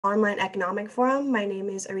Online Economic Forum. My name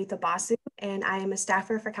is Aretha Basu, and I am a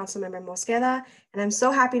staffer for Councilmember Mosqueda, and I'm so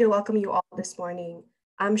happy to welcome you all this morning.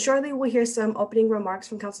 Shortly, we'll hear some opening remarks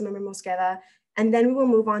from Councilmember Mosqueda, and then we will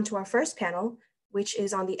move on to our first panel, which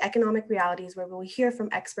is on the economic realities, where we'll hear from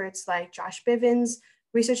experts like Josh Bivens,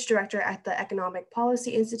 Research Director at the Economic Policy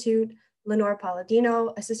Institute, Lenore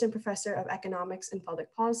Palladino, Assistant Professor of Economics and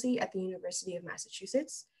Public Policy at the University of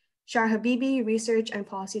Massachusetts, Shar Habibi, Research and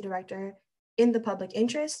Policy Director in the Public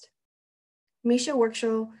Interest, Misha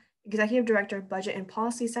Workshall, Executive Director, Budget and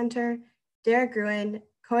Policy Center, Derek Gruen,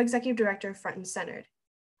 Co-Executive Director, Front and Centered.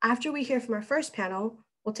 After we hear from our first panel,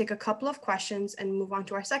 we'll take a couple of questions and move on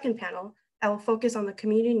to our second panel that will focus on the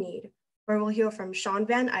community need, where we'll hear from Sean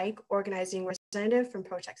Van Eyck, Organizing Representative from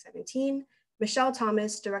Protect 17, Michelle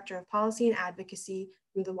Thomas, Director of Policy and Advocacy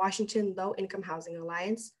from the Washington Low Income Housing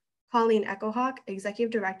Alliance, Colleen Echohawk,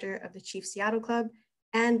 Executive Director of the Chief Seattle Club,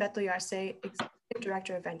 and Beto Yarse, Executive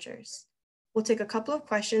Director of Ventures. We'll take a couple of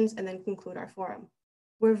questions and then conclude our forum.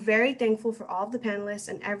 We're very thankful for all of the panelists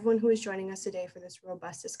and everyone who is joining us today for this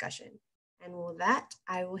robust discussion. And with that,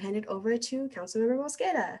 I will hand it over to Councilmember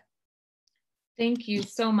Mosqueda. Thank you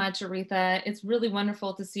so much, Aretha. It's really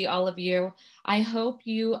wonderful to see all of you. I hope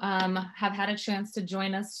you have had a chance to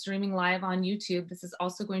join us streaming live on YouTube. This is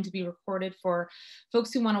also going to be recorded for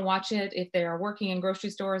folks who want to watch it if they are working in grocery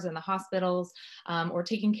stores, in the hospitals, or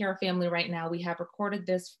taking care of family right now. We have recorded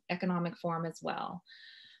this economic forum as well.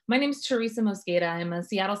 My name is Teresa Mosqueda. I'm a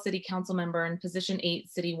Seattle City Council member in position 8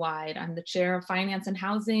 citywide. I'm the chair of Finance and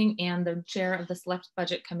Housing and the chair of the Select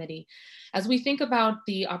Budget Committee. As we think about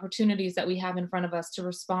the opportunities that we have in front of us to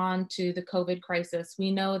respond to the COVID crisis,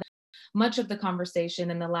 we know that much of the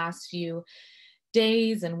conversation in the last few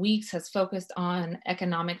days and weeks has focused on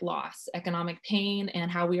economic loss, economic pain,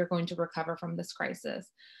 and how we are going to recover from this crisis.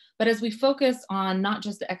 But as we focus on not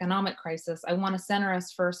just the economic crisis, I want to center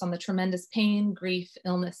us first on the tremendous pain, grief,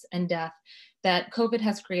 illness, and death that COVID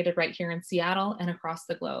has created right here in Seattle and across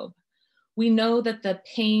the globe. We know that the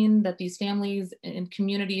pain that these families and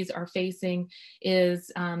communities are facing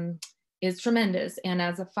is tremendous. And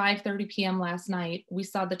as of 5:30 p.m. last night, we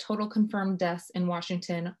saw the total confirmed deaths in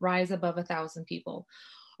Washington rise above 1,000 people.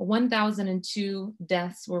 1,002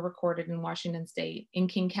 deaths were recorded in Washington state. In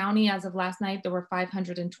King County, as of last night, there were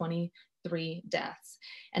 523 deaths.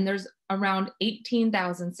 And there's around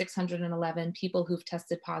 18,611 people who've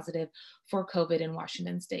tested positive for COVID in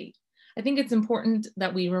Washington state. I think it's important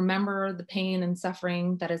that we remember the pain and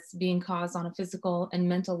suffering that is being caused on a physical and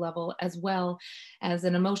mental level, as well as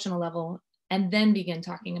an emotional level, and then begin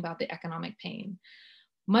talking about the economic pain.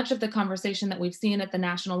 Much of the conversation that we've seen at the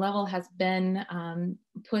national level has been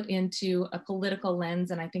put into a political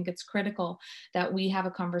lens, and I think it's critical that we have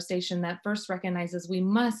a conversation that first recognizes we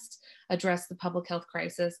must address the public health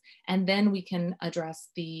crisis, and then we can address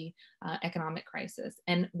the economic crisis.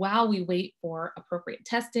 And while we wait for appropriate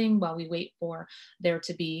testing, while we wait for there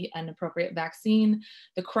to be an appropriate vaccine,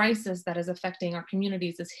 the crisis that is affecting our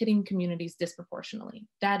communities is hitting communities disproportionately.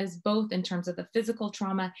 That is both in terms of the physical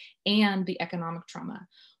trauma and the economic trauma.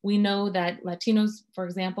 We know that Latinos, for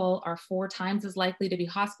example, are 4 times as likely to be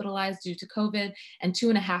hospitalized due to COVID and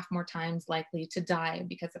 2.5 more times likely to die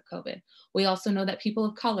because of COVID. We also know that people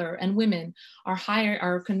of color and women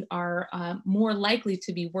are more likely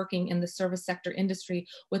to be working in the service sector industry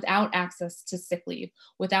without access to sick leave,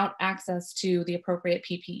 without access to the appropriate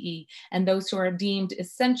PPE. And those who are deemed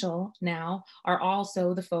essential now are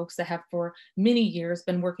also the folks that have for many years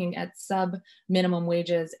been working at sub-minimum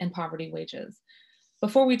wages and poverty wages.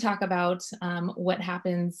 Before we talk about what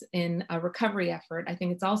happens in a recovery effort, I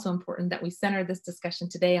think it's also important that we center this discussion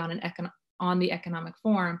today on the economic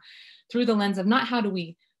forum through the lens of not how do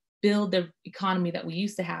we build the economy that we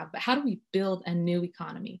used to have, but how do we build a new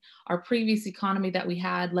economy? Our previous economy that we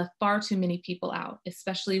had left far too many people out,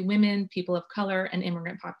 especially women, people of color, and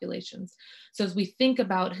immigrant populations. So as we think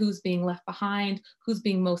about who's being left behind, who's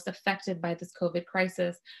being most affected by this COVID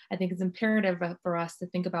crisis, I think it's imperative for us to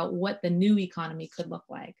think about what the new economy could look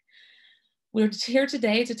like. We're here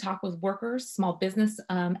today to talk with workers, small business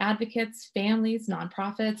advocates, families,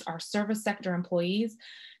 nonprofits, our service sector employees,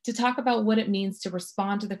 to talk about what it means to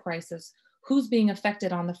respond to the crisis, who's being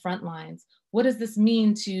affected on the front lines, what does this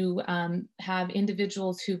mean to have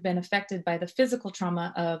individuals who've been affected by the physical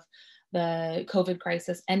trauma of the COVID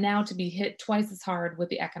crisis and now to be hit twice as hard with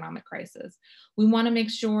the economic crisis. We want to make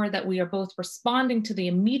sure that we are both responding to the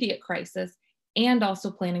immediate crisis and also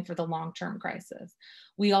planning for the long-term crisis.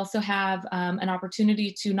 We also have an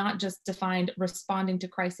opportunity to not just define responding to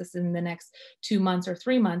crisis in the next 2 months or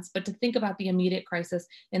 3 months, but to think about the immediate crisis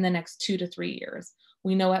in the next 2 to 3 years.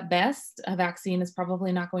 We know at best a vaccine is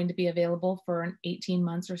probably not going to be available for 18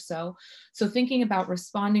 months or so. So thinking about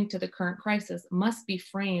responding to the current crisis must be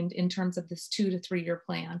framed in terms of this 2 to 3 year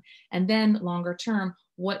plan. And then longer term,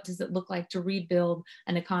 what does it look like to rebuild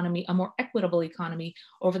an economy, a more equitable economy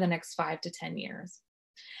over the next 5 to 10 years?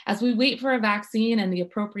 As we wait for a vaccine and the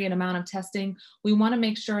appropriate amount of testing, we want to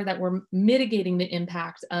make sure that we're mitigating the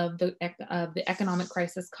impact of the economic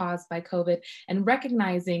crisis caused by COVID, and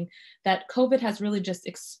recognizing that COVID has really just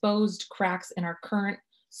exposed cracks in our current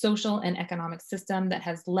social and economic system that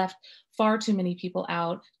has left far too many people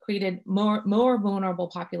out, created more vulnerable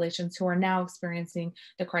populations who are now experiencing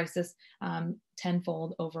the crisis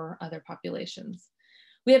tenfold over other populations.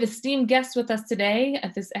 We have esteemed guests with us today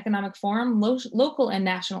at this economic forum, local and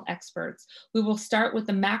national experts. We will start with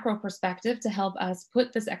the macro perspective to help us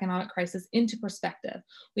put this economic crisis into perspective.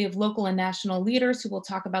 We have local and national leaders who will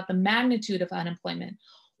talk about the magnitude of unemployment.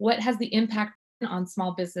 What has the impact on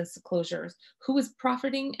small business closures? Who is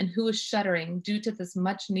profiting and who is shuttering due to this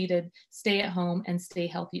much needed stay at home and stay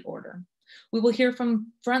healthy order? We will hear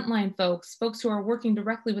from frontline folks who are working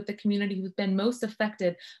directly with the community who's been most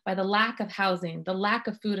affected by the lack of housing, the lack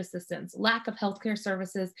of food assistance, lack of healthcare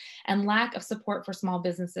services, and lack of support for small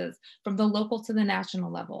businesses from the local to the national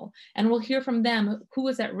level. And we'll hear from them who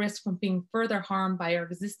is at risk from being further harmed by our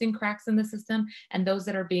existing cracks in the system and those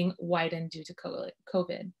that are being widened due to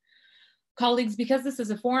COVID. Colleagues, because this is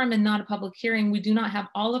a forum and not a public hearing, we do not have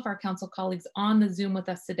all of our council colleagues on the Zoom with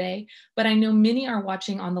us today, but I know many are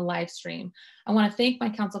watching on the live stream. I want to thank my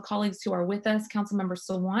council colleagues who are with us. Councilmember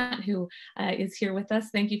Sawant, who is here with us.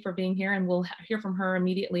 Thank you for being here, and we'll hear from her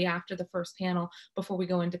immediately after the first panel before we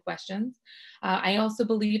go into questions. I also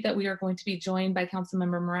believe that we are going to be joined by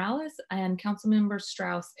Councilmember Morales and Councilmember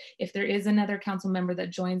Strauss. If there is another council member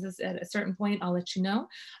that joins us at a certain point, I'll let you know,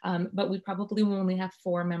 but we probably will only have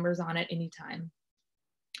 4 members on at any time.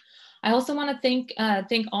 I also want to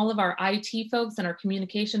thank all of our IT folks and our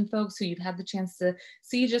communication folks who you've had the chance to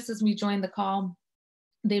see just as we joined the call.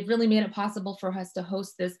 They've really made it possible for us to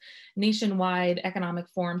host this nationwide economic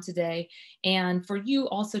forum today, and for you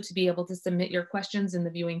also to be able to submit your questions in the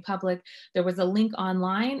viewing public. There was a link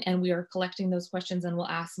online, and we are collecting those questions, and we'll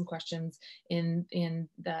ask some questions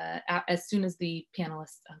as soon as the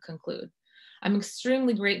panelists conclude. I'm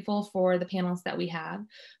extremely grateful for the panelists that we have.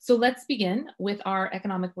 So let's begin with our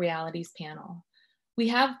Economic Realities panel. We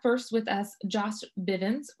have first with us Josh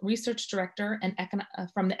Bivens, Research Director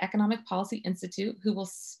from the Economic Policy Institute, who will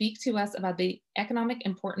speak to us about the economic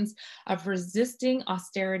importance of resisting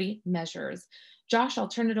austerity measures. Josh, I'll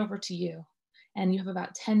turn it over to you. And you have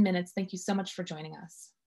about 10 minutes. Thank you so much for joining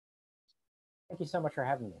us. Thank you so much for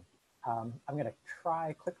having me. I'm going to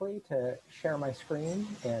try quickly to share my screen,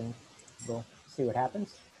 and we'll see what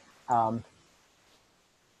happens.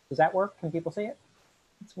 Does that work? Can people see it?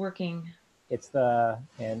 It's working.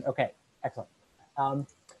 Okay, excellent.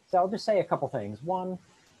 So I'll just say a couple things. One,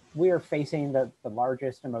 we are facing the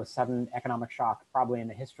largest and most sudden economic shock probably in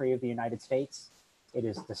the history of the United States. It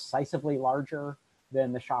is decisively larger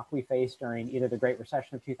than the shock we faced during either the Great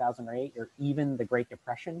Recession of 2008 or even the Great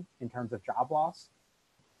Depression in terms of job loss.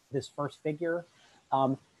 This first figure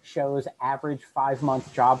shows average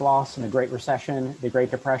 5-month job loss in the Great Recession, the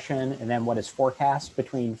Great Depression, and then what is forecast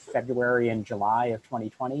between February and July of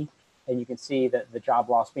 2020. And you can see that the job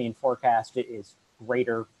loss being forecast is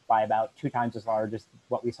greater by about 2 times as large as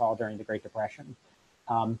what we saw during the Great Depression.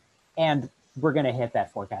 And we're going to hit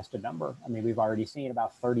that forecasted number. I mean, we've already seen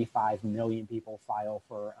about 35 million people file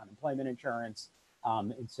for unemployment insurance.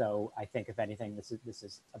 And so I think, if anything, this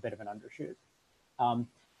is a bit of an undershoot.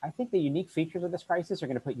 I think the unique features of this crisis are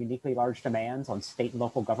going to put uniquely large demands on state and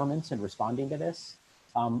local governments in responding to this.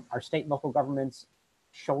 Our state and local governments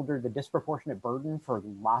shoulder the disproportionate burden for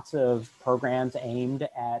lots of programs aimed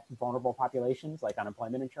at vulnerable populations like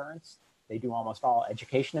unemployment insurance. They do almost all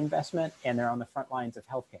education investment, and they're on the front lines of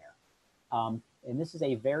healthcare. And this is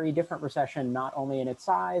a very different recession, not only in its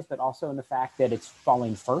size, but also in the fact that it's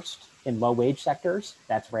falling first in low wage sectors.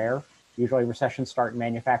 That's rare. Usually recessions start in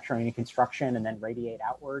manufacturing and construction and then radiate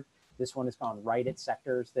outward. This one has gone right at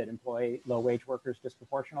sectors that employ low wage workers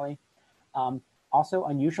disproportionately. Also,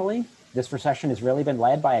 unusually, this recession has really been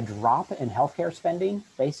led by a drop in healthcare spending.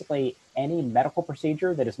 Basically, any medical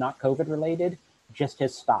procedure that is not COVID related just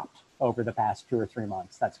has stopped over the past 2 or 3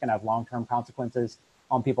 months. That's going to have long-term consequences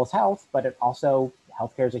on people's health, but it also,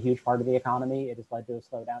 healthcare is a huge part of the economy. It has led to a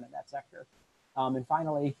slowdown in that sector. And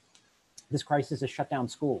finally, this crisis has shut down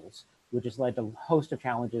schools, which has led to a host of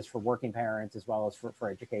challenges for working parents as well as for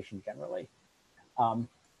education generally.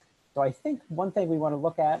 So I think one thing we want to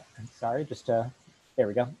look at, there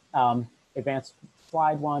we go, advance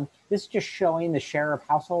slide one. This is just showing the share of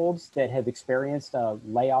households that have experienced a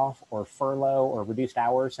layoff or furlough or reduced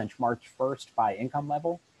hours since March 1st by income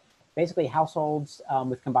level. Basically, households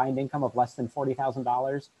with combined income of less than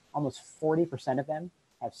 $40,000, almost 40% of them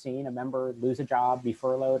have seen a member lose a job, be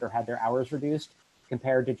furloughed, or had their hours reduced,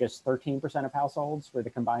 compared to just 13% of households where the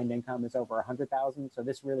combined income is over 100,000. So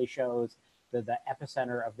this really shows that the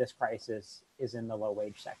epicenter of this crisis is in the low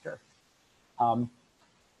wage sector.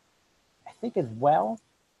 I think as well,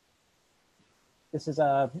 this is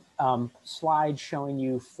a slide showing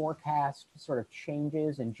you forecast sort of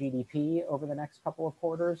changes in GDP over the next couple of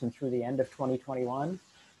quarters and through the end of 2021.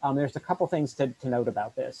 There's a couple things to note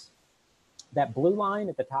about this. That blue line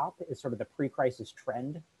at the top is sort of the pre-crisis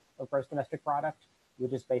trend of gross domestic product,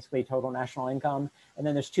 which is basically total national income. And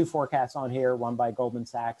then there's two forecasts on here, one by Goldman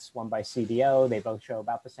Sachs, one by CBO. They both show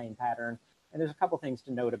about the same pattern. And there's a couple things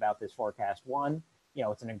to note about this forecast. One,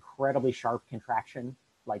 it's an incredibly sharp contraction,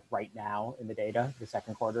 like right now in the data, the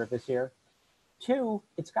second quarter of this year. Two,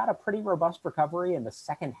 it's got a pretty robust recovery in the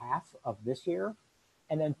second half of this year.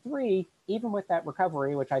 And then three, even with that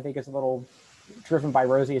recovery, which I think is a little driven by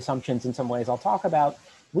rosy assumptions in some ways I'll talk about,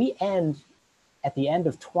 we end at the end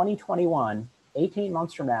of 2021, 18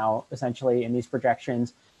 months from now, essentially in these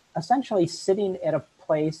projections, essentially sitting at a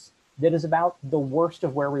place that is about the worst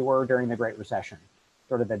of where we were during the Great Recession.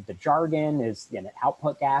 Sort of the jargon is an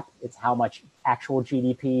output gap. It's how much actual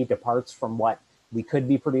GDP departs from what we could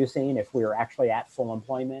be producing if we were actually at full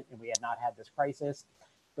employment and we had not had this crisis.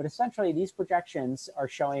 But essentially, these projections are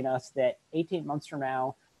showing us that 18 months from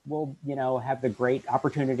now, we'll have the great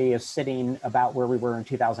opportunity of sitting about where we were in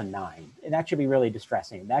 2009. And that should be really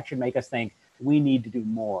distressing. That should make us think we need to do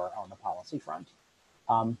more on the policy front.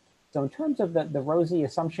 So in terms of the rosy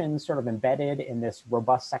assumptions sort of embedded in this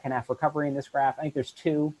robust second half recovery in this graph, I think there's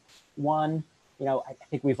two. One, I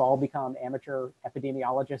think we've all become amateur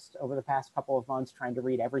epidemiologists over the past couple of months trying to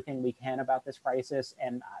read everything we can about this crisis.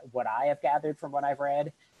 And what I have gathered from what I've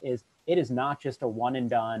read is it is not just a one and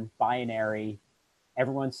done binary,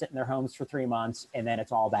 everyone's sitting in their homes for 3 months and then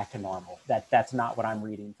it's all back to normal. That's not what I'm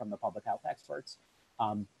reading from the public health experts.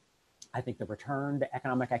 I think the return to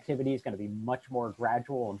economic activity is going to be much more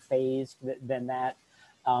gradual and phased than that.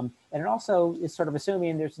 And it also is sort of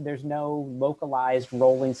assuming there's no localized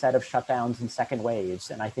rolling set of shutdowns and second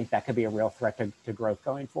waves. And I think that could be a real threat to growth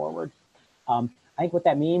going forward. I think what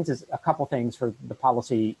that means is a couple things for the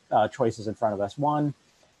policy choices in front of us. One,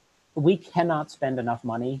 we cannot spend enough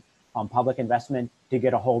money on public investment to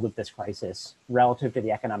get a hold of this crisis relative to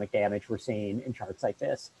the economic damage we're seeing in charts like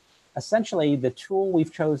this. Essentially, the tool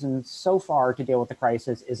we've chosen so far to deal with the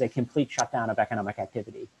crisis is a complete shutdown of economic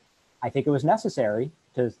activity. I think it was necessary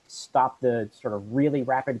to stop the sort of really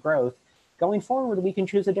rapid growth. Going forward, we can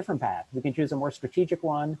choose a different path. We can choose a more strategic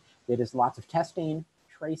one that is lots of testing,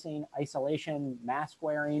 tracing, isolation, mask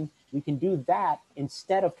wearing. We can do that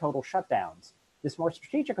instead of total shutdowns. This more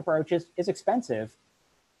strategic approach is expensive,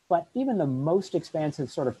 but even the most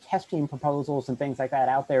expansive sort of testing proposals and things like that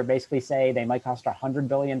out there basically say they might cost $100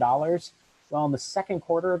 billion. Well, in the second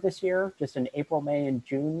quarter of this year, just in April, May, and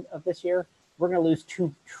June of this year, we're going to lose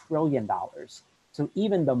 $2 trillion. So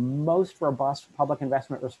even the most robust public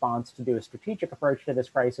investment response to do a strategic approach to this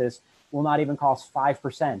crisis will not even cost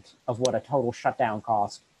 5% of what a total shutdown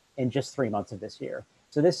cost in just 3 months of this year.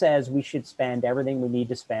 So this says we should spend everything we need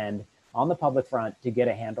to spend on the public front to get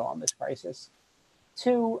a handle on this crisis.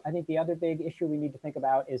 Two, I think the other big issue we need to think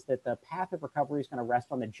about is that the path of recovery is going to rest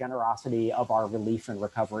on the generosity of our relief and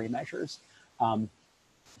recovery measures.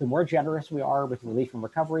 The more generous we are with relief and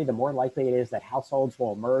recovery, the more likely it is that households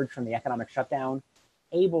will emerge from the economic shutdown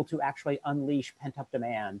able to actually unleash pent-up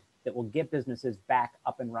demand that will get businesses back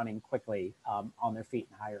up and running quickly on their feet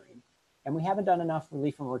and hiring. And we haven't done enough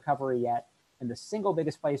relief and recovery yet. And the single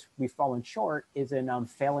biggest place we've fallen short is in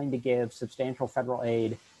failing to give substantial federal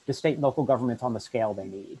aid to state and local governments on the scale they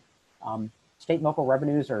need. State and local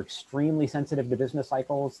revenues are extremely sensitive to business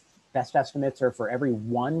cycles. Best estimates are for every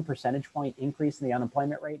 1 percentage point increase in the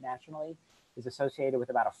unemployment rate nationally is associated with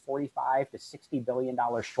about a $45 to $60 billion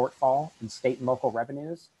shortfall in state and local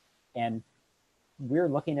revenues. And we're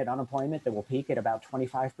looking at unemployment that will peak at about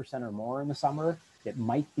 25% or more in the summer. It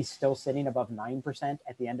might be still sitting above 9%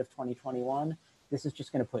 at the end of 2021. This is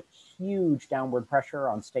just going to put huge downward pressure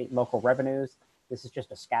on state and local revenues. This is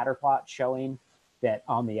just a scatter plot showing that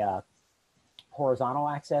on the horizontal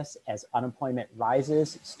axis, as unemployment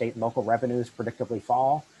rises, state and local revenues predictably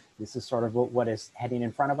fall. This is sort of what is heading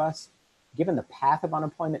in front of us. Given the path of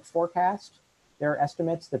unemployment forecast, there are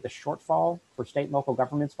estimates that the shortfall for state and local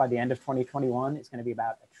governments by the end of 2021 is going to be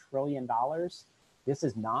about $1 trillion. This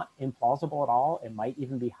is not implausible at all. It might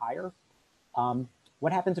even be higher.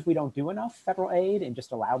 What happens if we don't do enough federal aid and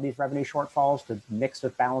just allow these revenue shortfalls to mix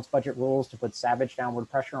with balanced budget rules to put savage downward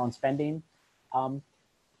pressure on spending?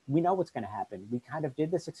 We know what's going to happen. We kind of did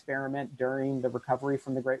this experiment during the recovery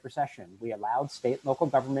from the Great Recession. We allowed state and local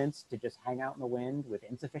governments to just hang out in the wind with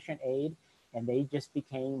insufficient aid, and they just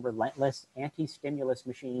became relentless anti-stimulus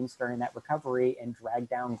machines during that recovery and dragged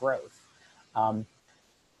down growth.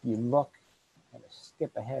 You look, I'm going to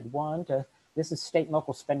skip ahead one to, this is state and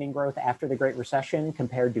local spending growth after the Great Recession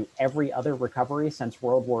compared to every other recovery since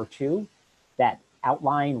World War II. That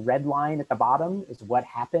outline red line at the bottom is what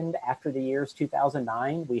happened after the years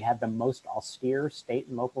 2009. We had the most austere state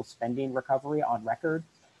and local spending recovery on record,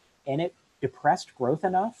 and it depressed growth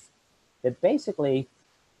enough that basically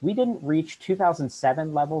we didn't reach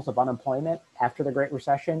 2007 levels of unemployment after the Great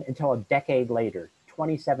Recession until a decade later,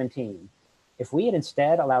 2017. If we had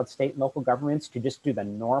instead allowed state and local governments to just do the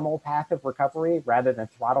normal path of recovery rather than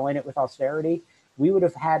throttling it with austerity, we would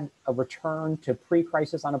have had a return to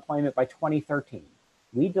pre-crisis unemployment by 2013.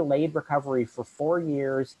 We delayed recovery for 4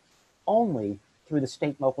 years only through the state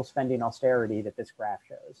and local spending austerity that this graph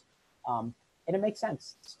shows. And it makes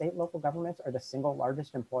sense. State and local governments are the single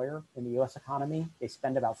largest employer in the US economy. They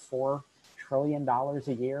spend about $4 trillion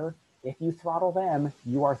a year. If you throttle them,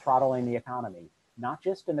 you are throttling the economy, not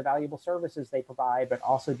just in the valuable services they provide, but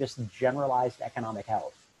also just generalized economic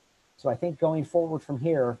health. So I think going forward from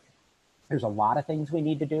here, there's a lot of things we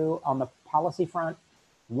need to do on the policy front.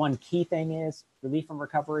 One key thing is relief and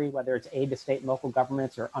recovery, whether it's aid to state and local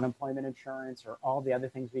governments or unemployment insurance or all the other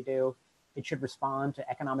things we do. It should respond to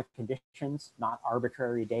economic conditions, not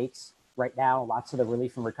arbitrary dates. Right now, lots of the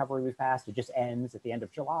relief and recovery we've passed, it just ends at the end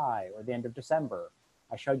of July or the end of December.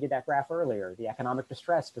 I showed you that graph earlier. The economic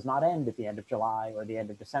distress does not end at the end of July or the end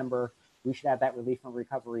of December. We should have that relief and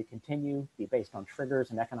recovery continue, be based on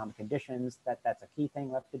triggers and economic conditions. That's a key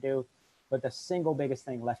thing left to do. But the single biggest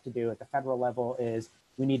thing left to do at the federal level is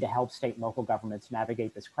we need to help state and local governments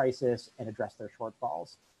navigate this crisis and address their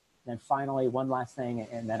shortfalls. And then finally, one last thing,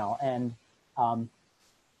 and then I'll end.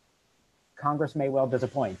 Congress may well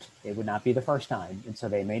disappoint. It would not be the first time. And so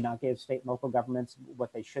they may not give state and local governments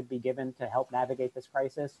what they should be given to help navigate this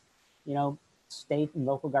crisis. You know, state and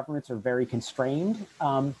local governments are very constrained,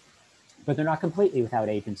 but they're not completely without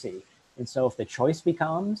agency. And so if the choice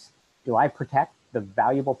becomes, do I protect the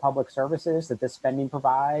valuable public services that this spending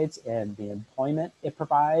provides and the employment it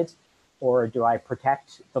provides, or do I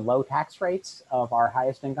protect the low tax rates of our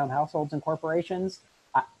highest income households and corporations?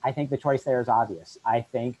 I think the choice there is obvious. I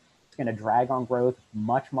think it's going to drag on growth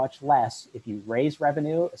much, much less if you raise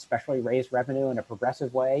revenue, especially raise revenue in a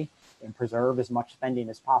progressive way, and preserve as much spending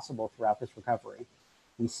as possible throughout this recovery.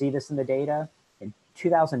 We see this in the data. In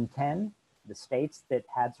 2010, the states that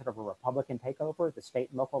had sort of a Republican takeover at the state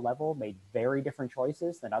and local level made very different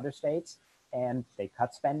choices than other states, and they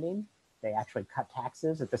cut spending. They actually cut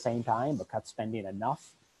taxes at the same time, but cut spending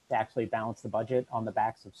enough to actually balance the budget on the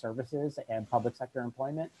backs of services and public sector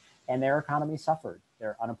employment, and their economy suffered.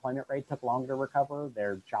 Their unemployment rate took longer to recover.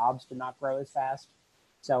 Their jobs did not grow as fast.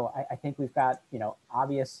 So I think we've got, you know,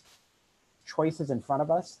 obvious choices in front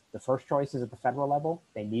of us. The first choice is at the federal level.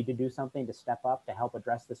 They need to do something to step up to help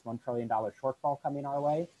address this $1 trillion shortfall coming our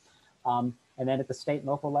way. And then at the state and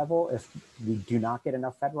local level, if we do not get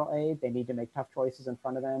enough federal aid, they need to make tough choices in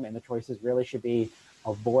front of them. And the choices really should be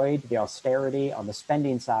avoid the austerity on the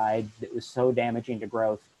spending side that was so damaging to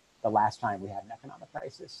growth the last time we had an economic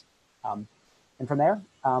crisis. And from there,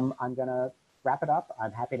 I'm going to wrap it up.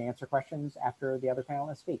 I'm happy to answer questions after the other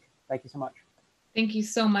panelists speak. Thank you so much. Thank you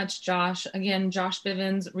so much, Josh. Again, Josh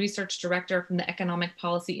Bivens, Research Director from the Economic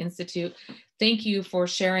Policy Institute. Thank you for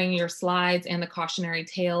sharing your slides and the cautionary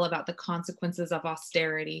tale about the consequences of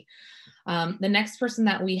austerity. The next person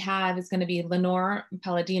that we have is going to be Lenore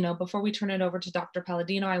Palladino. Before we turn it over to Dr.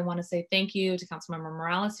 Palladino, I want to say thank you to Councilmember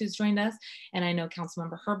Morales, who's joined us. And I know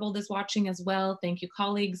Councilmember Herbold is watching as well. Thank you,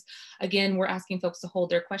 colleagues. Again, we're asking folks to hold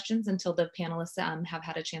their questions until the panelists have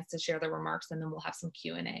had a chance to share their remarks, and then we'll have some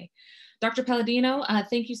Q&A. Dr. Palladino,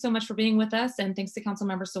 thank you so much for being with us, and thanks to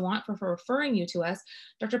Councilmember Sawant for referring you to us.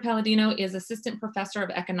 Dr. Palladino is Assistant Professor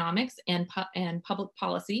of Economics and Public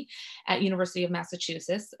Policy at University of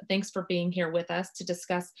Massachusetts. Thanks for being here with us to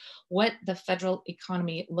discuss what the federal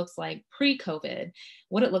economy looks like pre-COVID,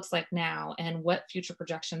 what it looks like now, and what future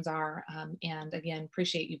projections are. And again,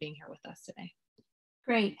 appreciate you being here with us today.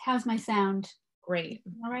 Great. How's my sound? Great.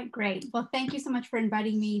 All right, great. Well, thank you so much for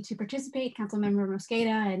inviting me to participate, Councilmember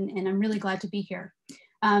Mosqueda, and I'm really glad to be here.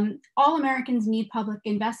 All Americans need public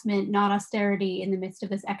investment, not austerity, in the midst of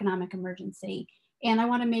this economic emergency. And I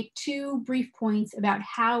want to make two brief points about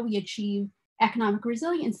how we achieve economic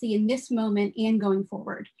resiliency in this moment and going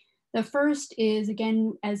forward. The first is,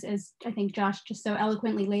 again, as I think Josh just so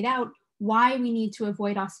eloquently laid out, why we need to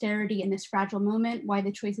avoid austerity in this fragile moment, why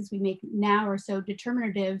the choices we make now are so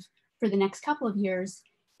determinative for the next couple of years.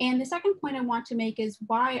 And the second point I want to make is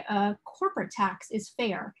why a corporate tax is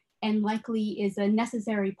fair and likely is a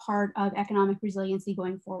necessary part of economic resiliency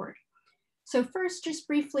going forward. So first, just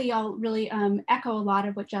briefly, I'll really echo a lot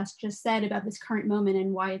of what Jess just said about this current moment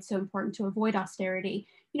and why it's so important to avoid austerity.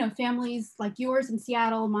 You know, families like yours in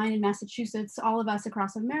Seattle, mine in Massachusetts, all of us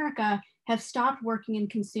across America have stopped working and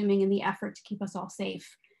consuming in the effort to keep us all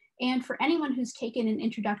safe. And for anyone who's taken an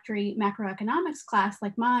introductory macroeconomics class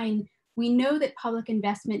like mine, we know that public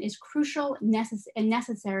investment is crucial and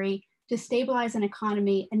necessary to stabilize an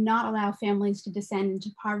economy and not allow families to descend into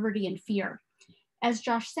poverty and fear. As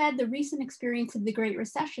Josh said, the recent experience of the Great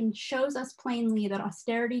Recession shows us plainly that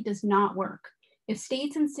austerity does not work. If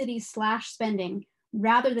states and cities slash spending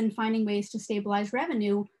rather than finding ways to stabilize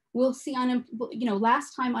revenue, we'll see,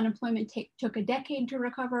 last time unemployment took a decade to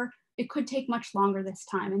recover, it could take much longer this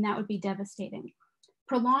time, and that would be devastating.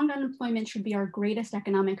 Prolonged unemployment should be our greatest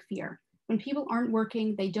economic fear. When people aren't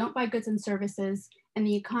working, they don't buy goods and services, and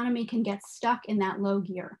the economy can get stuck in that low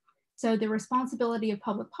gear. So the responsibility of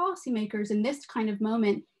public policymakers in this kind of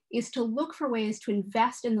moment is to look for ways to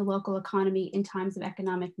invest in the local economy in times of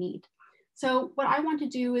economic need. So what I want to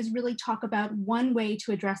do is really talk about one way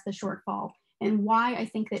to address the shortfall and why I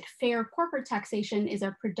think that fair corporate taxation is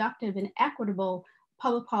a productive and equitable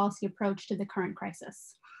public policy approach to the current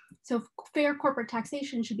crisis. So fair corporate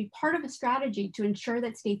taxation should be part of a strategy to ensure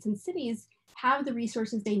that states and cities have the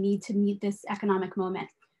resources they need to meet this economic moment.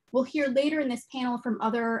 We'll hear later in this panel from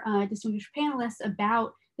other distinguished panelists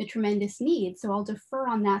about the tremendous need. So I'll defer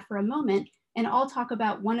on that for a moment, and I'll talk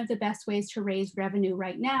about one of the best ways to raise revenue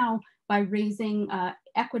right now by raising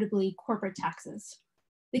equitably corporate taxes.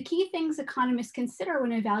 The key things economists consider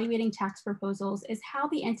when evaluating tax proposals is how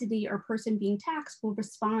the entity or person being taxed will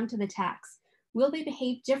respond to the tax. Will they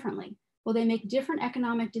behave differently? Will they make different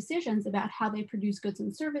economic decisions about how they produce goods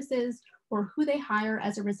and services or who they hire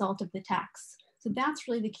as a result of the tax? So that's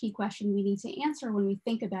really the key question we need to answer when we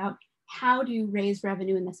think about how to raise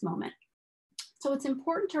revenue in this moment. So it's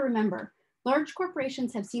important to remember, large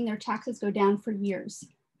corporations have seen their taxes go down for years,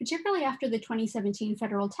 particularly after the 2017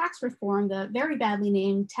 federal tax reform, the very badly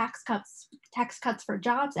named Tax Cuts for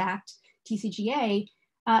Jobs Act, TCJA.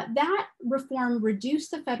 That reform reduced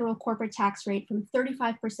the federal corporate tax rate from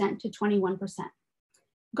 35% to 21%.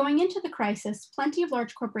 Going into the crisis, plenty of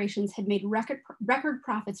large corporations had made record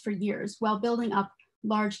profits for years while building up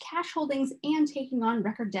large cash holdings and taking on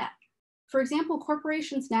record debt. For example,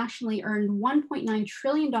 corporations nationally earned $1.9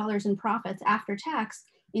 trillion in profits after tax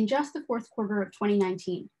in just the fourth quarter of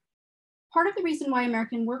 2019. Part of the reason why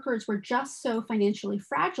American workers were just so financially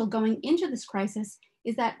fragile going into this crisis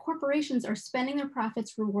is that corporations are spending their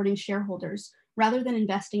profits rewarding shareholders rather than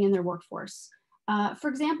investing in their workforce. For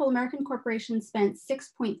example, American corporations spent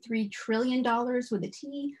 $6.3 trillion with a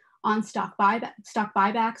T on stock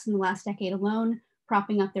buybacks in the last decade alone,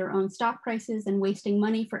 propping up their own stock prices and wasting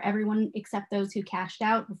money for everyone except those who cashed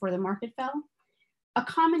out before the market fell. A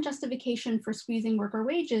common justification for squeezing worker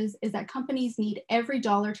wages is that companies need every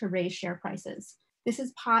dollar to raise share prices. This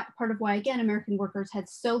is part of why, again, American workers had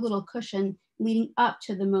so little cushion leading up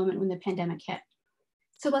to the moment when the pandemic hit.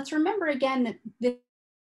 So let's remember again that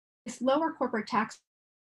this lower corporate tax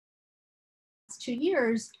 2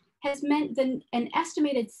 years has meant that an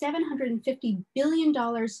estimated $750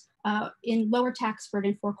 billion in lower tax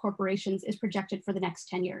burden for corporations is projected for the next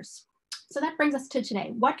 10 years. So that brings us to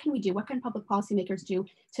today. What can we do? What can public policymakers do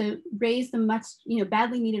to raise the much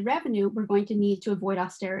badly needed revenue we're going to need to avoid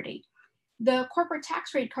austerity? The corporate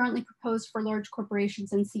tax rate currently proposed for large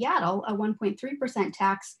corporations in Seattle, a 1.3%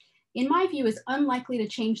 tax, in my view, is unlikely to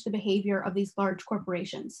change the behavior of these large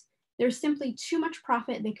corporations. There's simply too much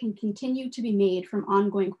profit that can continue to be made from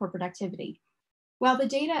ongoing corporate activity. While the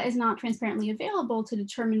data is not transparently available to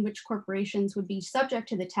determine which corporations would be subject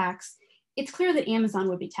to the tax, it's clear that Amazon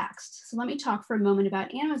would be taxed. So let me talk for a moment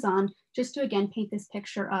about Amazon, just to again paint this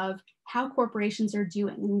picture of how corporations are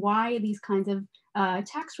doing and why these kinds of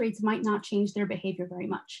tax rates might not change their behavior very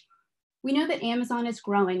much. We know that Amazon is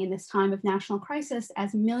growing in this time of national crisis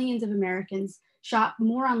as millions of Americans shop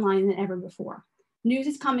more online than ever before. News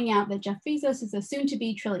is coming out that Jeff Bezos is a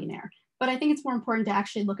soon-to-be trillionaire, but I think it's more important to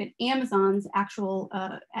actually look at Amazon's actual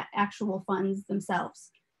funds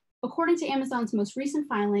themselves. According to Amazon's most recent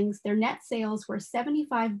filings, their net sales were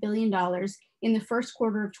 $75 billion in the first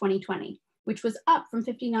quarter of 2020, which was up from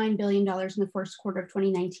 $59 billion in the first quarter of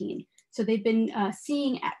 2019. So they've been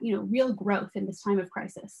seeing real growth in this time of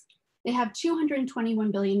crisis. They have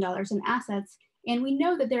 $221 billion in assets And we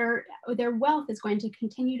know that their wealth is going to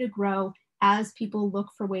continue to grow as people look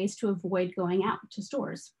for ways to avoid going out to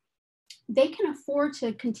stores. They can afford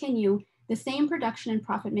to continue the same production and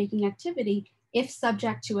profit-making activity if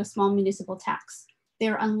subject to a small municipal tax.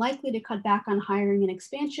 They're unlikely to cut back on hiring and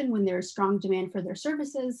expansion when there is strong demand for their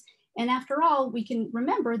services. And after all, we can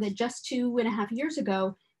remember that just 2.5 years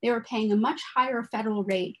ago, they were paying a much higher federal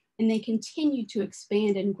rate, and they continue to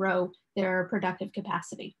expand and grow their productive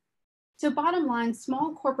capacity. So bottom line,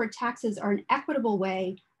 small corporate taxes are an equitable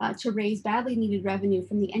way to raise badly needed revenue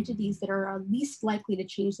from the entities that are least likely to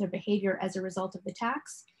change their behavior as a result of the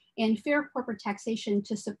tax. And fair corporate taxation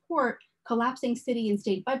to support collapsing city and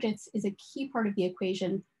state budgets is a key part of the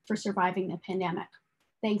equation for surviving the pandemic.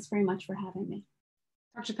 Thanks very much for having me.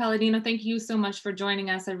 Dr. Palladino, thank you so much for joining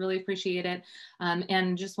us. I really appreciate it.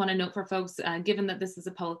 And just want to note for folks, given that this is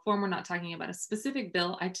a public forum, we're not talking about a specific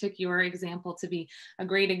bill. I took your example to be a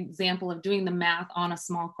great example of doing the math on a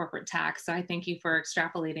small corporate tax. So I thank you for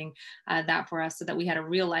extrapolating that for us so that we had a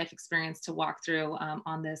real life experience to walk through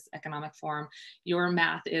on this economic forum. Your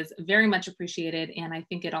math is very much appreciated. And I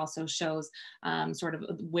think it also shows sort of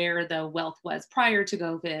where the wealth was prior to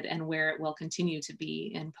COVID and where it will continue to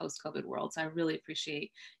be in post-COVID world. So I really appreciate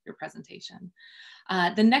your presentation.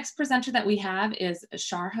 The next presenter that we have is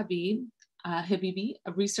Shar Habibi,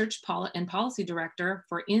 a Research and Policy Director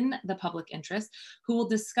for In the Public Interest, who will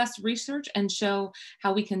discuss research and show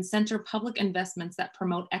how we can center public investments that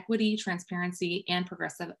promote equity, transparency, and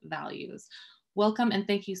progressive values. Welcome, and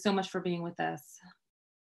thank you so much for being with us.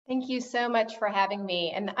 Thank you so much for having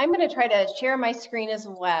me. And I'm going to try to share my screen as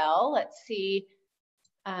well. Let's see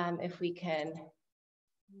if we can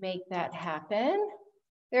make that happen.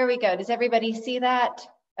 There we go. Does everybody see that?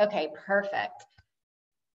 Okay, perfect.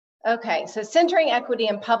 Okay, so centering equity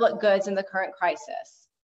and public goods in the current crisis.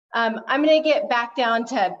 I'm going to get back down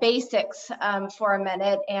to basics for a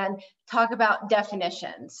minute and talk about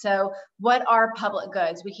definitions. So what are public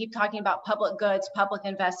goods? We keep talking about public goods, public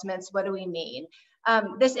investments. What do we mean?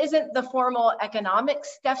 This isn't the formal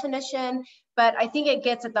economics definition, but I think it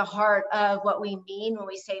gets at the heart of what we mean when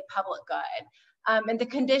we say public good. And the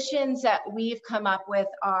conditions that we've come up with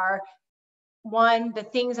are, one, the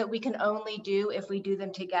things that we can only do if we do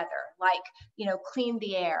them together, like, clean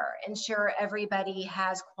the air, ensure everybody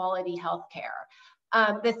has quality health care.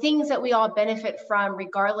 The things that we all benefit from,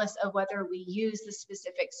 regardless of whether we use the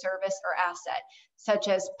specific service or asset, such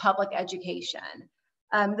as public education.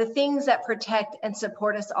 The things that protect and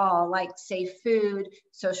support us all, like safe food,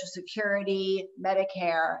 Social Security,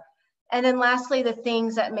 Medicare. And then lastly, the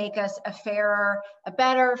things that make us a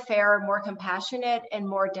better, fairer, more compassionate, and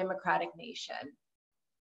more democratic nation.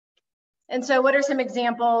 And so what are some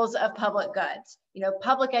examples of public goods?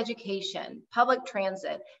 Public education, public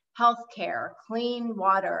transit, healthcare, clean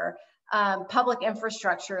water, public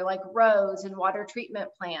infrastructure like roads and water treatment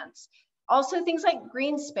plants. Also things like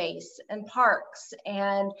green space and parks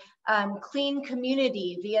and clean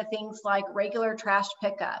community via things like regular trash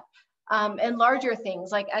pickup. And larger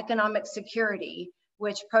things like economic security,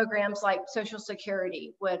 which programs like Social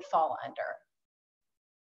Security would fall under.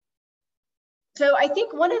 So I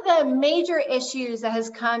think one of the major issues that has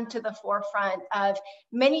come to the forefront of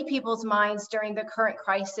many people's minds during the current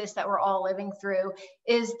crisis that we're all living through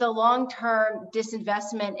is the long-term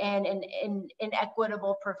disinvestment and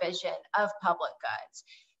inequitable provision of public goods.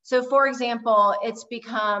 So for example, it's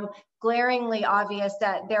become glaringly obvious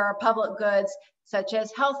that there are public goods such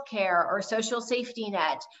as healthcare or social safety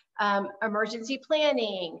net, emergency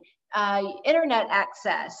planning, internet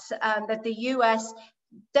access that the US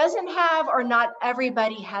doesn't have or not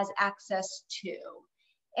everybody has access to.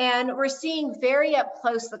 And we're seeing very up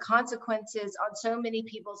close the consequences on so many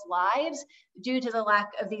people's lives due to the lack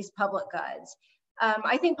of these public goods.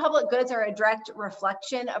 I think public goods are a direct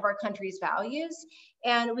reflection of our country's values.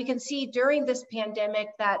 And we can see during this pandemic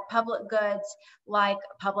that public goods like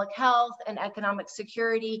public health and economic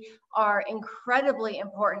security are incredibly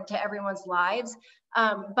important to everyone's lives,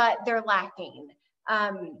 but they're lacking.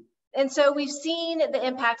 And so we've seen the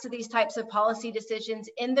impacts of these types of policy decisions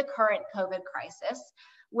in the current COVID crisis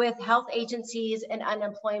with health agencies and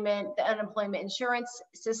the unemployment insurance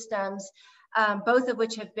systems, both of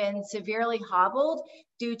which have been severely hobbled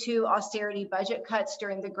due to austerity budget cuts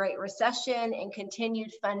during the Great Recession and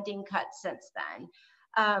continued funding cuts since then.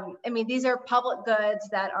 These are public goods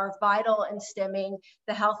that are vital in stemming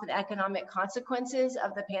the health and economic consequences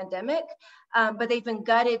of the pandemic, but they've been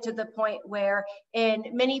gutted to the point where in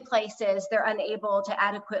many places they're unable to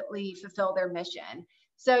adequately fulfill their mission.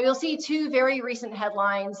 So you'll see two very recent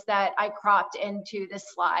headlines that I cropped into this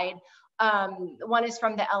slide. One is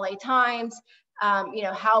from the LA Times,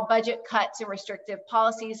 how budget cuts and restrictive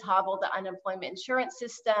policies hobble the unemployment insurance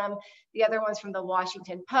system. The other one's from the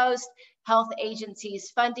Washington Post, health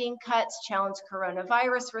agencies funding cuts challenge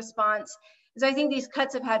coronavirus response. So I think these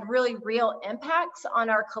cuts have had really real impacts on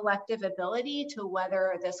our collective ability to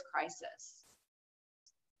weather this crisis.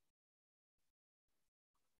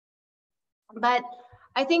 But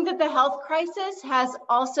I think that the health crisis has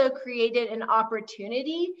also created an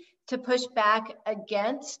opportunity to push back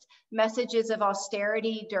against messages of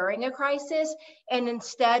austerity during a crisis and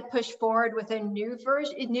instead push forward with a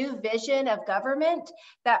new vision of government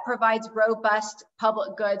that provides robust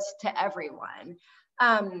public goods to everyone.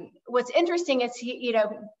 What's interesting is,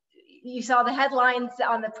 you saw the headlines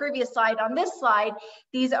on the previous slide. On this slide,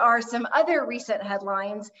 these are some other recent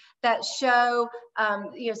headlines that show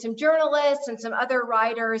some journalists and some other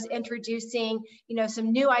writers introducing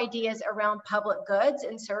some new ideas around public goods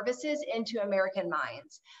and services into American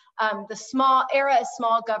minds. The era of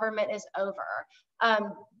small government is over.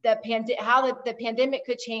 How the pandemic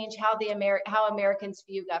could change how Americans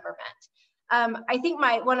view government. I think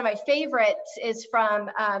one of my favorites is from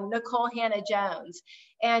Nicole Hannah-Jones.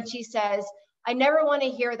 And she says, "I never want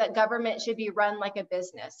to hear that government should be run like a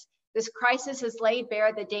business. This crisis has laid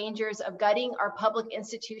bare the dangers of gutting our public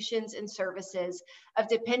institutions and services, of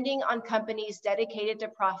depending on companies dedicated to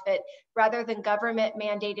profit rather than government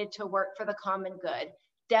mandated to work for the common good.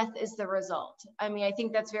 Death is the result." I mean, I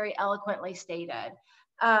think that's very eloquently stated.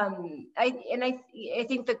 I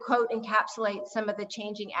think the quote encapsulates some of the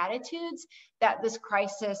changing attitudes that this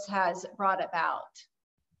crisis has brought about.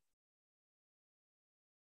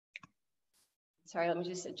 Sorry, let me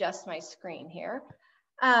just adjust my screen here.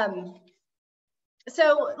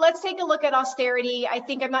 So let's take a look at austerity. I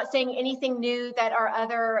think I'm not saying anything new that our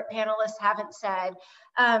other panelists haven't said,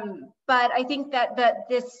 but I think that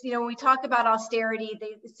when we talk about austerity,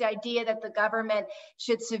 it's the idea that the government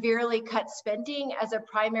should severely cut spending as a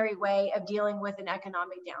primary way of dealing with an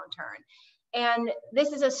economic downturn. And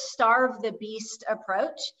this is a starve the beast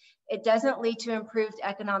approach. It doesn't lead to improved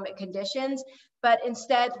economic conditions, but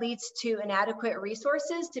instead leads to inadequate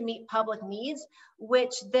resources to meet public needs,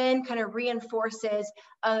 which then kind of reinforces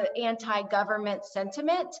anti-government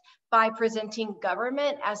sentiment by presenting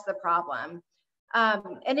government as the problem.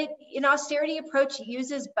 An austerity approach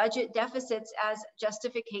uses budget deficits as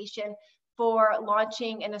justification for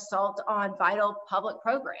launching an assault on vital public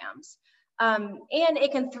programs. And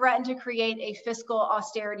it can threaten to create a fiscal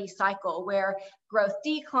austerity cycle where growth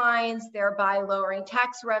declines, thereby lowering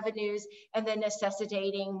tax revenues and then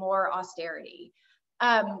necessitating more austerity.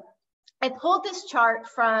 I pulled this chart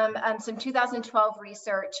from some 2012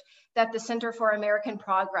 research that the Center for American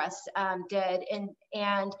Progress did.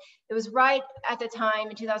 And it was right at the time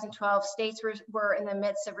in 2012, states were in the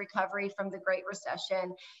midst of recovery from the Great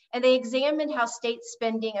Recession. And they examined how state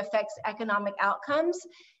spending affects economic outcomes.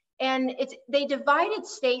 And they divided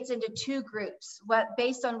states into two groups,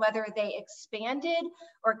 based on whether they expanded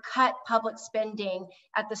or cut public spending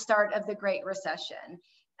at the start of the Great Recession.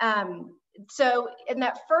 So in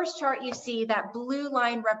that first chart, you see that blue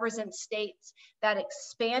line represents states that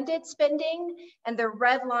expanded spending, and the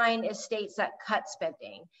red line is states that cut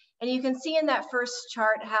spending. And you can see in that first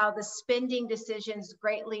chart how the spending decisions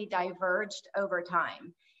greatly diverged over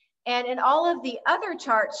time. And in all of the other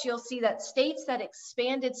charts, you'll see that states that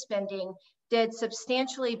expanded spending did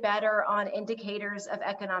substantially better on indicators of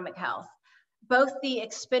economic health. Both the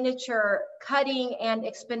expenditure cutting and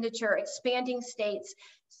expenditure expanding states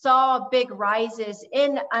saw big rises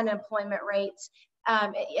in unemployment rates,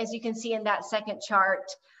 as you can see in that second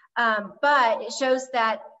chart. But it shows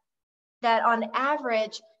that on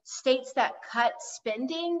average, states that cut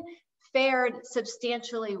spending fared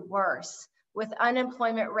substantially worse, with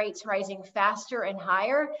unemployment rates rising faster and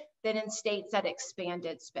higher than in states that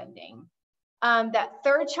expanded spending. That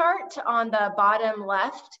third chart on the bottom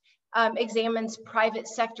left examines private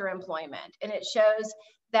sector employment, and it shows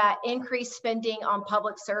that increased spending on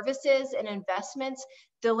public services and investments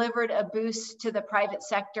delivered a boost to the private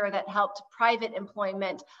sector that helped private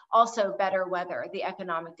employment also better weather the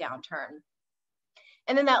economic downturn.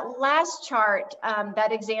 And then that last chart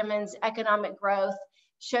that examines economic growth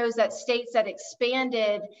shows that states that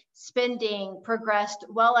expanded spending progressed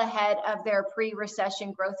well ahead of their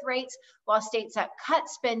pre-recession growth rates, while states that cut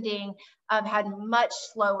spending had much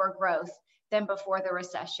slower growth than before the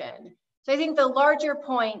recession. So I think the larger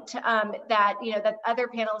point that other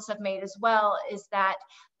panelists have made as well is that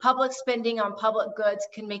public spending on public goods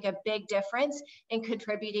can make a big difference in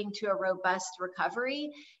contributing to a robust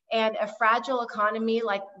recovery, and a fragile economy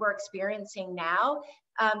like we're experiencing now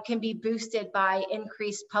can be boosted by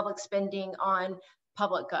increased public spending on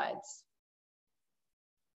public goods.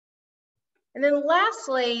 And then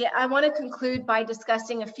lastly, I want to conclude by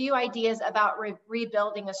discussing a few ideas about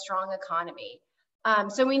rebuilding a strong economy.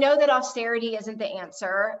 So we know that austerity isn't the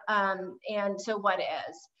answer, and so what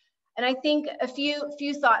is? And I think a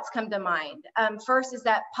few thoughts come to mind. First is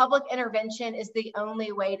that public intervention is the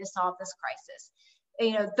only way to solve this crisis.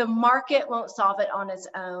 You know, the market won't solve it on its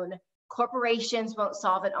own. Corporations won't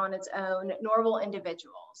solve it on its own, nor will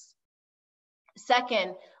individuals.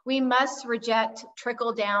 Second, we must reject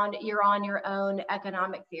trickle down, you're on your own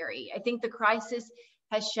economic theory. I think the crisis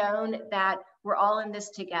has shown that we're all in this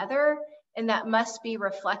together, and that must be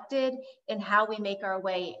reflected in how we make our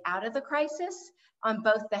way out of the crisis on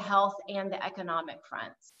both the health and the economic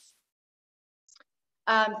fronts.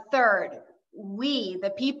 Third, we,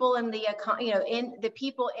 the people in the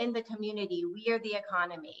people in the community, we are the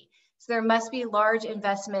economy. So there must be large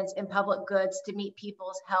investments in public goods to meet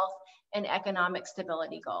people's health and economic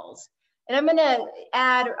stability goals. And I'm gonna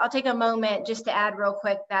add, I'll take a moment just to add real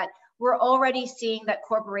quick that we're already seeing that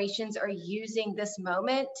corporations are using this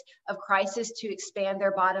moment of crisis to expand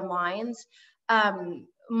their bottom lines.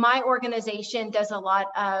 My organization does a lot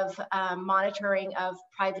of monitoring of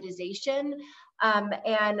privatization,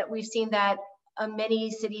 and we've seen that many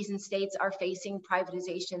cities and states are facing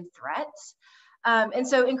privatization threats. And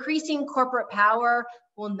so increasing corporate power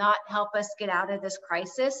will not help us get out of this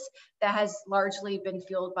crisis that has largely been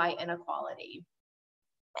fueled by inequality.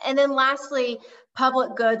 And then lastly,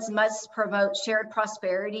 public goods must promote shared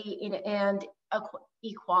prosperity and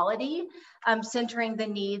equality, centering the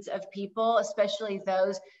needs of people, especially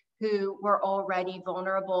those who were already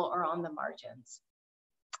vulnerable or on the margins.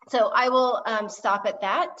 So I will stop at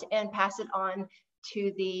that and pass it on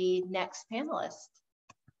to the next panelist.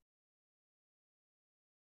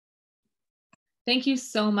 Thank you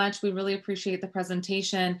so much. We really appreciate the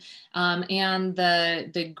presentation and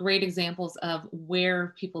the great examples of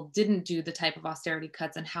where people didn't do the type of austerity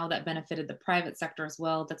cuts and how that benefited the private sector as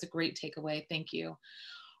well. That's a great takeaway. Thank you.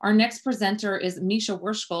 Our next presenter is Misha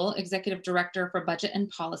Worschel, Executive Director for Budget and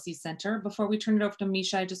Policy Center. Before we turn it over to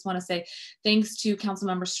Misha, I just want to say thanks to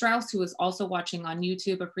Councilmember Strauss, who is also watching on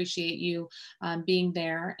YouTube. Appreciate you being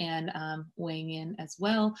there and weighing in as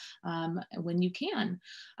well when you can.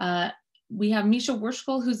 We have Misha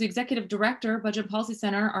Worschel, who's the Executive Director, Budget and Policy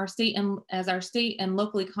Center. Our state and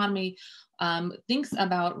local economy thinks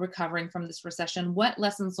about recovering from this recession. What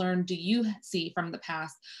lessons learned do you see from the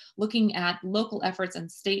past, looking at local efforts and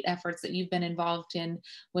state efforts that you've been involved in,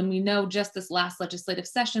 when we know just this last legislative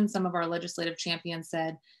session, some of our legislative champions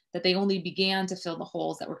said that they only began to fill the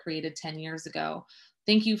holes that were created 10 years ago.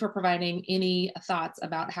 Thank you for providing any thoughts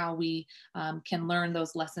about how we can learn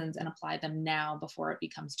those lessons and apply them now before it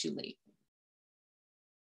becomes too late.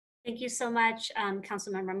 Thank you so much,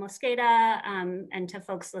 Councilmember Mosqueda, and to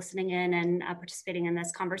folks listening in and participating in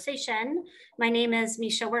this conversation. My name is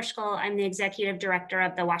Misha Worschel. I'm the Executive Director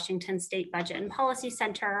of the Washington State Budget and Policy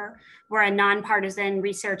Center. We're a nonpartisan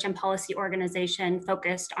research and policy organization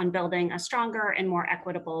focused on building a stronger and more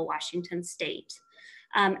equitable Washington state.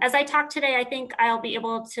 As I talk today, I think I'll be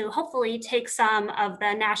able to hopefully take some of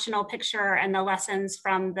the national picture and the lessons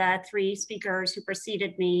from the three speakers who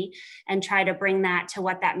preceded me and try to bring that to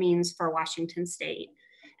what that means for Washington state.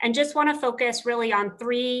 And just want to focus really on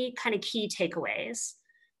three kind of key takeaways.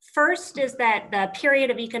 First is that the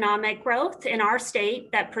period of economic growth in our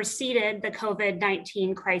state that preceded the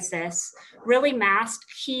COVID-19 crisis really masked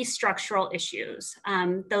key structural issues.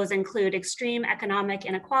 Those include extreme economic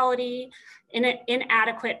inequality,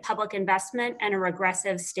 inadequate public investment, and a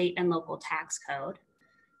regressive state and local tax code.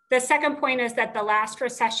 The second point is that the last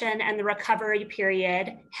recession and the recovery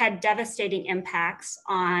period had devastating impacts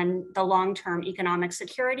on the long-term economic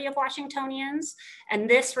security of Washingtonians, and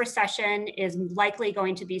this recession is likely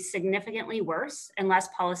going to be significantly worse unless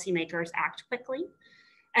policymakers act quickly.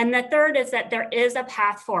 And the third is that there is a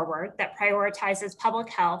path forward that prioritizes public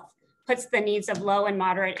health, puts the needs of low and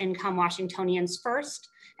moderate income Washingtonians first,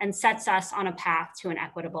 and sets us on a path to an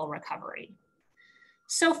equitable recovery.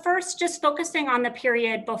 So first, just focusing on the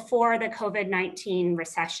period before the COVID-19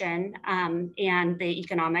 recession and the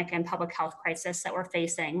economic and public health crisis that we're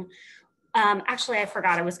facing. Actually, I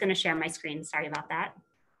forgot I was going to share my screen. Sorry about that.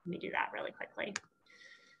 Let me do that really quickly.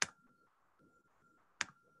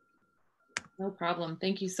 No problem.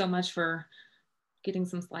 Thank you so much for getting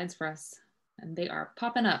some slides for us. And they are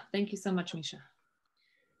popping up. Thank you so much, Misha.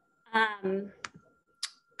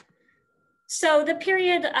 So the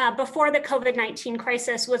period before the COVID-19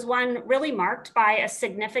 crisis was one really marked by a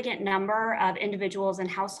significant number of individuals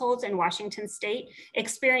and households in Washington state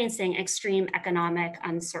experiencing extreme economic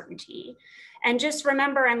uncertainty. And just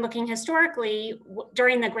remember, and looking historically,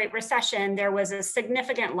 during the Great Recession, there was a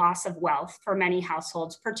significant loss of wealth for many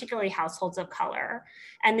households, particularly households of color.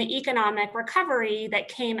 And the economic recovery that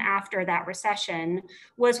came after that recession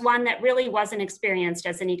was one that really wasn't experienced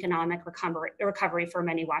as an economic recovery for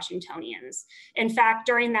many Washingtonians. In fact,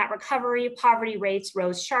 during that recovery, poverty rates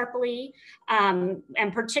rose sharply, and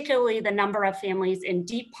particularly the number of families in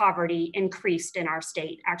deep poverty increased in our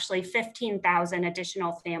state. Actually, 15,000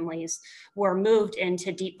 additional families were moved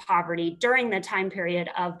into deep poverty during the time period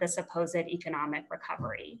of the supposed economic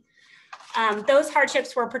recovery. Those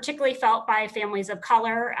hardships were particularly felt by families of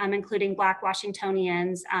color, including Black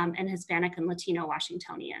Washingtonians and Hispanic and Latino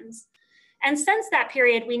Washingtonians. And since that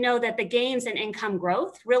period, we know that the gains in income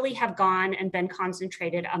growth really have gone and been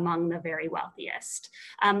concentrated among the very wealthiest.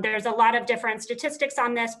 There's a lot of different statistics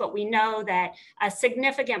on this, but we know that a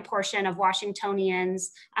significant portion of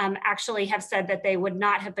Washingtonians actually have said that they would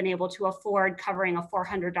not have been able to afford covering a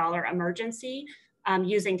 $400 emergency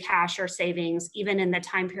using cash or savings, even in the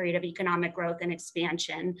time period of economic growth and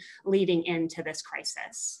expansion leading into this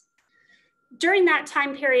crisis. During that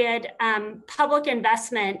time period, public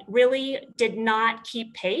investment really did not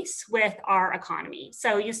keep pace with our economy.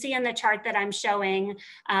 So you see in the chart that I'm showing,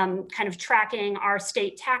 kind of tracking our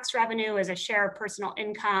state tax revenue as a share of personal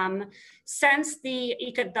income. Since the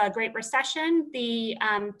Great Recession, the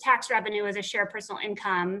tax revenue as a share of personal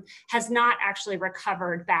income has not actually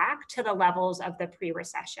recovered back to the levels of the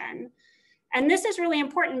pre-recession. And this is really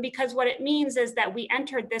important because what it means is that we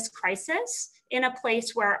entered this crisis in a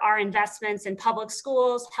place where our investments in public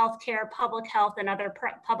schools, healthcare, public health, and other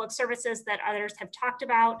public services that others have talked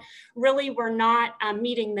about really were not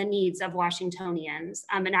meeting the needs of Washingtonians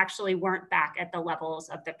and actually weren't back at the levels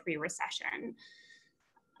of the pre-recession.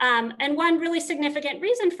 And one really significant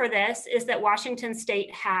reason for this is that Washington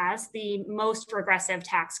state has the most regressive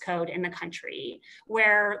tax code in the country,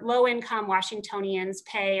 where low-income Washingtonians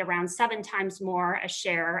pay around 7 times more a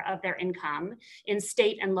share of their income in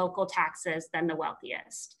state and local taxes than the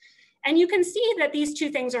wealthiest. And you can see that these two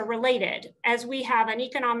things are related. As we have an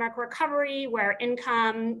economic recovery where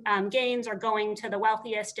income gains are going to the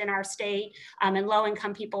wealthiest in our state and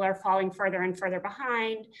low-income people are falling further and further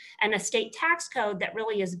behind, and a state tax code that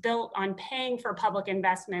really is built on paying for public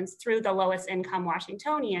investments through the lowest income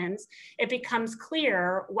Washingtonians, it becomes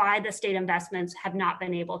clear why the state investments have not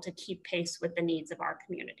been able to keep pace with the needs of our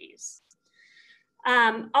communities.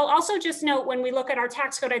 I'll also just note when we look at our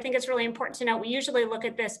tax code, I think it's really important to note we usually look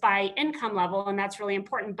at this by income level, and that's really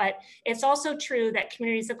important, but it's also true that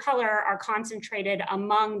communities of color are concentrated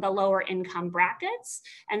among the lower income brackets.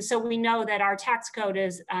 And so we know that our tax code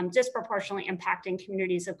is disproportionately impacting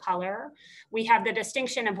communities of color. We have the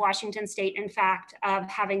distinction of Washington state, in fact, of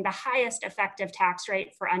having the highest effective tax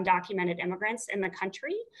rate for undocumented immigrants in the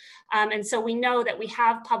country. And so we know that we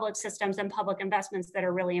have public systems and public investments that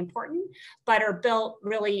are really important, but are built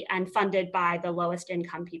really and funded by the lowest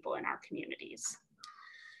income people in our communities.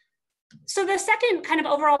 So the second kind of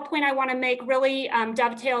overall point I want to make really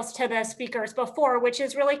dovetails to the speakers before, which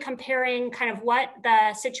is really comparing kind of what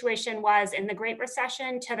the situation was in the Great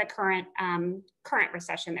Recession to the current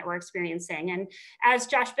recession that we're experiencing. And as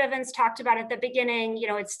Josh Bivens talked about at the beginning, you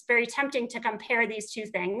know, it's very tempting to compare these two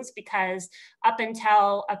things because up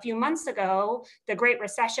until a few months ago, the Great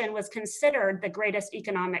Recession was considered the greatest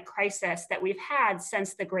economic crisis that we've had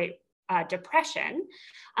since the Great Depression.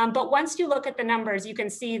 But once you look at the numbers, you can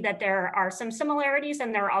see that there are some similarities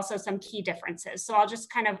and there are also some key differences. So I'll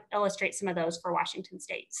just kind of illustrate some of those for Washington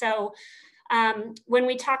state. So when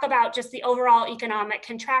we talk about just the overall economic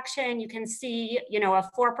contraction, you can see, you know,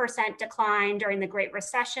 a 4% decline during the Great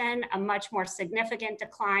Recession, a much more significant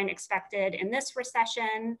decline expected in this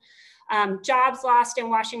recession. Jobs lost in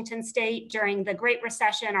Washington state during the Great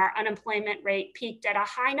Recession, our unemployment rate peaked at a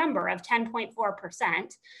high number of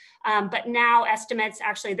 10.4%. But now estimates,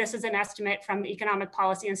 actually, this is an estimate from the Economic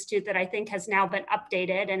Policy Institute that I think has now been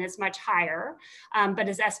updated and is much higher, but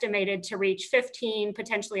is estimated to reach 15,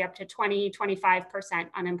 potentially up to 20, 25%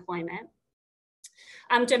 unemployment.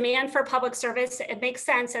 Demand for public service, it makes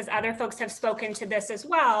sense, as other folks have spoken to this as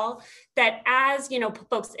well, that as, you know,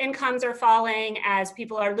 folks' incomes are falling, as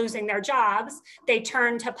people are losing their jobs, they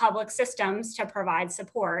turn to public systems to provide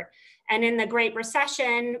support. And in the Great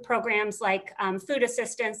Recession, programs like food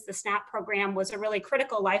assistance, the SNAP program was a really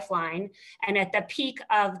critical lifeline. And at the peak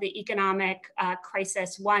of the economic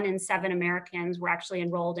crisis, 1 in 7 Americans were actually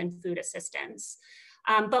enrolled in food assistance.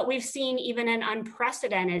 But we've seen even an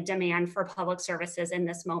unprecedented demand for public services in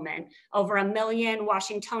this moment. Over 1 million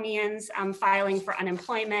Washingtonians filing for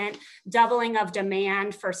unemployment, doubling of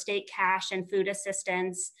demand for state cash and food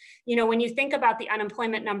assistance. You know, when you think about the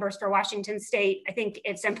unemployment numbers for Washington State, I think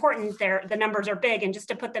it's important the numbers are big, and just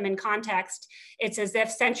to put them in context, it's as if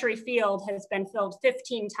Century Field has been filled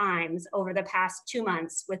 15 times over the past 2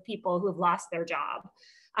 months with people who have lost their job.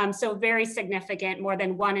 So very significant, more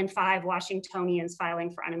than 1 in 5 Washingtonians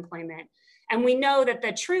filing for unemployment. And we know that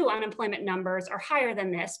the true unemployment numbers are higher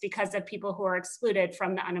than this because of people who are excluded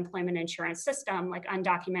from the unemployment insurance system, like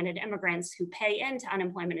undocumented immigrants who pay into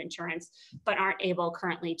unemployment insurance, but aren't able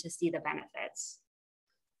currently to see the benefits.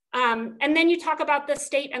 And then you talk about the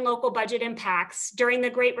state and local budget impacts. During the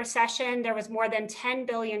Great Recession, there was more than $10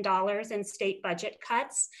 billion in state budget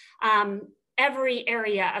cuts. Every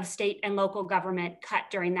area of state and local government cut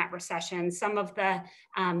during that recession. Some of the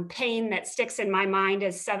pain that sticks in my mind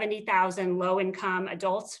is 70,000 low-income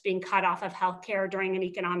adults being cut off of healthcare during an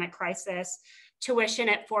economic crisis, tuition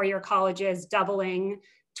at four-year colleges doubling,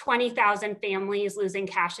 20,000 families losing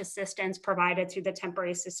cash assistance provided through the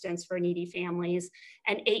temporary assistance for needy families,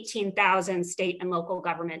 and 18,000 state and local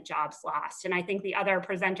government jobs lost. And I think the other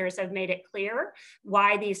presenters have made it clear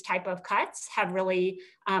why these type of cuts have really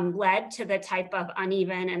led to the type of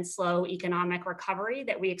uneven and slow economic recovery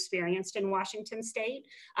that we experienced in Washington State,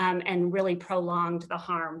 and really prolonged the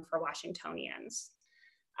harm for Washingtonians.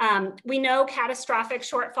 We know catastrophic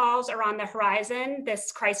shortfalls are on the horizon.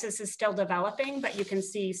 This crisis is still developing, but you can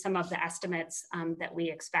see some of the estimates that we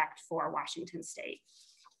expect for Washington State.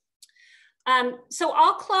 So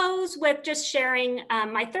I'll close with just sharing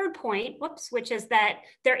my third point, which is that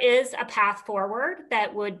there is a path forward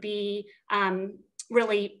that would be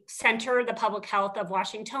really center the public health of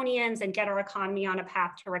Washingtonians and get our economy on a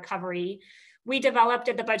path to recovery. We developed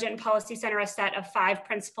at the Budget and Policy Center a set of 5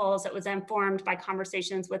 principles that was informed by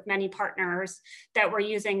conversations with many partners that we're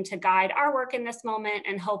using to guide our work in this moment,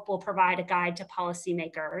 and hope will provide a guide to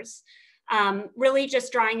policymakers. Really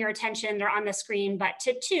just drawing your attention, they're on the screen, but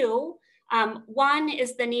to 2. One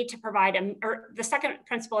is the need to provide, or the second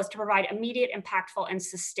principle is to provide immediate, impactful, and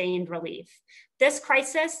sustained relief. This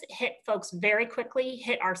crisis hit folks very quickly,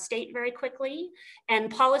 hit our state very quickly,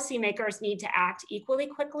 and policymakers need to act equally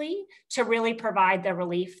quickly to really provide the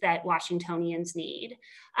relief that Washingtonians need.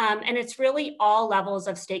 And it's really all levels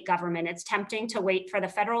of state government. It's tempting to wait for the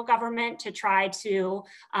federal government to try to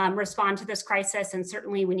respond to this crisis, and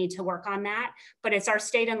certainly we need to work on that. But it's our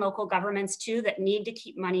state and local governments too that need to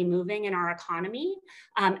keep money moving in our economy,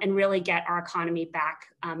 and really get our economy back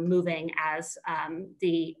moving as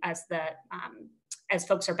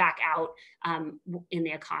folks are back out in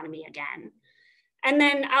the economy again. And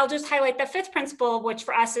then I'll just highlight the 5th principle, which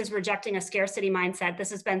for us is rejecting a scarcity mindset.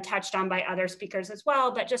 This has been touched on by other speakers as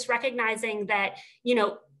well, but just recognizing that, you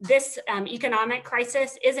know, this economic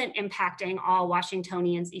crisis isn't impacting all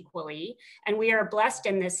Washingtonians equally. And we are blessed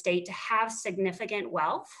in this state to have significant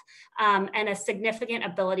wealth and a significant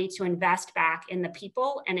ability to invest back in the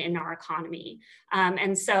people and in our economy.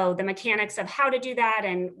 And so the mechanics of how to do that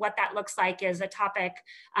and what that looks like is a topic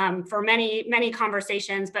for many, many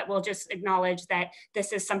conversations, but we'll just acknowledge that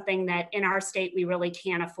this is something that in our state we really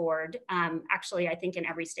can't afford. Actually, I think in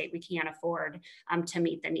every state we can't afford to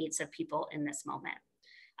meet the needs of people in this moment.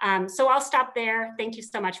 So I'll stop there. Thank you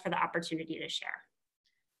so much for the opportunity to share.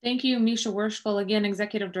 Thank you, Misha Worschkel, again,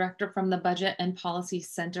 Executive Director from the Budget and Policy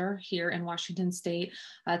Center here in Washington State.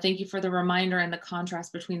 Thank you for the reminder and the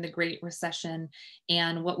contrast between the Great Recession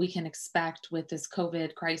and what we can expect with this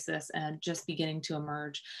COVID crisis and just beginning to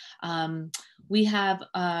emerge. We have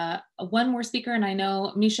one more speaker, and I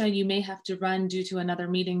know, Misha, you may have to run due to another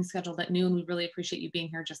meeting scheduled at noon. We really appreciate you being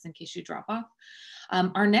here just in case you drop off.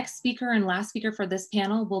 Our next speaker and last speaker for this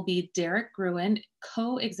panel will be Derek Gruen,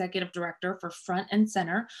 Co-Executive Director for Front and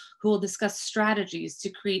Center, who will discuss strategies to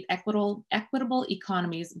create equitable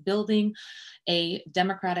economies, building a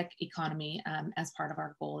democratic economy as part of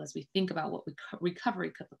our goal as we think about what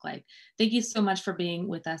recovery could look like. Thank you so much for being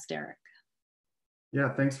with us, Derek.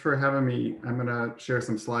 Yeah, thanks for having me. I'm gonna share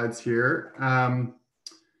some slides here.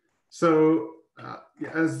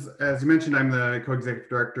 As you mentioned, I'm the co-executive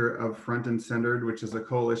director of Front and Centered, which is a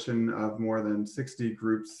coalition of more than 60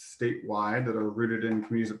 groups statewide that are rooted in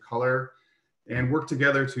communities of color and work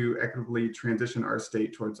together to equitably transition our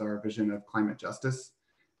state towards our vision of climate justice.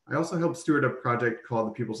 I also help steward a project called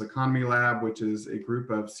the People's Economy Lab, which is a group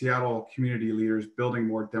of Seattle community leaders building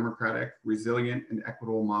more democratic, resilient, and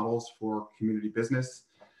equitable models for community business,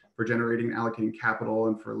 for generating and allocating capital,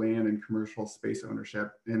 and for land and commercial space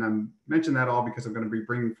ownership. And I'm mentioning that all because I'm going to be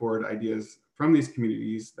bringing forward ideas from these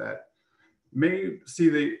communities that may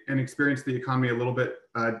see and experience the economy a little bit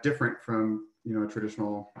different from a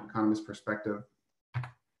traditional economist perspective.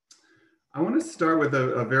 I want to start with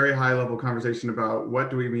a very high level conversation about what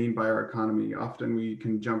do we mean by our economy. Often we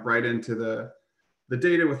can jump right into the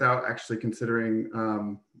data without actually considering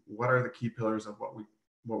what are the key pillars of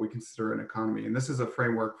what we consider an economy. And this is a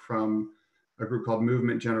framework from a group called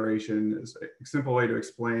Movement Generation. It's a simple way to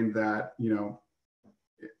explain that,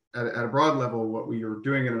 at a broad level, what we are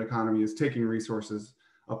doing in an economy is taking resources,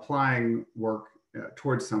 applying work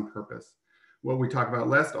towards some purpose. What we talk about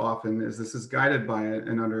less often is this is guided by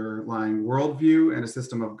an underlying worldview and a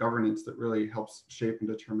system of governance that really helps shape and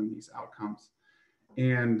determine these outcomes.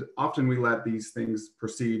 And often we let these things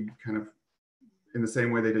proceed kind of in the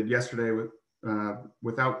same way they did yesterday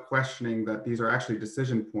without questioning that these are actually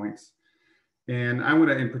decision points. And I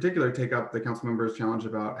want to in particular take up the council members' challenge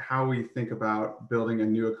about how we think about building a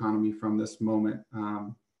new economy from this moment.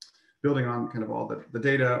 Building on kind of all the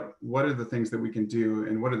data, what are the things that we can do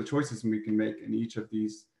and what are the choices we can make in each of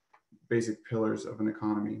these basic pillars of an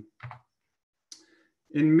economy?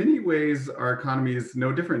 In many ways, our economy is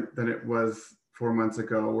no different than it was 4 months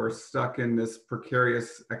ago. We're stuck in this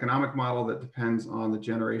precarious economic model that depends on the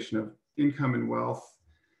generation of income and wealth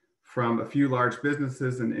from a few large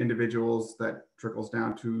businesses and individuals that trickles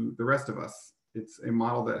down to the rest of us. It's a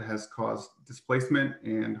model that has caused displacement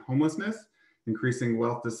and homelessness, increasing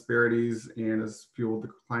wealth disparities, and has fueled the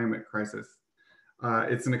climate crisis.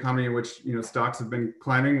 It's an economy in which stocks have been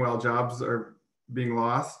climbing while jobs are being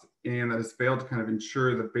lost, and that has failed to kind of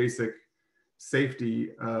ensure the basic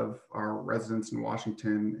safety of our residents in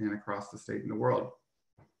Washington and across the state and the world.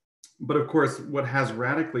 But of course, what has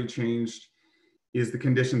radically changed is the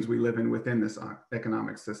conditions we live in within this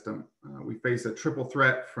economic system. We face a triple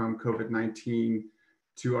threat from COVID-19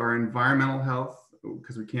 to our environmental health,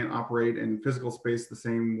 because we can't operate in physical space the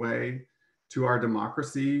same way, to our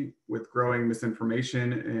democracy with growing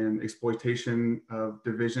misinformation and exploitation of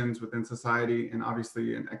divisions within society, and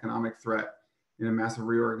obviously an economic threat in a massive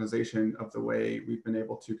reorganization of the way we've been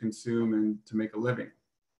able to consume and to make a living.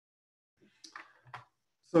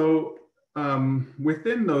 So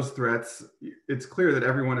within those threats, it's clear that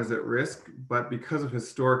everyone is at risk, but because of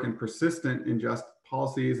historic and persistent unjust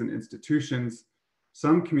policies and institutions,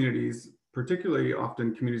 some communities, particularly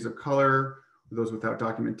often communities of color, those without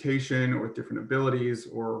documentation or with different abilities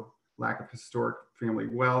or lack of historic family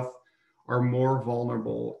wealth, are more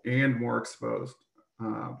vulnerable and more exposed.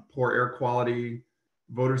 Poor air quality,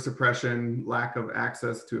 voter suppression, lack of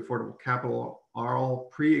access to affordable capital are all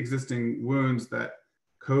pre-existing wounds that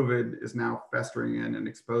COVID is now festering in and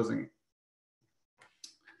exposing.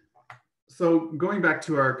 So going back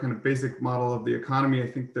to our kind of basic model of the economy, I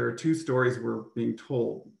think there are two stories we're being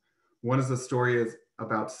told. One is a story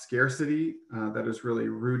about scarcity that is really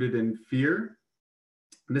rooted in fear.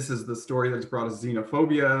 And this is the story that's brought us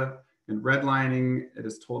xenophobia and redlining. It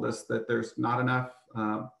has told us that there's not enough.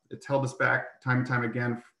 It's held us back time and time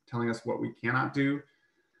again, telling us what we cannot do.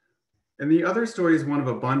 And the other story is one of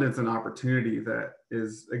abundance and opportunity that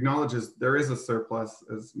acknowledges there is a surplus,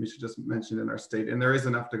 as Misha just mentioned, in our state, and there is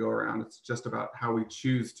enough to go around. It's just about how we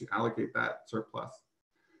choose to allocate that surplus.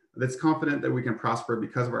 That's confident that we can prosper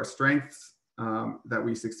because of our strengths, that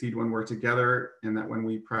we succeed when we're together, and that when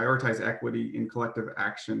we prioritize equity in collective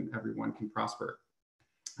action, everyone can prosper.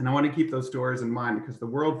 And I want to keep those stories in mind because the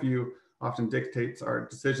worldview often dictates our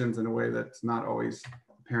decisions in a way that's not always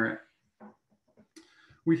apparent.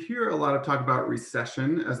 We hear a lot of talk about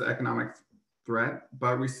recession as the economic threat,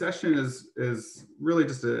 but recession is really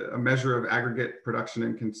just a measure of aggregate production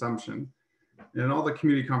and consumption. And in all the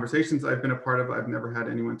community conversations I've been a part of, I've never had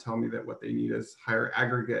anyone tell me that what they need is higher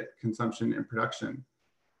aggregate consumption and production.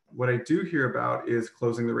 What I do hear about is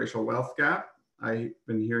closing the racial wealth gap. I've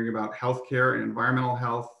been hearing about healthcare and environmental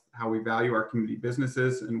health, how we value our community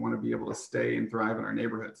businesses and want to be able to stay and thrive in our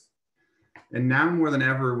neighborhoods. And now more than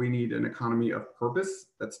ever, we need an economy of purpose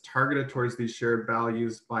that's targeted towards these shared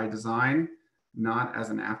values by design, not as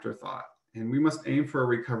an afterthought. And we must aim for a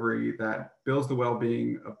recovery that builds the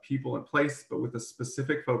well-being of people and place, but with a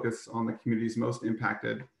specific focus on the communities most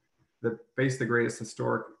impacted that face the greatest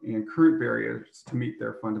historic and current barriers to meet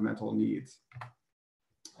their fundamental needs.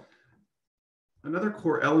 Another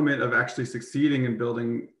core element of actually succeeding in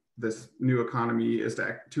building this new economy is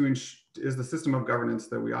the system of governance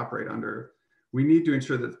that we operate under. We need to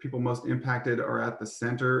ensure that the people most impacted are at the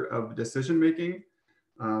center of decision-making.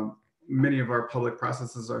 Many of our public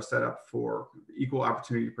processes are set up for equal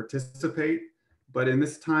opportunity to participate, but in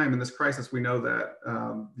this time, in this crisis, we know that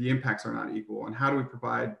the impacts are not equal. And how do we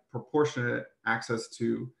provide proportionate access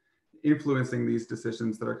to influencing these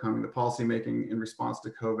decisions that are coming, the policy making in response to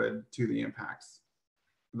COVID, to the impacts.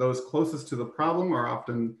 Those closest to the problem are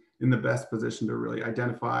often in the best position to really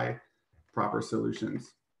identify proper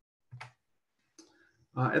solutions.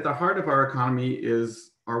 At the heart of our economy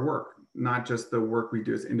is our work, not just the work we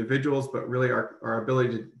do as individuals, but really our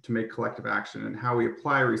ability to make collective action and how we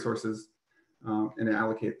apply resources and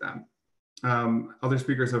allocate them. Other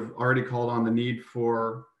speakers have already called on the need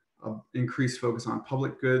for increased focus on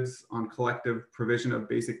public goods, on collective provision of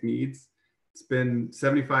basic needs. It's been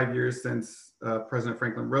 75 years since President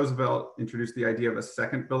Franklin Roosevelt introduced the idea of a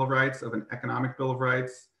second Bill of Rights, of an economic Bill of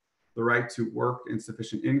Rights, the right to work and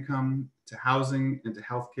sufficient income, to housing and to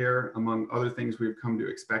healthcare, among other things we've come to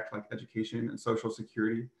expect like education and social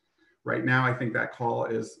security. Right now, I think that call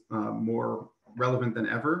is more relevant than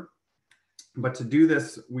ever. But to do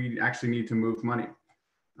this, we actually need to move money.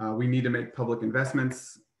 We need to make public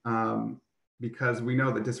investments because we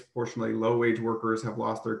know that disproportionately low wage workers have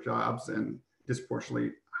lost their jobs and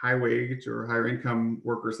disproportionately high wage or higher income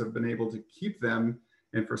workers have been able to keep them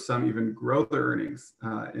and for some even grow their earnings.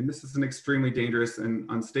 And this is an extremely dangerous and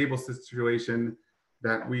unstable situation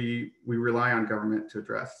that we rely on government to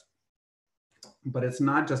address. But it's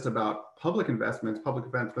not just about public investments. Public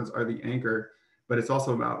investments are the anchor, but it's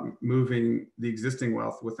also about moving the existing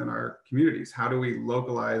wealth within our communities. How do we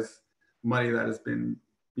localize money that has been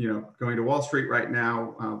going to Wall Street right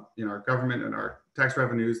now in our government and our tax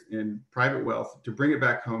revenues in private wealth to bring it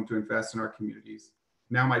back home to invest in our communities?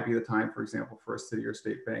 Now might be the time, for example, for a city or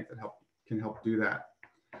state bank that can help do that.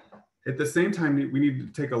 At the same time, we need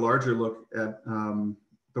to take a larger look at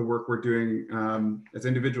the work we're doing as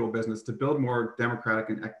individual business to build more democratic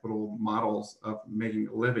and equitable models of making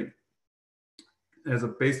a living. As a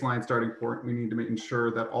baseline starting point, we need to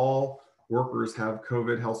ensure that all workers have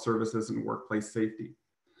COVID health services and workplace safety.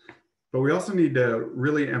 But we also need to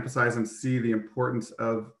really emphasize and see the importance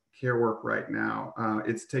of care work right now.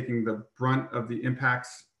 It's taking the brunt of the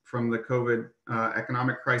impacts from the COVID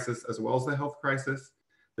economic crisis as well as the health crisis.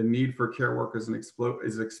 The need for care work is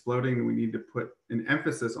exploding, and we need to put an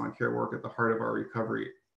emphasis on care work at the heart of our recovery.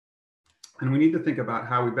 And we need to think about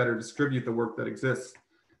how we better distribute the work that exists.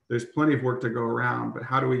 There's plenty of work to go around, but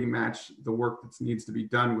how do we match the work that needs to be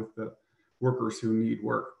done with the workers who need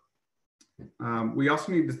work? We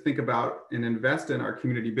also need to think about and invest in our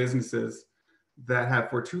community businesses that have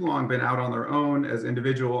for too long been out on their own as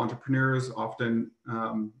individual entrepreneurs, often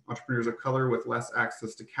entrepreneurs of color with less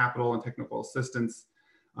access to capital and technical assistance,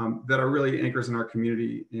 that are really anchors in our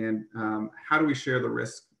community. And how do we share the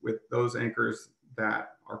risk with those anchors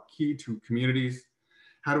that are key to communities?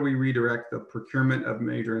 How do we redirect the procurement of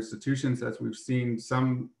major institutions, as we've seen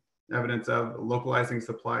some evidence of localizing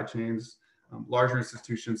supply chains, larger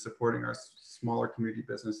institutions supporting our smaller community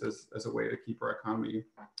businesses as a way to keep our economy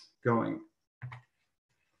going.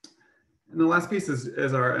 And the last piece is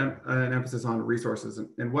an emphasis on resources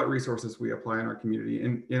and what resources we apply in our community.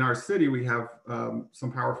 In our city, we have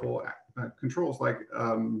some powerful controls like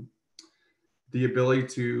the ability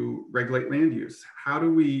to regulate land use. How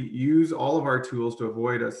do we use all of our tools to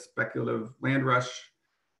avoid a speculative land rush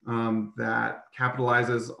that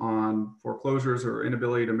capitalizes on foreclosures or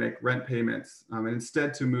inability to make rent payments, and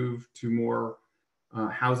instead to move to more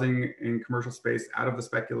housing and commercial space out of the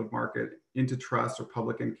speculative market into trust or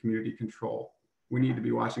public and community control? We need to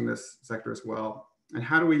be watching this sector as well. And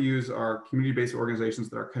how do we use our community-based organizations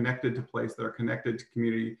that are connected to place, that are connected to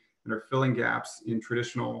community, and are filling gaps in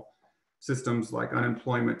traditional systems like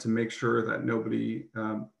unemployment to make sure that nobody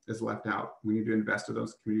is left out? We need to invest in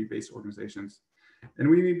those community-based organizations. And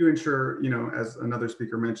we need to ensure, as another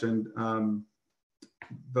speaker mentioned,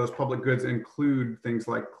 those public goods include things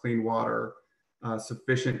like clean water,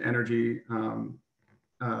 sufficient energy,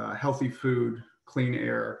 healthy food, clean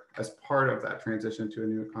air as part of that transition to a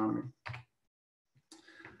new economy.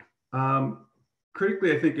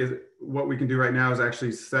 Critically, I think what we can do right now is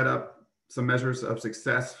actually set up some measures of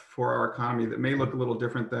success for our economy that may look a little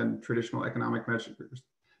different than traditional economic measures.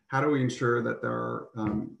 How do we ensure that there are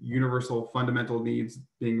universal fundamental needs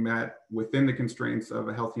being met within the constraints of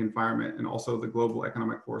a healthy environment and also the global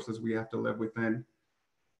economic forces we have to live within?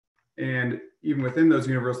 And even within those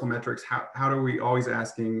universal metrics, how are we always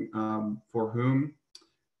asking for whom,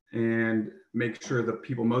 and make sure the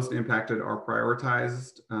people most impacted are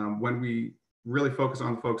prioritized? When we really focus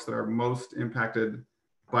on the folks that are most impacted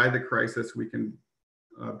by the crisis, we can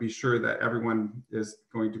be sure that everyone is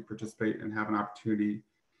going to participate and have an opportunity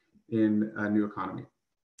in a new economy.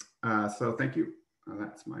 So thank you.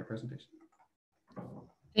 That's my presentation.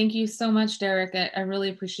 Thank you so much, Derek. I really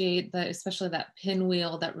appreciate that, especially that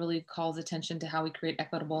pinwheel that really calls attention to how we create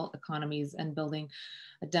equitable economies and building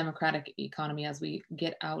a democratic economy as we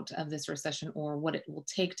get out of this recession, or what it will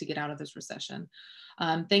take to get out of this recession.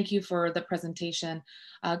 Thank you for the presentation.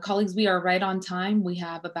 Colleagues, we are right on time. We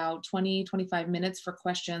have about 20-25 minutes for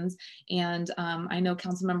questions. And I know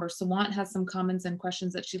Councilmember Sawant has some comments and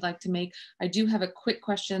questions that she'd like to make. I do have a quick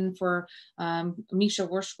question for Misha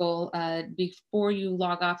Worschkel. Before you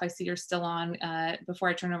log off, I see you're still on. Before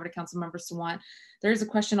I turn over to Councilmember Sawant, there's a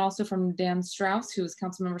question also from Dan Strauss, who is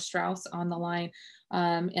Councilmember Strauss on the line.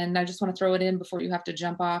 And I just want to throw it in before you have to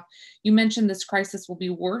jump off. You mentioned this crisis will be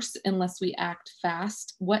worse unless we act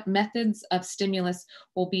fast. What methods of stimulus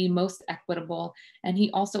will be most equitable? And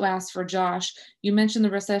he also asked for Josh, you mentioned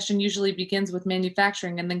the recession usually begins with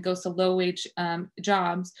manufacturing and then goes to low-wage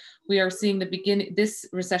jobs. We are seeing this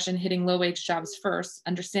recession hitting low-wage jobs first.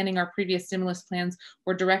 Understanding our previous stimulus plans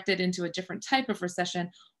were directed into a different type of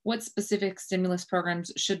recession. What specific stimulus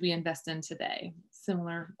programs should we invest in today?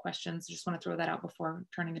 Similar questions. Just want to throw that out before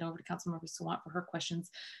turning it over to Councilmember Sawant for her questions.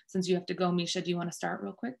 Since you have to go, Misha, do you want to start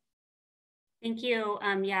real quick? Thank you.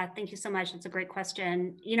 Yeah, thank you so much. It's a great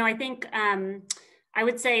question. You know, I think I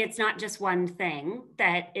would say it's not just one thing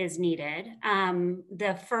that is needed.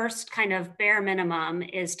 The first kind of bare minimum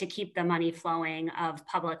is to keep the money flowing of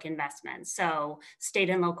public investments. So state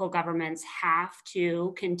and local governments have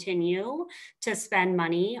to continue to spend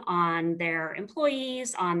money on their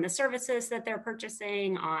employees, on the services that they're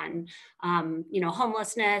purchasing, on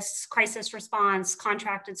homelessness, crisis response,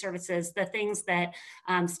 contracted services, the things that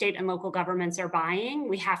state and local governments are buying.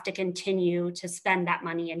 We have to continue to spend that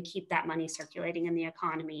money and keep that money circulating in the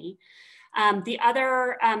economy. The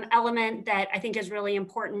other element that I think is really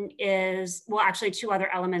important is, well, actually two other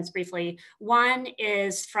elements briefly. One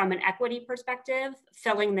is from an equity perspective,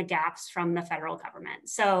 filling the gaps from the federal government.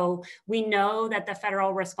 So we know that the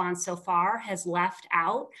federal response so far has left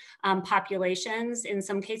out populations in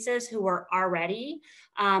some cases who were already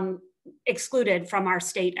excluded from our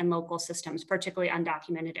state and local systems, particularly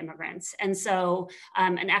undocumented immigrants. And so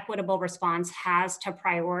an equitable response has to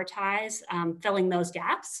prioritize filling those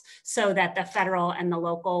gaps so that the federal and the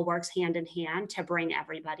local works hand in hand to bring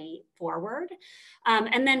everybody forward.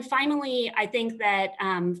 And then finally, I think that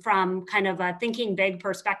from kind of a thinking big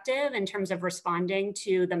perspective in terms of responding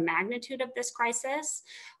to the magnitude of this crisis,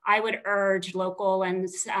 I would urge local and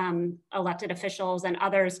elected officials and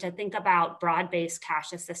others to think about broad-based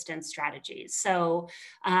cash assistance strategies. So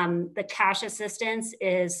the cash assistance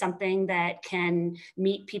is something that can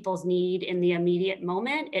meet people's need in the immediate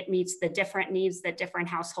moment. It meets the different needs that different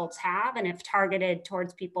households have. And if targeted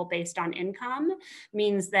towards people based on income,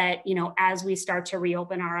 means that, you know, as we start to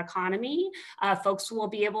reopen our economy, folks will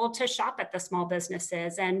be able to shop at the small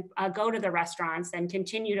businesses and go to the restaurants and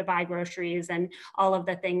continue to buy groceries and all of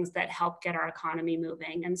the things that help get our economy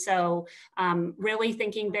moving. And so really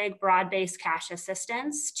thinking big, broad-based cash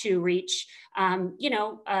assistance to reach,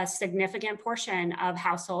 a significant portion of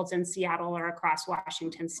households in Seattle or across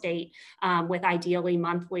Washington state with ideally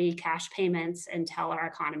monthly cash payments until our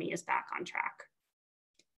economy is back on track.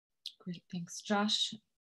 Great, thanks. Josh?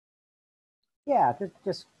 Yeah,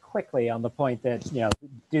 just quickly on the point that,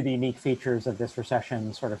 do the unique features of this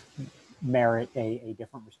recession sort of merit a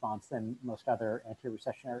different response than most other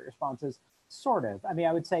anti-recessionary responses? Sort of. I mean,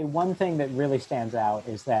 I would say one thing that really stands out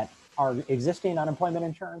is that our existing unemployment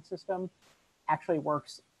insurance system actually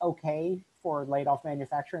works okay for laid off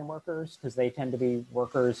manufacturing workers, because they tend to be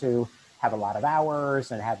workers who have a lot of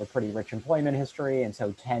hours and have a pretty rich employment history, and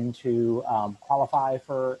so tend to qualify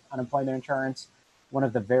for unemployment insurance. One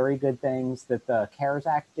of the very good things that the CARES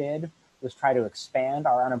Act did was try to expand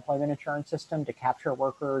our unemployment insurance system to capture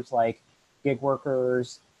workers like gig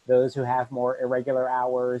workers, those who have more irregular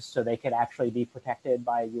hours, so they could actually be protected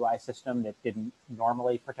by a UI system that didn't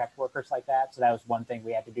normally protect workers like that. So that was one thing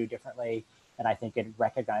we had to do differently. And I think it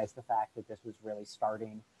recognized the fact that this was really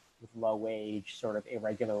starting with low wage, sort of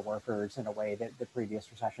irregular workers in a way that the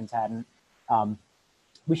previous recessions hadn't.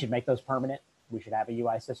 We should make those permanent. We should have a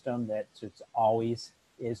UI system that always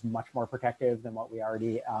is much more protective than what we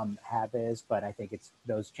already have is, but I think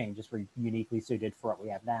those changes were uniquely suited for what we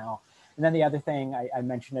have now. And then the other thing, I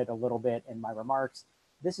mentioned it a little bit in my remarks,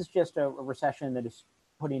 this is just a recession that is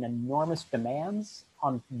putting enormous demands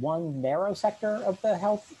on one narrow sector of the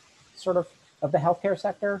healthcare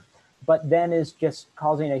sector, but then is just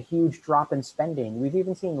causing a huge drop in spending. We've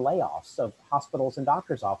even seen layoffs of hospitals and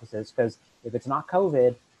doctors' offices, because if it's not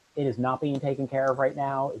COVID, it is not being taken care of right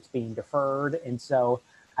now. It's being deferred. And so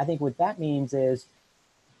I think what that means is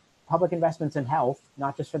public investments in health,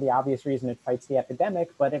 not just for the obvious reason it fights the epidemic,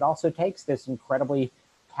 but it also takes this incredibly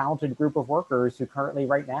talented group of workers who currently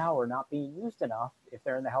right now are not being used enough if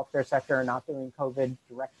they're in the healthcare sector and not doing COVID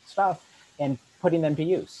direct stuff, and putting them to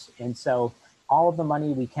use. And so all of the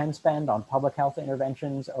money we can spend on public health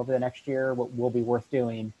interventions over the next year will be worth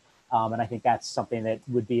doing. And I think that's something that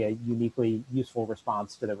would be a uniquely useful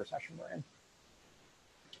response to the recession we're in.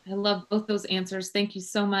 I love both those answers. Thank you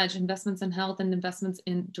so much. Investments in health and investments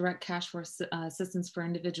in direct cash for assistance for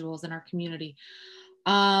individuals in our community.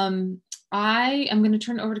 I am going to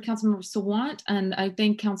turn it over to Councilmember Sawant, and I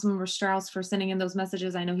thank Councilmember Strauss for sending in those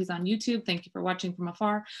messages. I know he's on YouTube. Thank you for watching from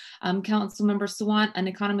afar. Councilmember Sawant, an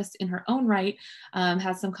economist in her own right,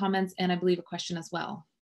 has some comments and I believe a question as well.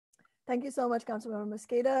 Thank you so much, Councilmember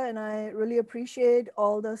Mosqueda, and I really appreciate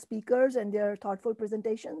all the speakers and their thoughtful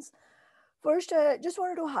presentations. First, I just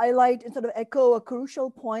wanted to highlight and sort of echo a crucial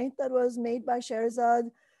point that was made by Sherzad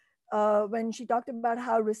when she talked about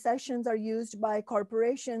how recessions are used by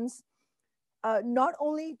corporations, not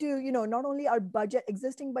only to, not only our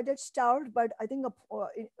existing budget starved, but I think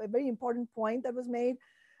a very important point that was made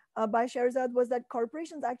by Sherzad was that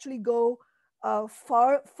corporations actually go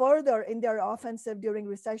far further in their offensive during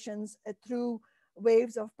recessions through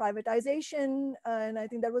waves of privatization. And I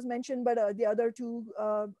think that was mentioned, but the other two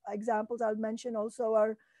examples I'll mention also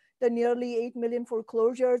are the nearly 8 million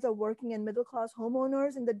foreclosures of working and middle class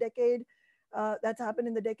homeowners in the decade that's happened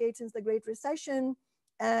in the decade since the Great Recession,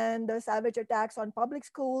 and the savage attacks on public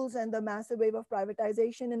schools and the massive wave of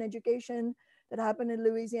privatization in education that happened in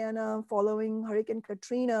Louisiana following Hurricane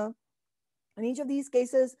Katrina. In each of these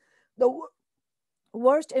cases, the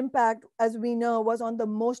worst impact, as we know, was on the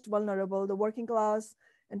most vulnerable, the working class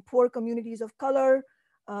and poor communities of color,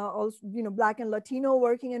 also, Black and Latino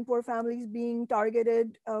working and poor families being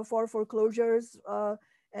targeted for foreclosures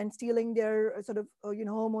and stealing their sort of,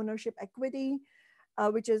 home ownership equity,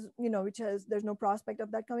 which there's no prospect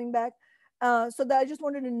of that coming back. So that I just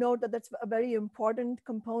wanted to note that that's a very important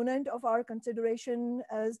component of our consideration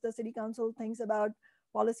as the City Council thinks about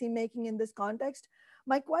policy making in this context.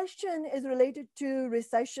 My question is related to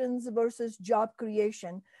recessions versus job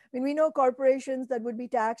creation. I mean, we know corporations that would be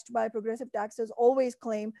taxed by progressive taxes always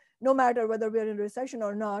claim, no matter whether we're in a recession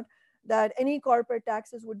or not, that any corporate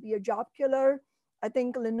taxes would be a job killer. I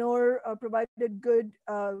think Lenore provided good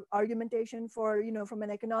argumentation for, from an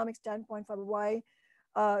economic standpoint for why,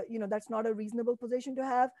 that's not a reasonable position to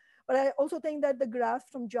have. But I also think that the graph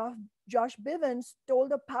from Josh Bivens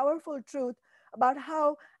told a powerful truth about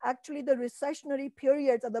how actually the recessionary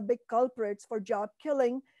periods are the big culprits for job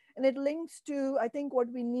killing. And it links to, I think, what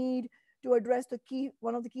we need to address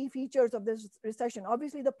one of the key features of this recession.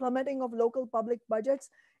 Obviously, the plummeting of local public budgets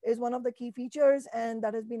is one of the key features, and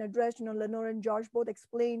that has been addressed. Lenore and Josh both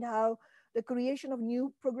explained how the creation of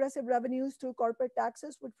new progressive revenues through corporate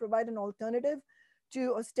taxes would provide an alternative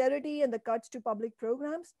to austerity and the cuts to public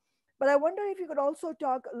programs. But I wonder if you could also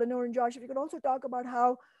talk, Lenore and Josh, if you could also talk about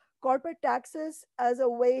how corporate taxes as a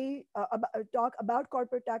way, talk about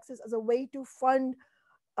corporate taxes as a way to fund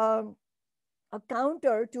a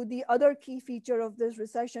counter to the other key feature of this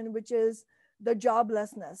recession, which is the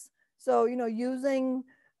joblessness. So, using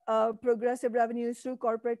progressive revenues through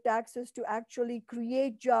corporate taxes to actually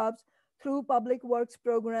create jobs through public works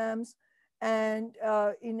programs, and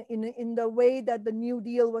in the way that the New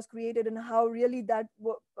Deal was created, and how really that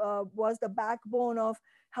was the backbone of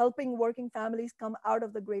helping working families come out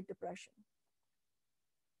of the Great Depression.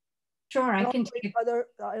 Sure, I can take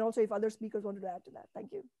and also if other speakers wanted to add to that.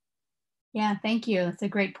 Thank you. Yeah, thank you. That's a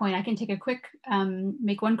great point. I can take a quick,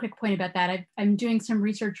 make one quick point about that. I'm doing some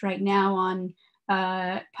research right now on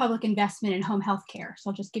public investment in home health care. So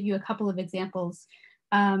I'll just give you a couple of examples.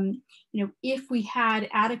 If we had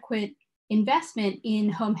adequate investment in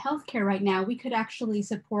home health care right now, we could actually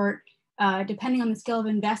support, depending on the scale of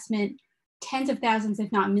investment, tens of thousands,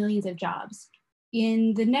 if not millions of jobs.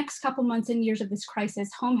 In the next couple months and years of this crisis,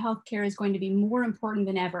 home health care is going to be more important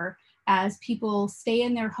than ever as people stay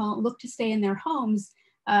in their home, look to stay in their homes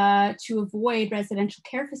to avoid residential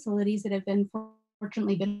care facilities that have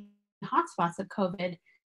fortunately been hotspots of COVID.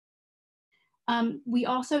 We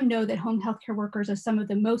also know that home healthcare workers are some of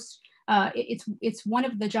the most, it's one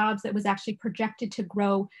of the jobs that was actually projected to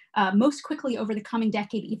grow most quickly over the coming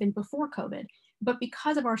decade, even before COVID. But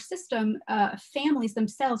because of our system, families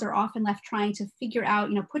themselves are often left trying to figure out,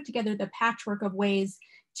 put together the patchwork of ways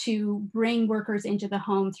to bring workers into the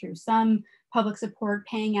home through some public support,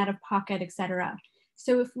 paying out of pocket, et cetera.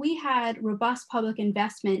 So if we had robust public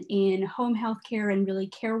investment in home health care and really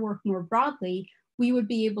care work more broadly, we would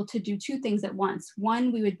be able to do two things at once.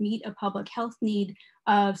 One, we would meet a public health need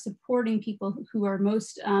of supporting people who are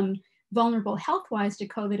most vulnerable health-wise to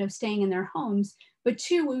COVID of staying in their homes, but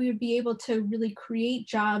two, we would be able to really create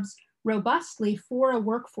jobs robustly for a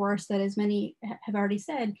workforce that, as many have already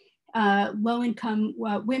said, low-income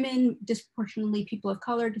women, disproportionately people of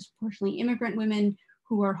color, disproportionately immigrant women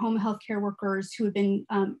who are home health care workers who have been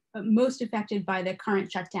most affected by the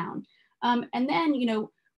current shutdown. And then,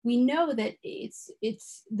 we know that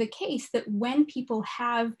it's the case that when people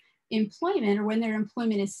have employment or when their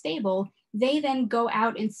employment is stable, they then go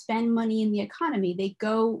out and spend money in the economy. They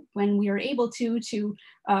go, when we are able to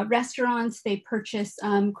restaurants, they purchase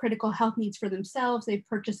critical health needs for themselves, they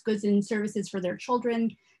purchase goods and services for their children.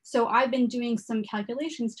 So I've been doing some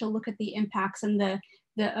calculations to look at the impacts, and the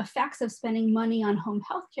effects of spending money on home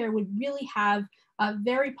health care would really have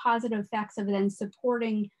very positive effects of then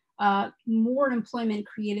supporting more employment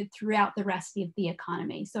created throughout the rest of the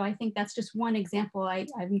economy. So I think that's just one example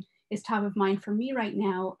is top of mind for me right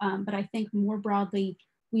now. But I think more broadly,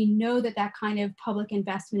 we know that that kind of public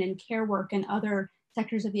investment in care work and other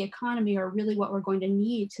sectors of the economy are really what we're going to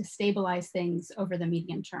need to stabilize things over the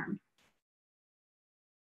medium term.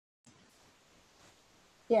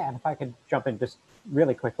 Yeah, and if I could jump in just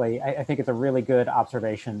really quickly, I think it's a really good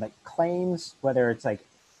observation that claims, whether it's like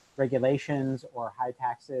regulations or high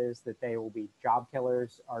taxes, that they will be job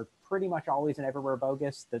killers are pretty much always and everywhere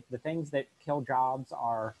bogus. The things that kill jobs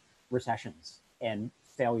are recessions and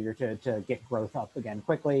failure to get growth up again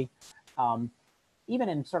quickly. Even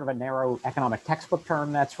in sort of a narrow economic textbook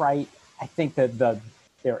term, that's right. I think that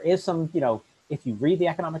there is some, if you read the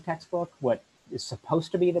economic textbook, what is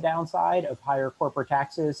supposed to be the downside of higher corporate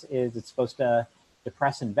taxes is it's supposed to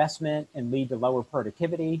depress investment and lead to lower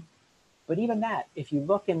productivity. But even that, if you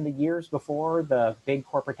look in the years before the big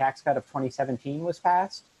corporate tax cut of 2017 was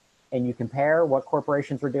passed, and you compare what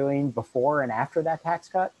corporations were doing before and after that tax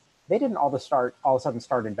cut, they didn't all of a sudden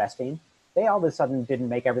start investing. They all of a sudden didn't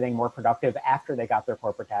make everything more productive after they got their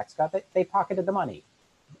corporate tax cut. They pocketed the money.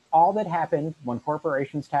 All that happened when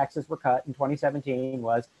corporations' taxes were cut in 2017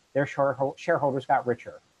 was their shareholders got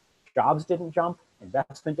richer. Jobs didn't jump,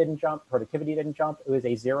 investment didn't jump, productivity didn't jump. It was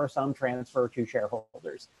a zero-sum transfer to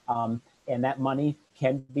shareholders. And that money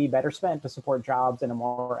can be better spent to support jobs and a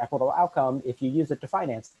more equitable outcome if you use it to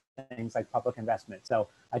finance things like public investment. So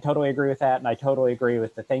I totally agree with that. And I totally agree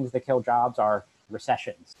with the things that kill jobs are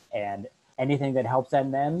recessions. And anything that helps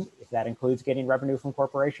end them, if that includes getting revenue from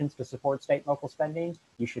corporations to support state and local spending,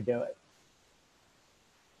 you should do it.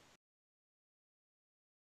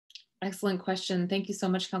 Excellent question. Thank you so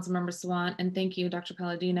much, Councilmember Sawant, and thank you, Dr.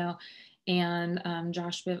 Palladino and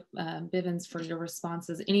Josh Bivens for your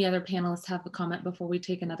responses. Any other panelists have a comment before we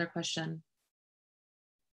take another question?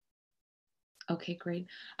 Okay, great.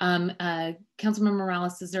 Councilmember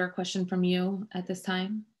Morales, is there a question from you at this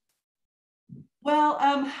time? Well,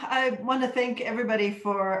 I want to thank everybody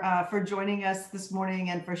for joining us this morning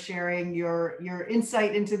and for sharing your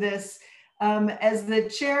insight into this. As the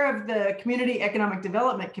chair of the Community Economic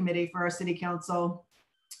Development Committee for our City Council,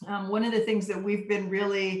 one of the things that we've been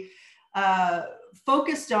really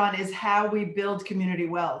focused on is how we build community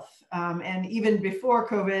wealth. And even before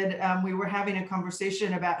COVID, we were having a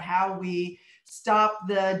conversation about how we stop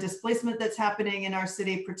the displacement that's happening in our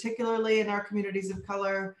city, particularly in our communities of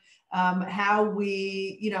color, how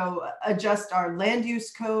we, adjust our land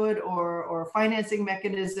use code or financing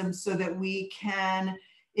mechanisms so that we can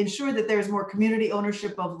ensure that there's more community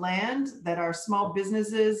ownership of land, that our small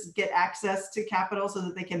businesses get access to capital so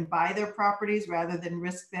that they can buy their properties rather than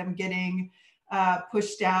risk them getting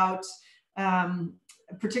pushed out.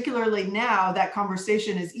 Particularly now, that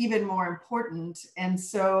conversation is even more important. And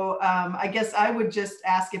so I guess I would just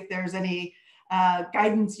ask if there's any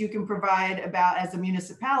guidance you can provide about, as a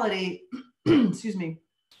municipality, excuse me,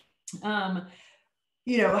 how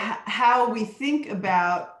we think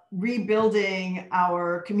about rebuilding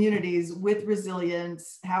our communities with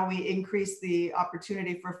resilience, how we increase the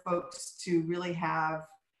opportunity for folks to really have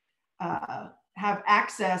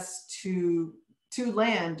access to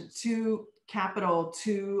land, to capital,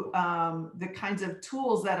 to the kinds of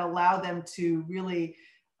tools that allow them to really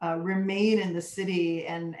remain in the city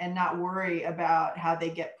and not worry about how they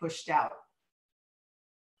get pushed out.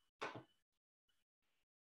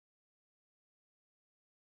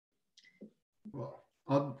 Well,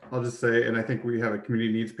 I'll just say, and I think we have a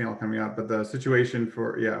community needs panel coming up, but the situation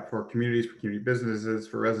for communities, for community businesses,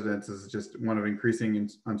 for residents is just one of increasing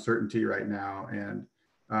uncertainty right now. And,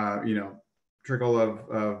 trickle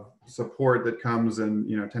of support that comes in,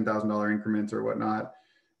 $10,000 increments or whatnot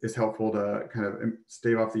is helpful to kind of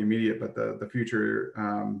stave off the immediate, but the future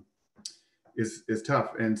is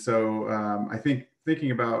tough. And so I think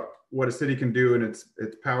thinking about what a city can do and its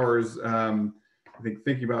powers, I think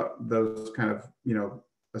thinking about those kind of,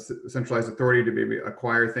 a centralized authority to maybe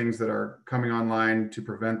acquire things that are coming online to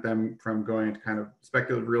prevent them from going into kind of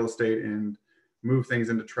speculative real estate and move things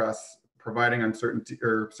into trusts, providing uncertainty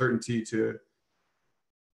or certainty to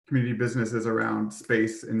community businesses around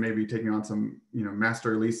space, and maybe taking on some,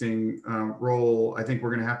 master leasing role. I think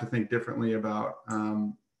we're going to have to think differently about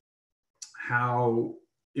how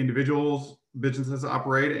individuals, businesses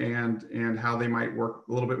operate, and how they might work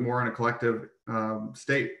a little bit more in a collective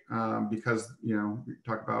state, because we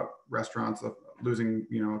talk about restaurants losing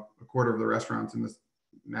a quarter of the restaurants in this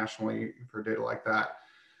nationally for data like that.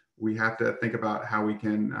 We have to think about how we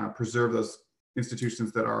can preserve those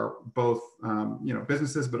institutions that are both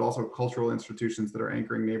businesses, but also cultural institutions that are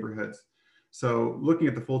anchoring neighborhoods. So looking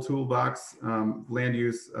at the full toolbox, land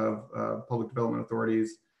use of public development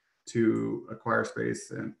authorities to acquire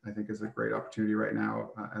space, and I think is a great opportunity right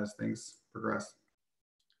now as things progress.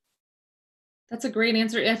 That's a great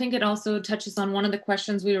answer. I think it also touches on one of the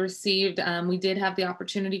questions we received. We did have the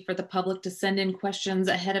opportunity for the public to send in questions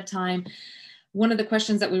ahead of time. One of the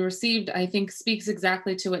questions that we received, I think, speaks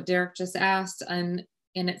exactly to what Derek just asked. And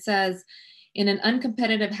it says, in an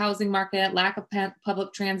uncompetitive housing market, lack of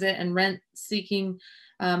public transit and rent seeking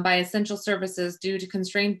by essential services due to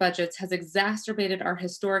constrained budgets has exacerbated our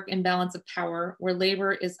historic imbalance of power, where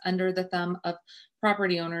labor is under the thumb of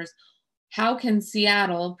property owners. How can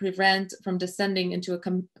Seattle prevent from descending into a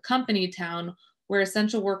company town where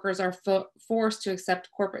essential workers are forced to accept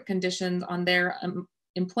corporate conditions on their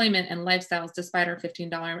employment and lifestyles despite our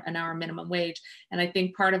 $15 an hour minimum wage? And I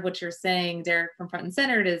think part of what you're saying, Derek, from Front and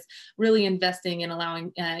Centered, is really investing in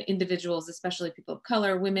allowing individuals, especially people of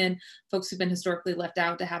color, women, folks who've been historically left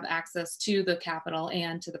out, to have access to the capital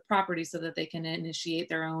and to the property so that they can initiate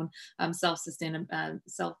their own sustainability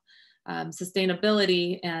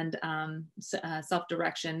and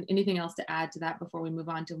self-direction. Anything else to add to that before we move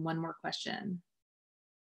on to one more question?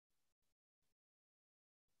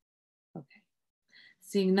 Okay.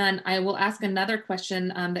 Seeing none, I will ask another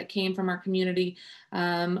question that came from our community,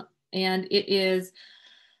 and it is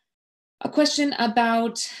a question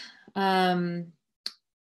about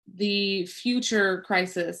the future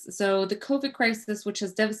crisis. So the COVID crisis, which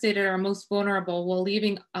has devastated our most vulnerable while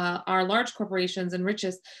leaving our large corporations and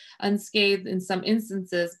richest unscathed, in some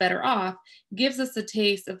instances better off, gives us a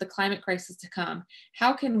taste of the climate crisis to come.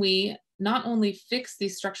 How can we not only fix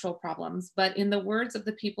these structural problems, but in the words of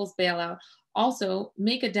the People's Bailout, also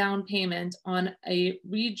make a down payment on a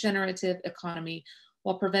regenerative economy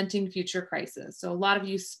while preventing future crises? So a lot of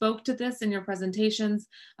you spoke to this in your presentations.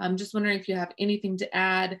 I'm just wondering if you have anything to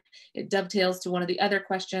add. It dovetails to one of the other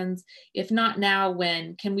questions. If not now,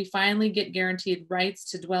 when? Can we finally get guaranteed rights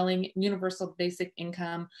to dwelling, universal basic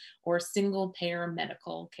income, or single payer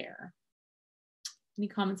medical care? Any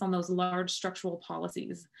comments on those large structural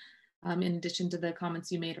policies, in addition to the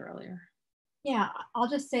comments you made earlier? Yeah, I'll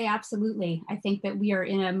just say absolutely. I think that we are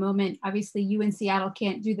in a moment, obviously you in Seattle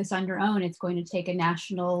can't do this on your own. It's going to take a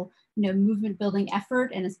national, movement building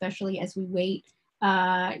effort. And especially as we wait,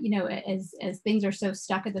 as things are so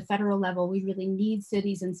stuck at the federal level, we really need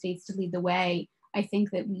cities and states to lead the way. I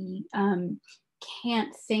think that we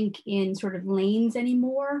can't think in sort of lanes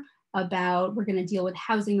anymore about we're going to deal with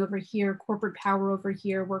housing over here, corporate power over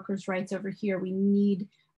here, workers' rights over here. We need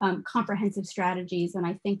comprehensive strategies. And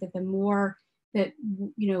I think that the more that,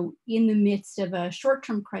 in the midst of a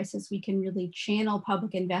short-term crisis, we can really channel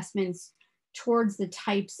public investments towards the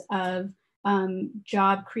types of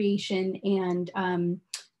job creation and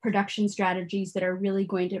production strategies that are really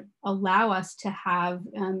going to allow us to have,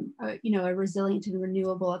 a resilient and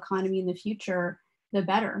renewable economy in the future, the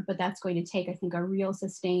better. But that's going to take, I think, a real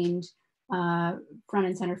sustained front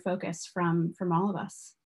and center focus from all of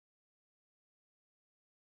us.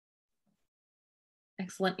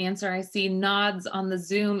 Excellent answer. I see nods on the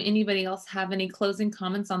Zoom. Anybody else have any closing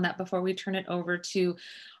comments on that before we turn it over to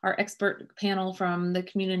our expert panel from the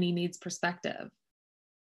community needs perspective?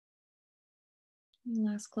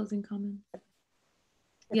 Last closing comment.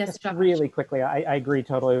 Yes, just really quickly, I agree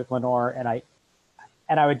totally with Lenore, and I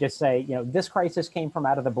would just say, this crisis came from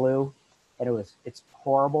out of the blue, and it's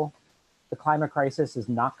horrible. The climate crisis is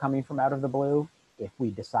not coming from out of the blue. If we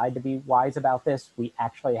decide to be wise about this, we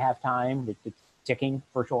actually have time. It's ticking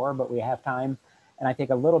for sure, but we have time. And I think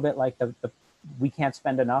a little bit like we can't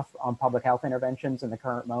spend enough on public health interventions in the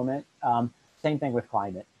current moment. Same thing with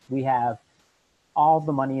climate. We have all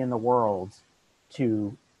the money in the world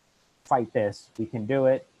to fight this. We can do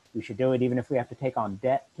it. We should do it even if we have to take on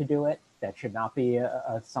debt to do it. That should not be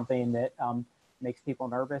something that makes people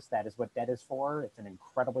nervous. That is what debt is for. It's an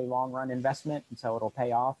incredibly long run investment, and so it'll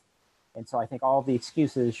pay off. And so I think all the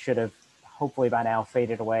excuses should have hopefully by now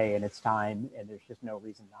faded away in its time, and there's just no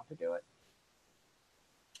reason not to do it.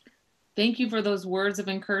 Thank you for those words of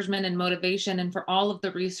encouragement and motivation, and for all of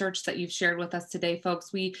the research that you've shared with us today,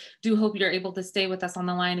 folks. We do hope you're able to stay with us on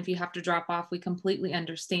the line. If you have to drop off, we completely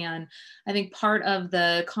understand. I think part of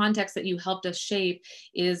the context that you helped us shape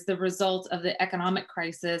is the result of the economic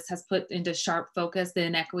crisis has put into sharp focus the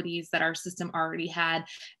inequities that our system already had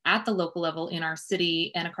at the local level in our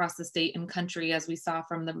city and across the state and country, as we saw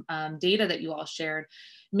from the data that you all shared.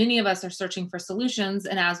 Many of us are searching for solutions,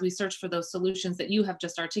 and as we search for those solutions that you have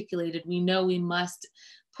just articulated, we know we must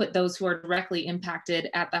put those who are directly impacted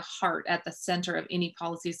at the heart, at the center of any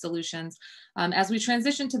policy solutions. As we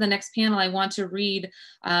transition to the next panel, I want to read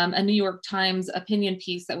a New York Times opinion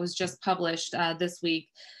piece that was just published this week.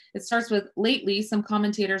 It starts with, lately, some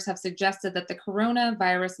commentators have suggested that the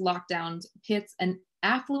coronavirus lockdowns pits an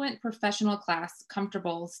affluent professional class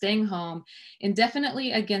comfortable staying home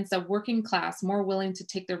indefinitely against a working class more willing to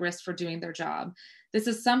take the risk for doing their job. This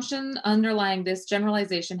assumption underlying this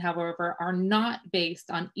generalization, however, are not based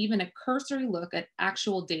on even a cursory look at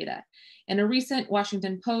actual data. In a recent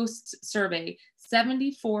Washington Post survey,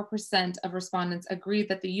 74% of respondents agreed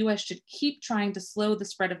that the US should keep trying to slow the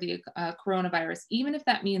spread of the coronavirus, even if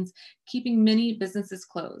that means keeping many businesses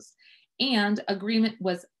closed. And agreement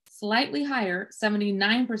was slightly higher,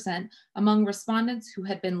 79%, among respondents who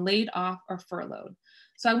had been laid off or furloughed.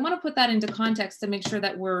 So I want to put that into context to make sure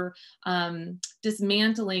that we're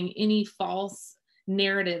dismantling any false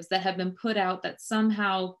narratives that have been put out that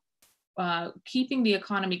somehow keeping the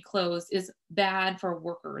economy closed is bad for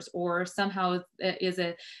workers, or somehow is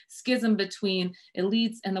a schism between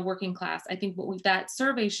elites and the working class. I think what that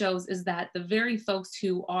survey shows is that the very folks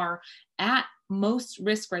who are at most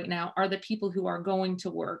risk right now are the people who are going to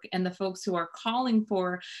work, and the folks who are calling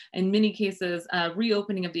for, in many cases,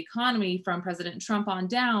 reopening of the economy from President Trump on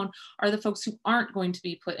down are the folks who aren't going to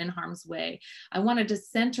be put in harm's way. I wanted to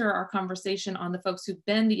center our conversation on the folks who've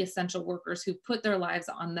been the essential workers, who put their lives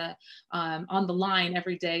on the line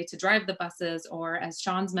every day to drive the buses, or as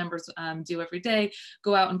Sean's members do every day,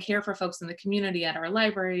 go out and care for folks in the community at our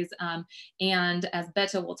libraries. And as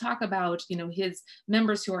Beto will talk about, his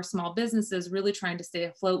members who are small businesses really trying to stay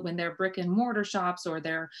afloat when their brick and mortar shops or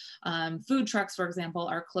their food trucks, for example,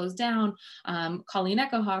 are closed down. Colleen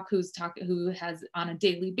Echohawk, who has on a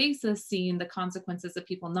daily basis seen the consequences of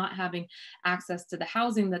people not having access to the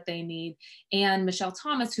housing that they need. And Michelle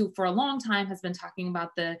Thomas, who for a long time has been talking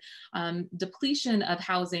about the depletion of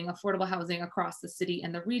housing, affordable housing across the city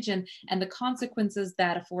and the region, and the consequences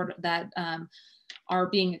that are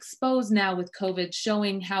being exposed now with COVID,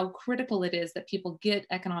 showing how critical it is that people get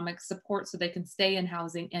economic support so they can stay in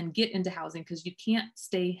housing and get into housing, because you can't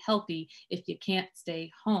stay healthy if you can't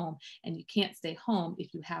stay home, and you can't stay home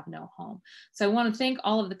if you have no home. So I want to thank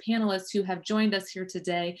all of the panelists who have joined us here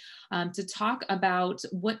today to talk about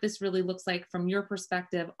what this really looks like from your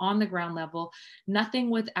perspective on the ground level.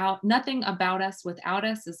 Nothing about us without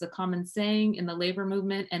us is a common saying in the labor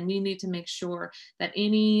movement, and we need to make sure that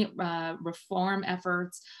any reform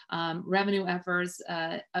efforts, revenue efforts,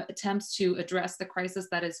 attempts to address the crisis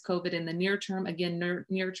that is COVID in the near term, again,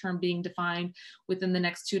 near term being defined within the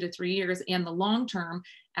next 2 to 3 years, and the long term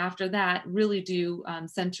after that, really do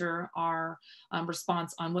center our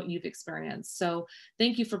response on what you've experienced. So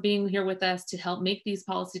thank you for being here with us to help make these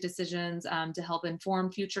policy decisions, to help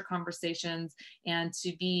inform future conversations, and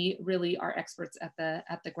to be really our experts at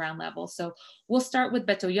the ground level. So we'll start with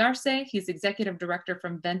Beto Yarce. He's Executive Director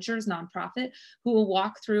from Ventures nonprofit, who will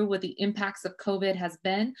walk through what the impacts of COVID has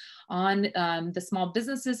been on the small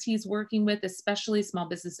businesses he's working with, especially small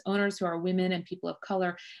business owners who are women and people of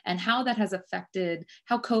color, and how that has affected,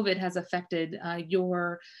 how COVID has affected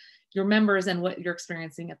your members and what you're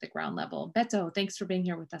experiencing at the ground level. Beto, thanks for being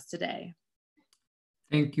here with us today.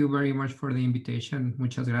 Thank you very much for the invitation.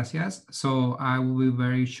 Muchas gracias. So I will be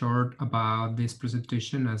very short about this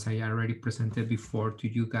presentation, as I already presented before to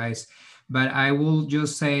you guys, but I will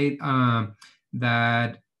just say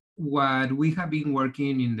that what we have been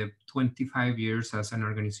working in the 25 years as an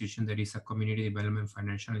organization that is a community development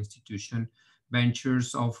financial institution,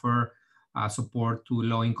 Ventures offer support to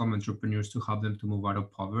low-income entrepreneurs to help them to move out of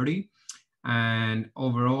poverty. And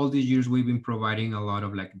over all these years, we've been providing a lot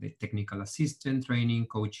of like the technical assistance, training,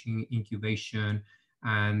 coaching, incubation,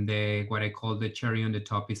 and what I call the cherry on the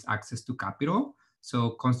top is access to capital.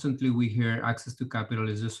 So constantly we hear access to capital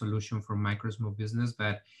is a solution for micro small business,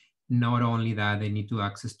 but not only that, they need to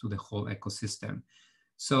access to the whole ecosystem.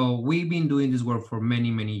 So we've been doing this work for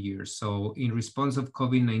many, many years. So in response of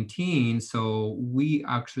COVID-19, so we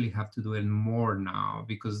actually have to do it more now,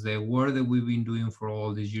 because the work that we've been doing for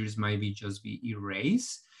all these years might be just be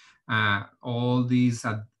erased. all these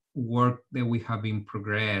work that we have in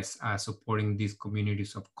progress, supporting these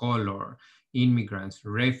communities of color, immigrants,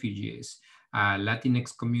 refugees,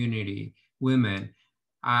 Latinx community, women,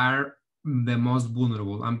 are the most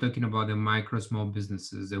vulnerable. I'm talking about the micro small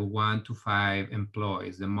businesses, the 1 to 5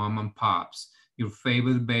 employees, the mom and pops, your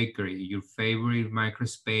favorite bakery, your favorite micro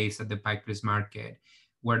space at the Pike Place Market,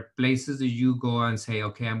 where places that you go and say,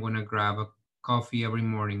 okay, I'm gonna grab a coffee every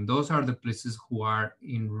morning. Those are the places who are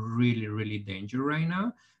in really, really danger right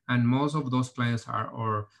now. And most of those clients are,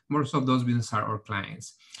 or most of those businesses are our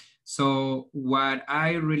clients. So what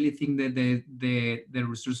I really think that the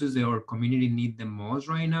resources that our community need the most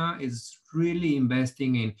right now is really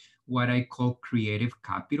investing in what I call creative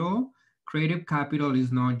capital. Creative capital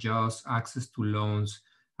is not just access to loans.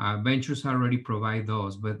 Ventures already provide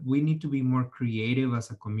those, but we need to be more creative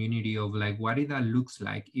as a community of like, what if that looks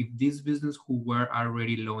like? If this business who were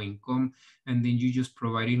already low income and then you just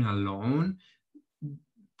providing a loan,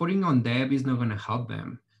 putting on debt is not going to help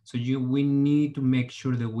them. So we need to make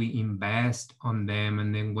sure that we invest on them.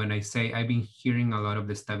 And then when I say, I've been hearing a lot of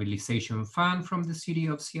the stabilization fund from the city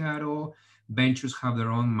of Seattle. Ventures have their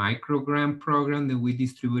own microgrant program that we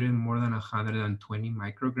distributed more than 120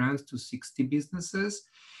 microgrants to 60 businesses.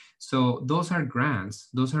 So those are grants.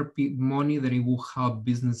 Those are money that it will help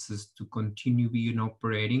businesses to continue being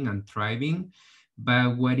operating and thriving.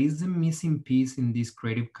 But what is the missing piece in this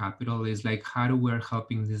creative capital is like, how do we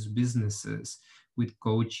helping these businesses with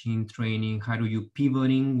coaching, training? How do you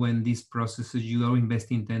pivoting when these processes, you are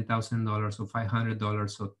investing $10,000 or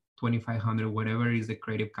 $500 or $2,500, whatever is the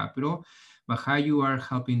creative capital, but how you are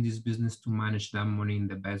helping this business to manage that money in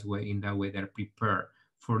the best way, in that way they're prepared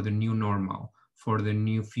for the new normal, for the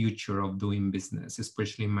new future of doing business,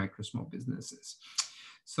 especially micro small businesses.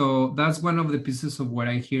 So that's one of the pieces of what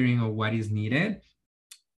I'm hearing of what is needed.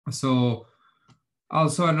 So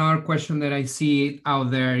also another question that I see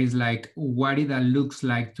out there is like, what it looks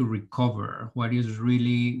like to recover? What is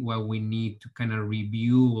really what we need to kind of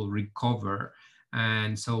review, recover?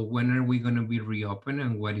 And so when are we going to be reopened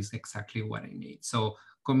and what is exactly what I need? So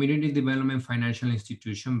Community Development Financial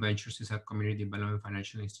Institution, Ventures is a community development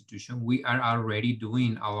financial institution. We are already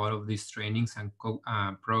doing a lot of these trainings and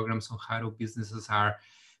programs on how businesses are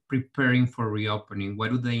preparing for reopening.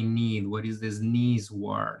 What do they need? What is this needs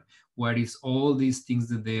word? What is all these things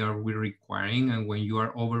that they are requiring? And when you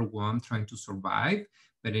are overwhelmed trying to survive,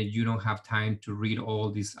 but then you don't have time to read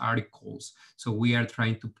all these articles. So we are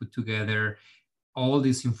trying to put together all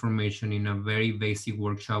this information in a very basic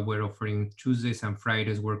workshop. We're offering Tuesdays and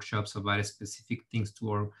Fridays workshops about specific things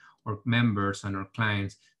to our members and our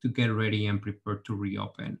clients to get ready and prepared to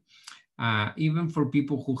reopen. Even for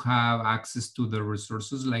people who have access to the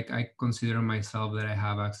resources, like I consider myself that I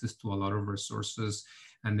have access to a lot of resources,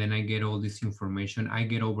 and then I get all this information, I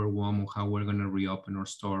get overwhelmed on how we're gonna reopen our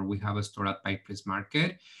store. We have a store at Pike Place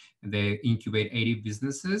Market. They incubate 80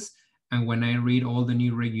 businesses. And when I read all the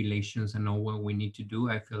new regulations and know what we need to do,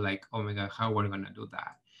 I feel like, oh my God, how we're gonna do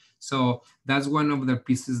that. So that's one of the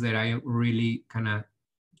pieces that I really kind of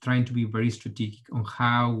trying to be very strategic on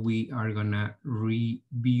how we are gonna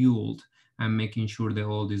rebuild and making sure that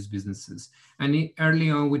all these businesses. And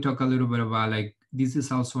early on, we talk a little bit about like, this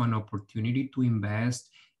is also an opportunity to invest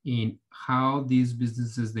in how these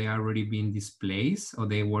businesses, they are already being displaced, or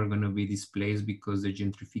they were gonna be displaced because the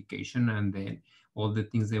gentrification and then all the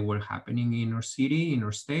things that were happening in our city, in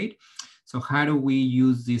our state. So how do we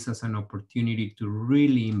use this as an opportunity to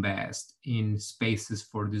really invest in spaces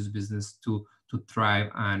for this business to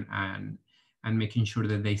thrive and making sure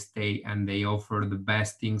that they stay and they offer the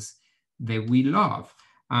best things that we love.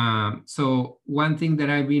 So one thing that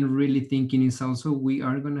I've been really thinking is also we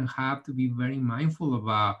are going to have to be very mindful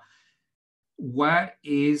about what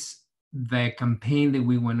is the campaign that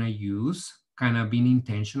we want to use, kind of being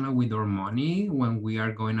intentional with our money when we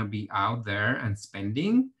are going to be out there and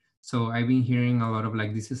spending. So I've been hearing a lot of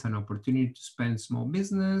like, this is an opportunity to spend small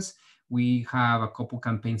business. We have a couple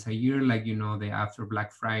campaigns a year, like, you know, the after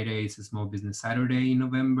Black Friday is a Small Business Saturday in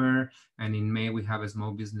November. And in May, we have a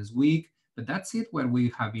Small Business Week. But that's it, what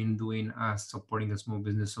we have been doing as supporting the small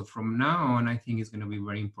business. So from now on, I think it's going to be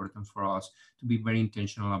very important for us to be very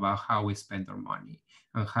intentional about how we spend our money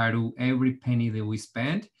and how do every penny that we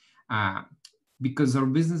spend, because our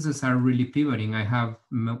businesses are really pivoting. I have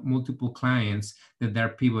multiple clients that they're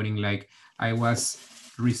pivoting. Like I was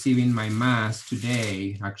receiving my mask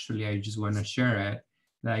today. Actually, I just want to share it.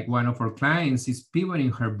 Like one of our clients is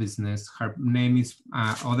pivoting her business. Her name is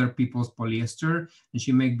Other People's Polyester, and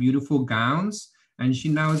she makes beautiful gowns, and she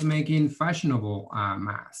now is making fashionable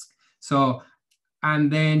masks. So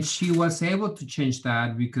And then she was able to change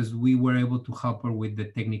that because we were able to help her with the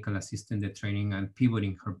technical assistant, the training, and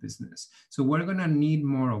pivoting her business. So we're gonna need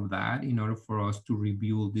more of that in order for us to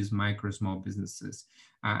rebuild these micro small businesses.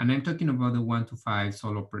 And I'm talking about the 1 to 5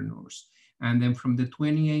 solopreneurs. And then from the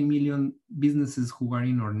 28 million businesses who are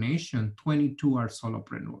in our nation, 22 are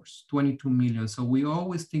solopreneurs, 22 million. So we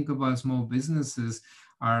always think about small businesses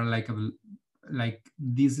are like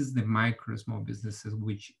this is the micro small businesses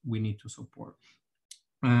which we need to support.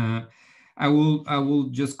 I will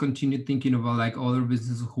just continue thinking about like other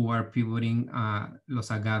businesses who are pivoting. Los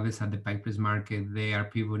Agaves at the Piper's Market, they are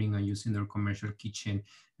pivoting and using their commercial kitchen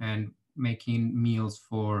and making meals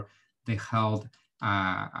for the health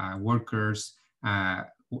workers.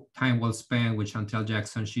 Time well spent with Chantel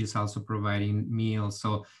Jackson, she's also providing meals.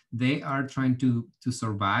 So they are trying to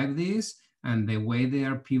survive this. And the way they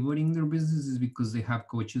are pivoting their business is because they have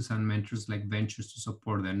coaches and mentors like Ventures to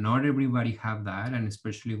support them. Not everybody have that, and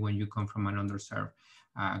especially when you come from an underserved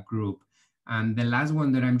group. And the last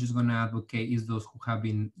one that I'm just gonna advocate is those who have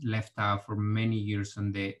been left out for many years,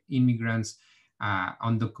 and the immigrants,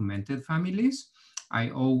 undocumented families. I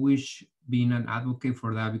always been an advocate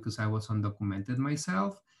for that because I was undocumented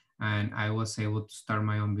myself. And I was able to start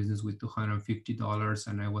my own business with $250,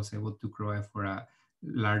 and I was able to grow for a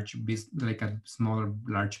large business, like a smaller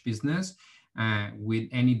large business with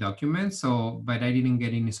any documents. So, but I didn't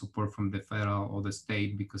get any support from the federal or the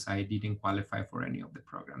state because I didn't qualify for any of the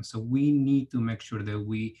programs. So we need to make sure that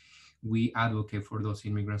we advocate for those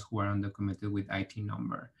immigrants who are undocumented with IT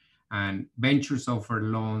number. And Ventures offer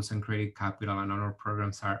loans and credit capital, and other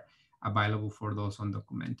programs are available for those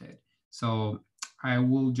undocumented. So I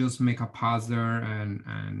will just make a pause there,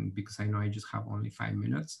 and because I know I just have only 5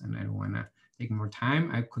 minutes and I don't want to take more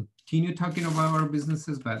time. I continue talking about our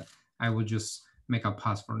businesses, but I will just make a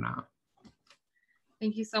pause for now.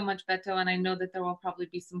 Thank you so much, Beto. And I know that there will probably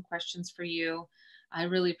be some questions for you. I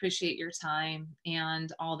really appreciate your time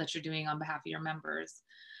and all that you're doing on behalf of your members.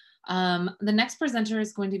 The next presenter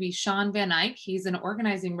is going to be Sean Van Eyck. He's an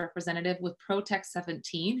organizing representative with Protect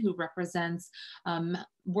 17, who represents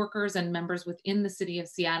workers and members within the city of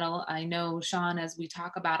Seattle. I know, Sean, as we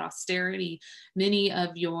talk about austerity, many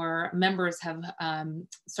of your members have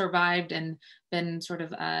survived and been sort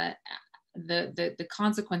of the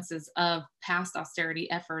consequences of past austerity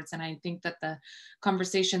efforts. And I think that the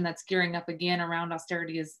conversation that's gearing up again around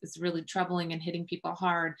austerity is really troubling and hitting people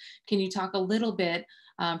hard. Can you talk a little bit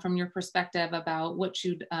from your perspective about what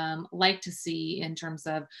you'd like to see in terms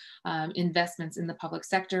of investments in the public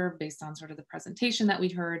sector based on sort of the presentation that we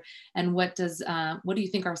heard, and what do you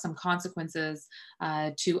think are some consequences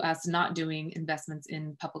to us not doing investments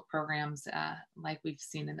in public programs like we've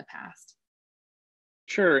seen in the past?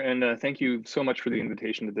 Sure, and thank you so much for the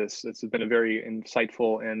invitation to this. It's been a very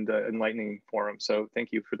insightful and enlightening forum, so thank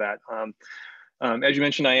you for that. As you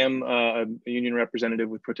mentioned, I am a union representative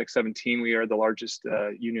with Protect 17. We are the largest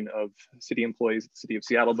union of city employees in the city of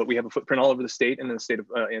Seattle, but we have a footprint all over the state and in the state of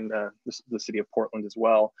the city of Portland as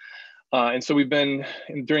well. And so we've been,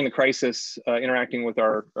 during the crisis, interacting with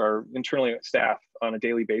our internal staff on a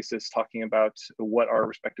daily basis, talking about what our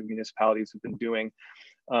respective municipalities have been doing.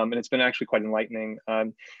 And it's been actually quite enlightening.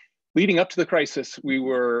 Leading up to the crisis, we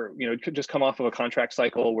were, could just come off of a contract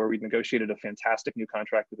cycle where we'd negotiated a fantastic new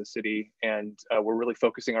contract with the city, and we're really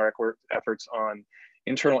focusing our efforts on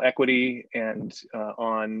internal equity and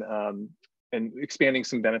and expanding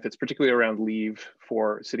some benefits, particularly around leave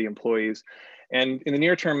for city employees. And in the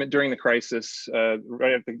near term, during the crisis,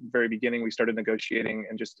 right at the very beginning, we started negotiating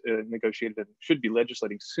and just negotiated, and should be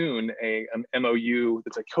legislating soon, a MOU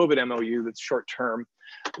that's a COVID MOU that's short term,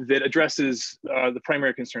 that addresses the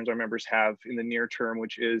primary concerns our members have in the near term,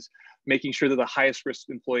 which is making sure that the highest risk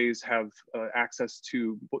employees have access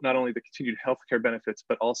to not only the continued healthcare benefits,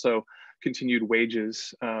 but also continued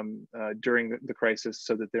wages during the crisis,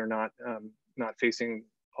 so that they're not facing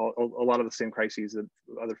a lot of the same crises that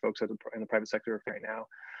other folks in the private sector are right now.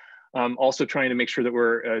 Also trying to make sure that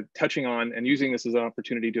we're touching on and using this as an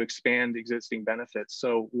opportunity to expand existing benefits.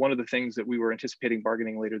 So one of the things that we were anticipating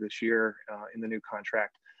bargaining later this year in the new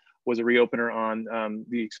contract was a reopener on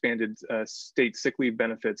the expanded state sick leave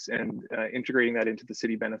benefits and integrating that into the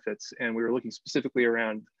city benefits. And we were looking specifically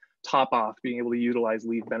around top off, being able to utilize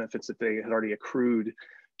leave benefits that they had already accrued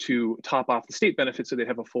to top off the state benefits so they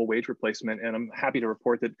have a full wage replacement. And I'm happy to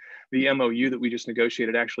report that the MOU that we just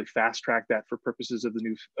negotiated actually fast-tracked that for purposes of the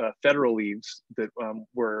new federal leaves that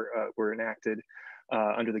were enacted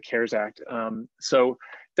under the CARES Act. So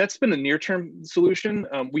that's been the near-term solution.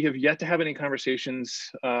 We have yet to have any conversations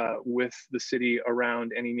with the city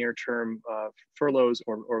around any near-term furloughs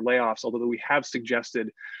or layoffs, although we have suggested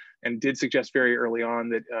and did suggest very early on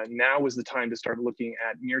that now was the time to start looking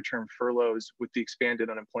at near-term furloughs with the expanded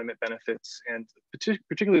unemployment benefits, and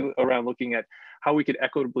particularly around looking at how we could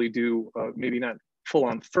equitably do maybe not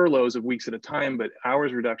full-on furloughs of weeks at a time, but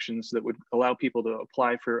hours reductions that would allow people to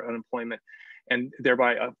apply for unemployment, and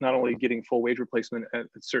thereby not only getting full wage replacement at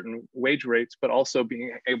certain wage rates, but also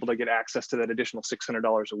being able to get access to that additional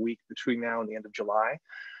 $600 a week between now and the end of July.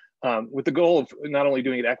 With the goal of not only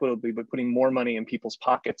doing it equitably, but putting more money in people's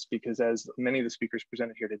pockets, because as many of the speakers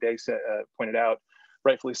presented here today pointed out,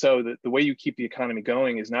 rightfully so, that the way you keep the economy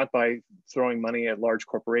going is not by throwing money at large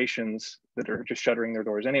corporations that are just shuttering their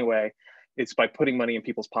doors anyway. It's by putting money in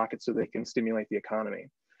people's pockets so they can stimulate the economy.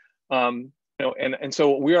 And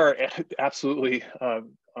so we are absolutely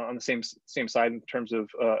on the same side in terms of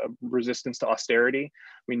resistance to austerity.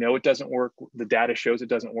 We know it doesn't work. The data shows it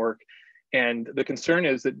doesn't work. And the concern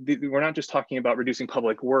is that we're not just talking about reducing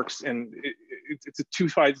public works, and it's two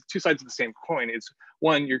sides of the same coin. It's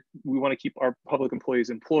one, we want to keep our public employees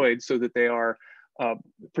employed so that they are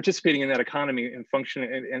participating in that economy and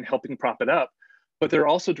functioning and helping prop it up. But they're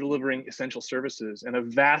also delivering essential services, and a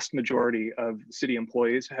vast majority of city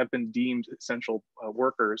employees have been deemed essential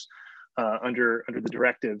workers under the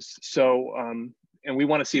directives. So, and we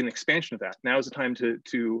want to see an expansion of that. Now is the time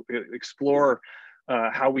to explore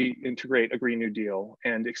how we integrate a Green New Deal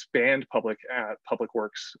and expand public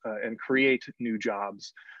works and create new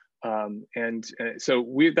jobs. So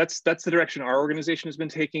that's the direction our organization has been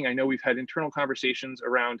taking. I know we've had internal conversations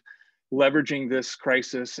around leveraging this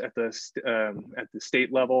crisis at the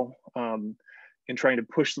state level in trying to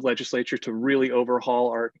push the legislature to really overhaul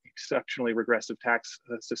our exceptionally regressive tax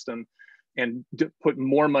system and put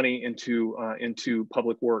more money into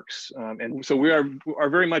public works. And so we are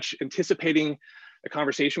very much anticipating a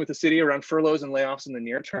conversation with the city around furloughs and layoffs in the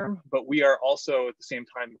near term, but we are also at the same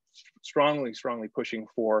time strongly pushing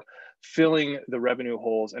for filling the revenue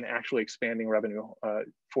holes and actually expanding revenue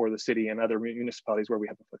for the city and other municipalities where we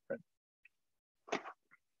have a footprint.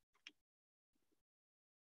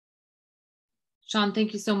 Sean,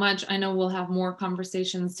 thank you so much. I know we'll have more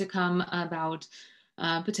conversations to come about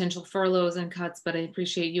potential furloughs and cuts, but I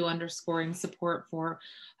appreciate you underscoring support for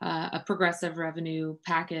a progressive revenue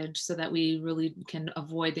package so that we really can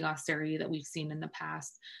avoid the austerity that we've seen in the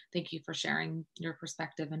past. Thank you for sharing your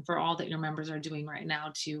perspective and for all that your members are doing right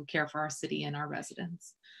now to care for our city and our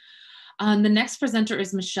residents. The next presenter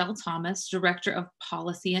is Michelle Thomas, Director of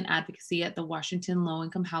Policy and Advocacy at the Washington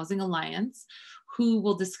Low-Income Housing Alliance, who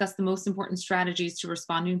will discuss the most important strategies to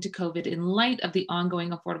responding to COVID in light of the ongoing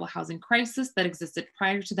affordable housing crisis that existed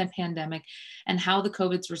prior to the pandemic and how the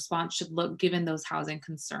COVID's response should look given those housing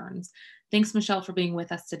concerns. Thanks, Michelle, for being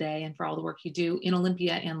with us today and for all the work you do in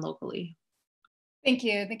Olympia and locally. Thank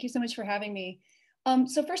you. Thank you so much for having me.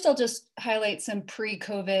 So first, I'll just highlight some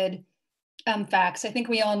pre-COVID facts. I think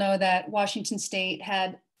we all know that Washington State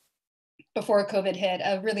had, before COVID hit,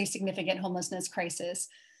 a really significant homelessness crisis,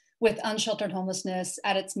 with unsheltered homelessness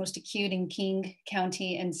at its most acute in King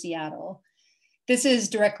County and Seattle. This is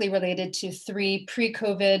directly related to 3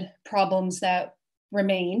 pre-COVID problems that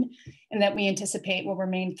remain and that we anticipate will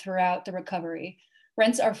remain throughout the recovery.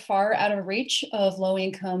 Rents are far out of reach of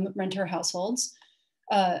low-income renter households.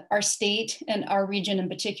 Our state and our region in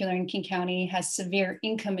particular in King County has severe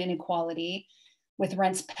income inequality, with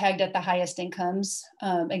rents pegged at the highest incomes,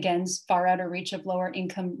 again, far out of reach of lower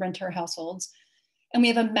income renter households. And we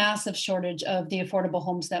have a massive shortage of the affordable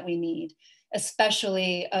homes that we need,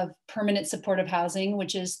 especially of permanent supportive housing,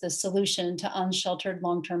 which is the solution to unsheltered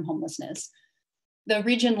long-term homelessness. The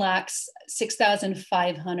region lacks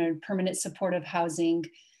 6,500 permanent supportive housing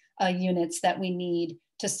units that we need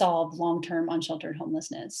to solve long-term unsheltered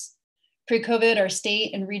homelessness. Pre-COVID, our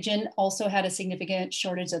state and region also had a significant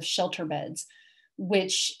shortage of shelter beds,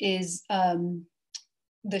 which is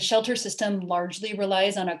the shelter system largely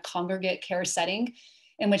relies on a congregate care setting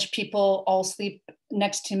in which people all sleep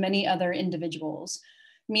next to many other individuals.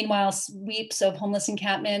 Meanwhile, sweeps of homeless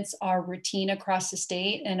encampments are routine across the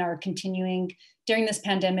state and are continuing during this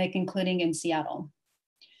pandemic, including in Seattle.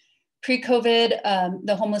 Pre-COVID,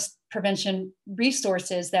 the homeless prevention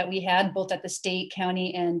resources that we had, both at the state,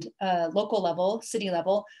 county, and local level, city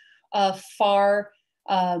level,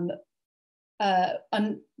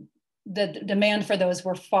 the demand for those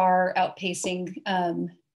were far outpacing,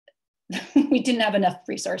 we didn't have enough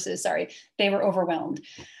resources, sorry, they were overwhelmed.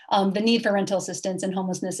 The need for rental assistance and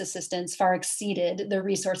homelessness assistance far exceeded the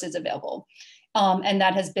resources available. And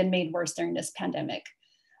that has been made worse during this pandemic.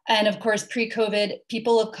 And of course, pre-COVID,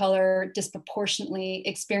 people of color disproportionately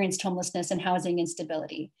experienced homelessness and housing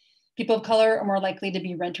instability. People of color are more likely to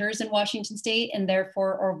be renters in Washington state and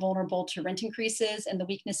therefore are vulnerable to rent increases and the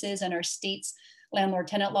weaknesses in our state's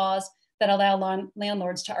landlord-tenant laws that allow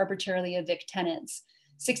landlords to arbitrarily evict tenants.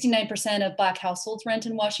 69% of Black households rent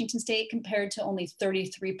in Washington state compared to only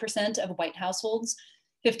 33% of white households.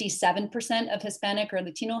 57% of Hispanic or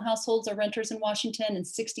Latino households are renters in Washington, and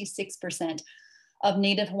 66% of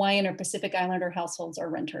Native Hawaiian or Pacific Islander households are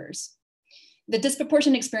renters. The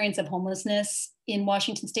disproportionate experience of homelessness in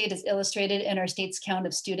Washington state is illustrated in our state's count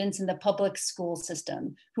of students in the public school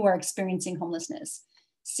system who are experiencing homelessness.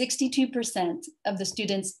 62% of the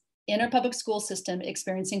students in our public school system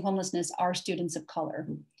experiencing homelessness are students of color.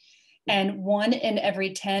 And 1 in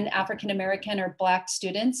every 10 African-American or Black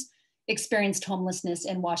students experienced homelessness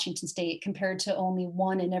in Washington state compared to only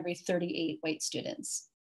 1 in every 38 white students.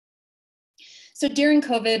 So during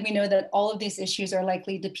COVID, we know that all of these issues are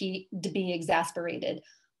likely to be exacerbated,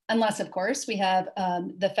 unless of course we have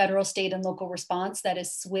the federal, state, and local response that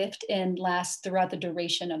is swift and lasts throughout the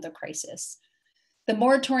duration of the crisis. The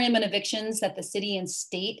moratorium on evictions that the city and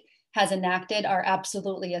state has enacted are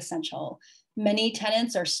absolutely essential. Many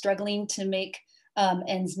tenants are struggling to make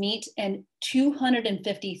ends meet, and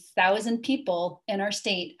 250,000 people in our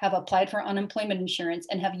state have applied for unemployment insurance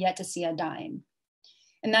and have yet to see a dime.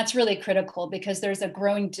 And that's really critical because there's a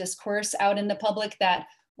growing discourse out in the public that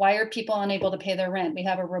why are people unable to pay their rent? We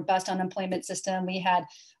have a robust unemployment system. We had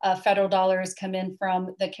federal dollars come in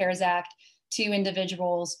from the CARES Act to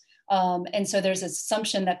individuals. And so there's this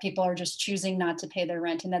assumption that people are just choosing not to pay their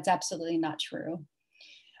rent, and that's absolutely not true.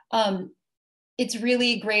 It's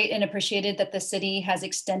really great and appreciated that the city has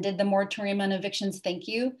extended the moratorium on evictions, thank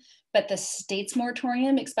you, but the state's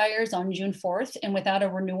moratorium expires on June 4th, and without a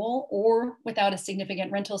renewal or without a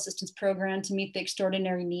significant rental assistance program to meet the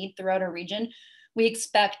extraordinary need throughout our region, we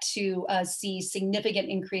expect to see significant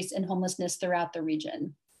increase in homelessness throughout the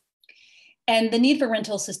region. And the need for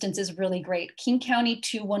rental assistance is really great. King County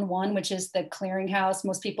 211, which is the clearinghouse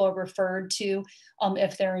most people are referred to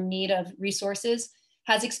if they're in need of resources,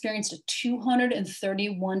 has experienced a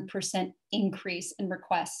 231% increase in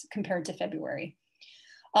requests compared to February.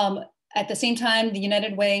 At the same time, the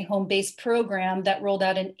United Way home-based program that rolled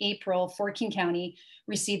out in April for King County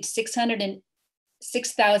received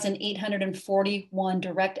 6,841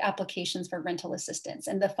 direct applications for rental assistance,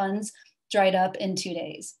 and the funds dried up in 2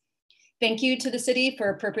 days. Thank you to the city for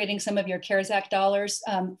appropriating some of your CARES Act dollars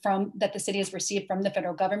that the city has received from the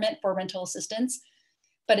federal government for rental assistance.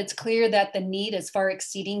 But it's clear that the need is far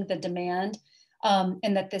exceeding the demand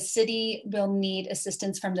and that the city will need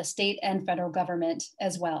assistance from the state and federal government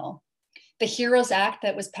as well. The HEROES Act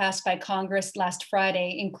that was passed by Congress last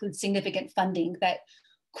Friday includes significant funding that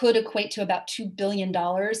could equate to about $2 billion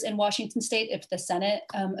in Washington state if the Senate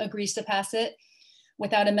agrees to pass it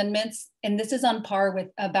without amendments. And this is on par with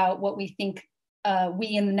about what we think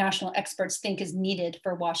we and the national experts think is needed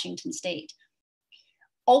for Washington state.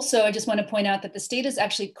 Also, I just want to point out that the state is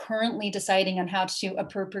actually currently deciding on how to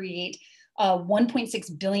appropriate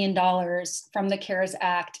 $1.6 billion from the CARES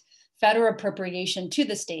Act federal appropriation to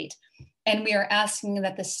the state. And we are asking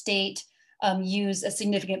that the state use a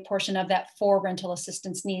significant portion of that for rental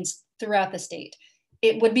assistance needs throughout the state.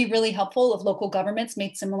 It would be really helpful if local governments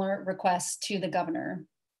made similar requests to the governor.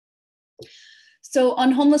 So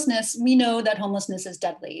on homelessness, we know that homelessness is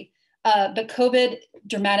deadly. But COVID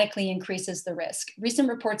dramatically increases the risk. Recent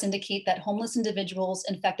reports indicate that homeless individuals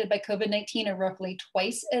infected by COVID-19 are roughly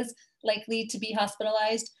twice as likely to be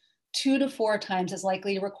hospitalized, 2 to 4 times as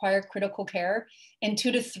likely to require critical care, and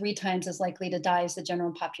 2 to 3 times as likely to die as the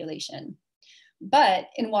general population. But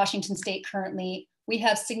in Washington state currently, we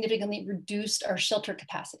have significantly reduced our shelter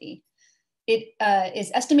capacity. It is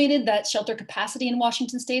estimated that shelter capacity in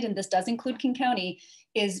Washington state, and this does include King County,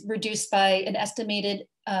 is reduced by an estimated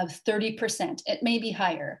 30%. It may be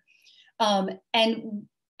higher. And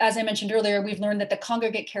as I mentioned earlier, we've learned that the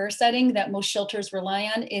congregate care setting that most shelters rely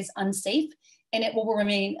on is unsafe, and it will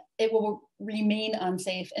remain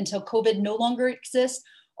unsafe until COVID no longer exists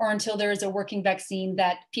or until there is a working vaccine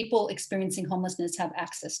that people experiencing homelessness have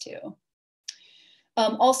access to.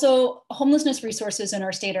 Also, homelessness resources in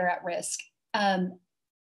our state are at risk.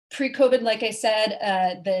 Pre-COVID, like I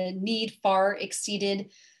said, the need far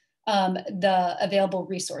exceeded the available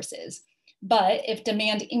resources. But if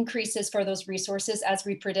demand increases for those resources as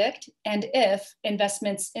we predict, and if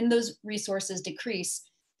investments in those resources decrease,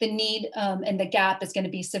 the need and the gap is going to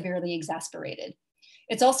be severely exacerbated.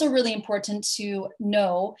 It's also really important to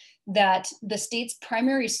know that the state's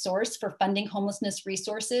primary source for funding homelessness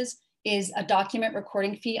resources is a document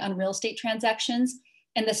recording fee on real estate transactions.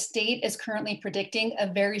 And the state is currently predicting a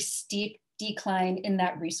very steep decline in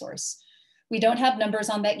that resource. We don't have numbers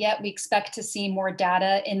on that yet. We expect to see more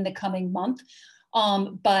data in the coming month.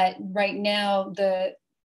 But right now, the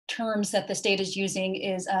terms that the state is using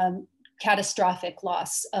is catastrophic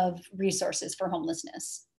loss of resources for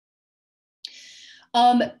homelessness.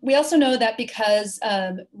 We also know that because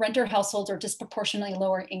renter households are disproportionately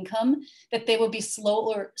lower income, that they will be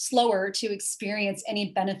slower to experience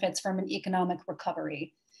any benefits from an economic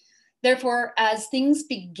recovery. Therefore, as things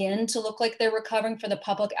begin to look like they're recovering for the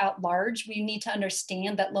public at large, we need to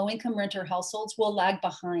understand that low-income renter households will lag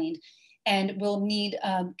behind and will need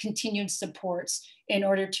continued supports in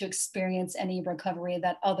order to experience any recovery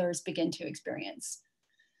that others begin to experience.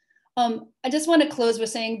 I just want to close with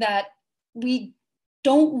saying that we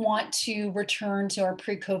don't want to return to our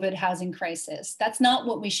pre-COVID housing crisis. That's not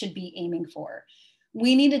what we should be aiming for.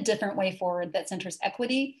 We need a different way forward that centers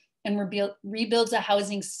equity and rebuilds a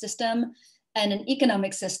housing system and an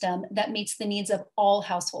economic system that meets the needs of all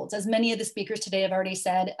households. As many of the speakers today have already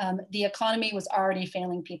said, the economy was already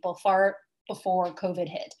failing people far before COVID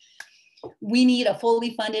hit. We need a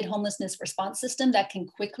fully funded homelessness response system that can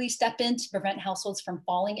quickly step in to prevent households from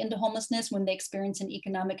falling into homelessness when they experience an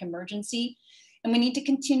economic emergency. And we need to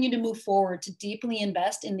continue to move forward to deeply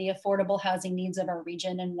invest in the affordable housing needs of our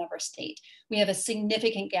region and of our state. We have a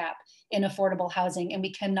significant gap in affordable housing, and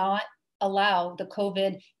we cannot allow the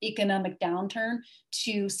COVID economic downturn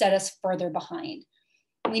to set us further behind.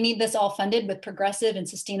 We need this all funded with progressive and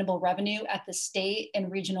sustainable revenue at the state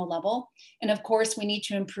and regional level. And of course, we need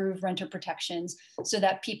to improve renter protections so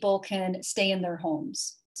that people can stay in their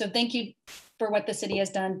homes. So thank you for what the city has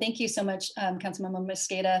done. Thank you so much, Councilmember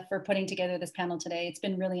Mosqueda, for putting together this panel today. It's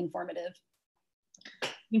been really informative.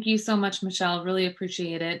 Thank you so much, Michelle. Really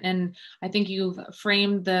appreciate it. And I think you've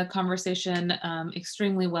framed the conversation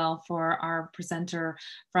extremely well for our presenter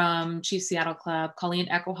from Chief Seattle Club, Colleen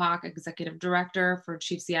Echohawk, Executive Director for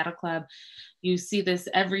Chief Seattle Club. You see this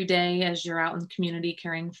every day as you're out in the community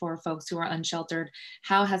caring for folks who are unsheltered.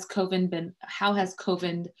 How has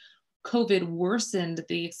COVID worsened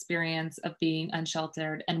the experience of being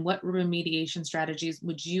unsheltered, and what remediation strategies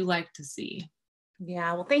would you like to see?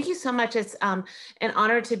 Yeah, well, thank you so much. It's an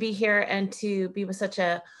honor to be here and to be with such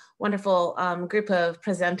a wonderful group of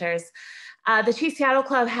presenters. The Chief Seattle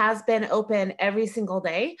Club has been open every single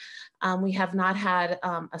day. We have not had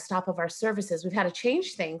a stop of our services. We've had to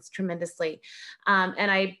change things tremendously.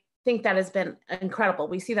 And I think that has been incredible.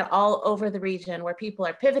 We see that all over the region where people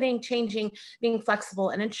are pivoting, changing, being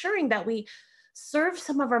flexible, and ensuring that we serve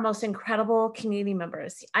some of our most incredible community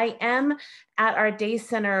members. I am at our day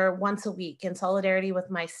center once a week in solidarity with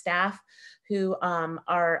my staff who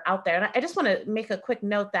are out there. And I just want to make a quick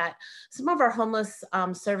note that some of our homeless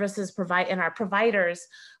services and our providers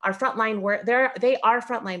are frontline work. They are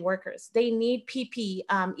frontline workers. They need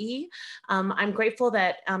PPE. I'm grateful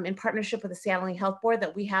that in partnership with the Seattle Health Board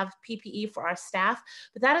that we have PPE for our staff,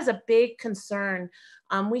 but that is a big concern.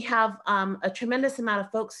 We have a tremendous amount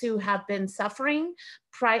of folks who have been suffering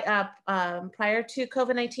prior to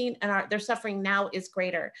COVID-19, and their suffering now is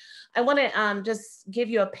greater. I want to just give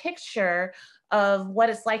you a picture of what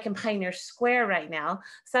it's like in Pioneer Square right now.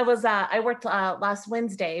 So I worked last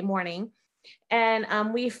Wednesday morning,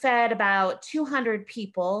 and we fed about 200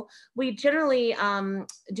 people. We generally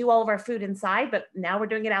do all of our food inside, but now we're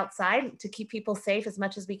doing it outside to keep people safe as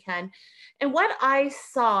much as we can. And what I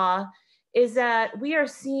saw is that we are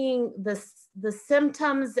seeing the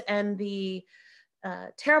symptoms and the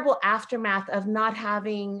terrible aftermath of not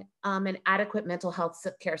having an adequate mental health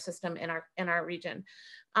care system in our region.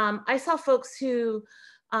 I saw folks who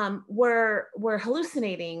were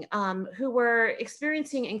hallucinating, who were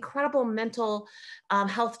experiencing incredible mental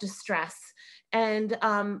health distress, and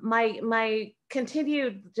my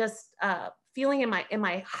continued just feeling in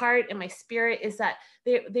my heart and my spirit is that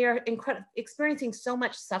they are experiencing so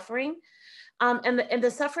much suffering. And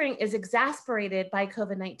the suffering is exacerbated by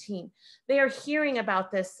COVID-19. They are hearing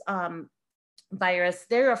about this virus.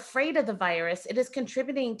 They're afraid of the virus. It is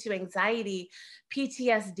contributing to anxiety,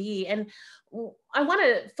 PTSD. And I want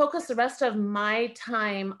to focus the rest of my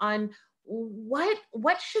time on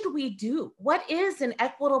what should we do? What is an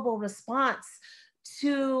equitable response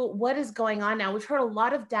to what is going on now? We've heard a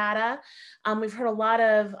lot of data. We've heard a lot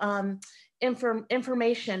of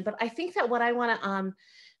information, but I think that what I want to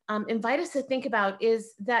invite us to think about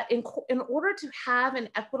is that in order to have an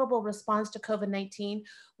equitable response to COVID-19,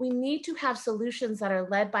 we need to have solutions that are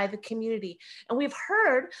led by the community. And we've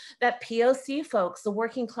heard that POC folks, the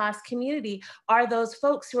working class community, are those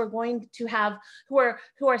folks who are going to have, who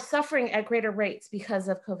are suffering at greater rates because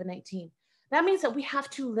of COVID-19. that means that we have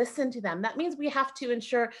to listen to them. That means we have to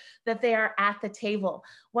ensure that they are at the table.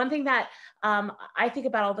 One thing that I think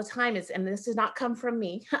about all the time is, and this does not come from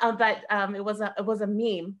me, but it was a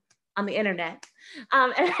meme on the internet.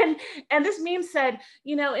 And this meme said,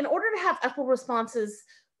 you know, in order to have equitable responses,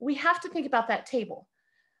 we have to think about that table.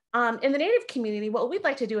 In the Native community, what we'd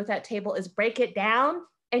like to do with that table is break it down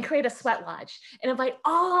and create a sweat lodge and invite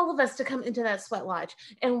all of us to come into that sweat lodge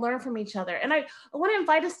and learn from each other. And I want to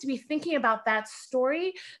invite us to be thinking about that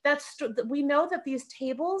story. We know that these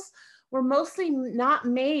tables were mostly not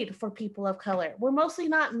made for people of color. We're mostly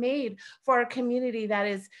not made for a community that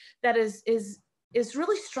is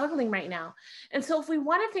really struggling right now. And so if we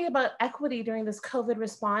want to think about equity during this COVID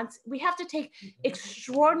response, we have to take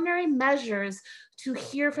extraordinary measures to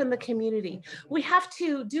hear from the community. We have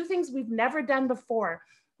to do things we've never done before.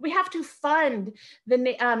 We have to fund the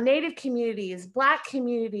Native communities, Black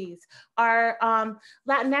communities, our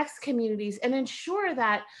Latinx communities, and ensure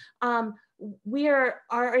that we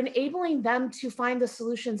are enabling them to find the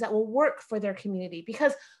solutions that will work for their community,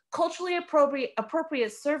 because culturally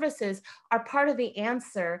appropriate services are part of the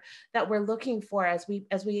answer that we're looking for as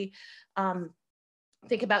we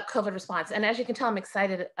think about COVID response. And as you can tell, I'm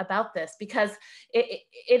excited about this because it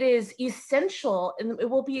is essential, and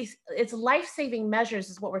it's life-saving measures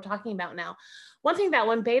is what we're talking about now. One thing that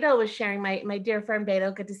when Beto was sharing, my dear friend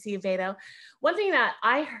Beto, good to see you, Beto. One thing that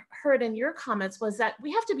I heard in your comments was that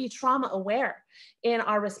we have to be trauma aware in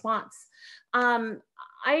our response.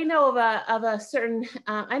 I know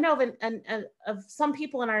of some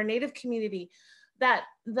people in our Native community that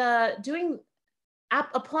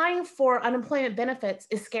applying for unemployment benefits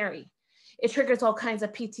is scary. It triggers all kinds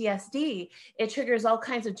of PTSD. It triggers all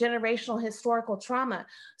kinds of generational historical trauma.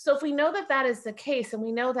 So if we know that that is the case, and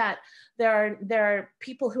we know that there are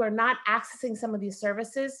people who are not accessing some of these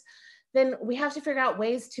services, then we have to figure out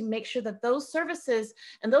ways to make sure that those services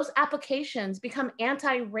and those applications become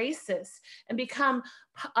anti-racist and become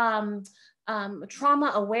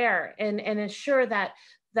trauma aware and ensure that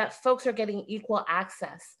folks are getting equal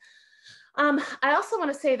access. I also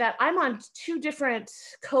want to say that I'm on 2 different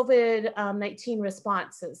COVID-19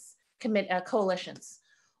 responses coalitions.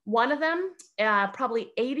 One of them,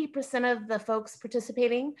 probably 80% of the folks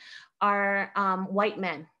participating are white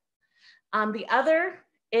men. The other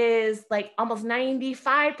is like almost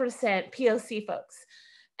 95% POC folks.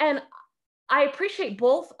 And I appreciate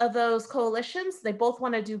both of those coalitions. They both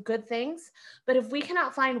want to do good things, but if we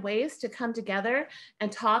cannot find ways to come together and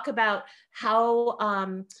talk about how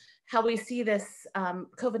we see this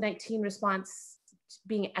COVID-19 response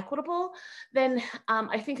being equitable, then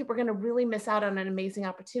I think that we're going to really miss out on an amazing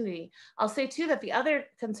opportunity. I'll say too that the other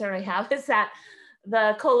concern I have is that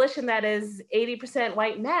the coalition that is 80%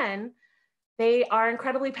 white men, they are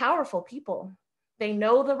incredibly powerful people. They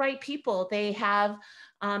know the right people. They have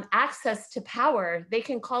access to power. They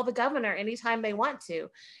can call the governor anytime they want to.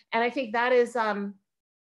 And I think that is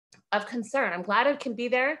of concern. I'm glad I can be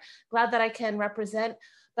there, glad that I can represent,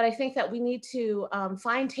 but I think that we need to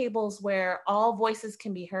find tables where all voices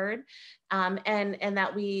can be heard, and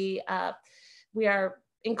that we are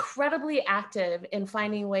incredibly active in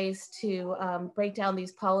finding ways to break down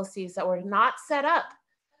these policies that were not set up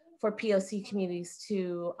for POC communities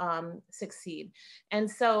to succeed. And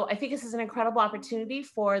so I think this is an incredible opportunity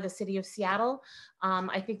for the city of Seattle.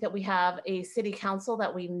 I think that we have a city council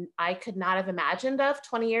that I could not have imagined of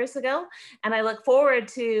 20 years ago. And I look forward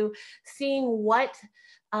to seeing what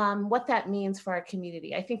that means for our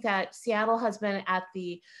community. I think that Seattle has been at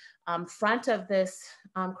the front of this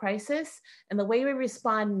crisis, and the way we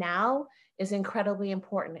respond now is incredibly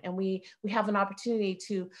important. And we have an opportunity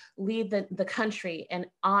to lead the country and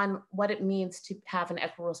on what it means to have an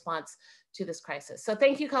equitable response to this crisis. So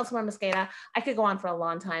thank you, Councilmember Mosqueda. I could go on for a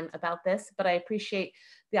long time about this, but I appreciate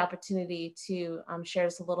the opportunity to share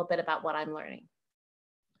just a little bit about what I'm learning.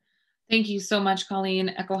 Thank you so much, Colleen.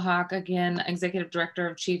 Echo Hawk, again, Executive Director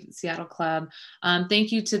of Chief Seattle Club.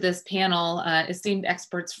 Thank you to this panel, esteemed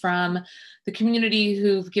experts from the community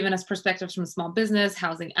who've given us perspectives from small business,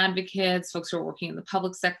 housing advocates, folks who are working in the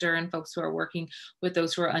public sector, and folks who are working with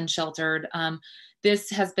those who are unsheltered.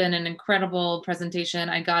 This has been an incredible presentation.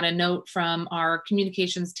 I got a note from our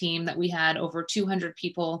communications team that we had over 200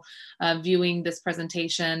 people viewing this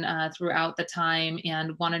presentation throughout the time,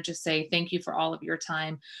 and want to just say thank you for all of your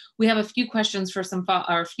time. We have a few questions for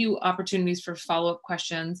a few opportunities for follow-up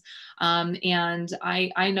questions. And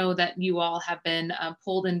I know that you all have been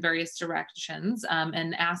pulled in various directions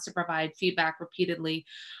and asked to provide feedback repeatedly.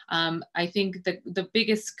 I think the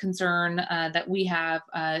biggest concern that we have,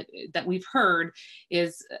 that we've heard,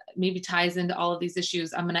 is maybe ties into all of these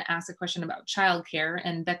issues. I'm going to ask a question about childcare,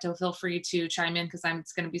 and Beto, feel free to chime in because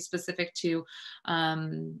it's going to be specific to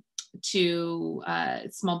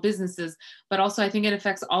small businesses, but also I think it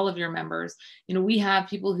affects all of your members. You know, we have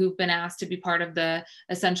people who've been asked to be part of the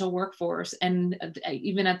essential workforce, and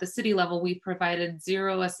even at the city level, we provided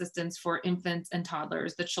zero assistance for infants and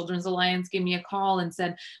toddlers. The Children's Alliance gave me a call and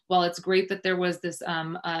said, well, it's great that there was this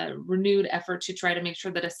renewed effort to try to make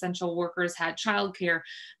sure that essential workers had childcare.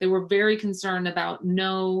 They were very concerned about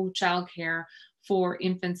no childcare for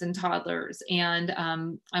infants and toddlers. And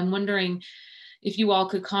I'm wondering if you all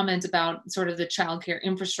could comment about sort of the childcare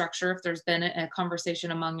infrastructure, if there's been a conversation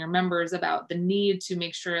among your members about the need to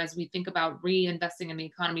make sure, as we think about reinvesting in the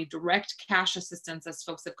economy, direct cash assistance, as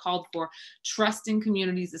folks have called for, trusting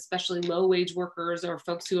communities, especially low-wage workers or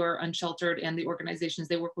folks who are unsheltered and the organizations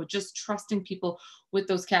they work with, just trusting people with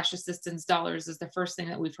those cash assistance dollars is the first thing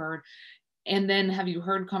that we've heard. And then have you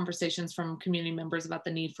heard conversations from community members about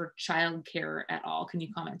the need for childcare at all? Can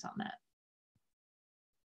you comment on that?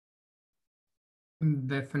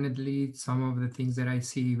 Definitely, some of the things that I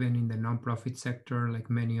see even in the nonprofit sector,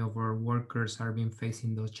 like many of our workers are being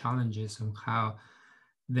facing those challenges on how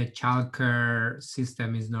the childcare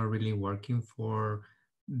system is not really working for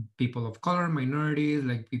people of color, minorities,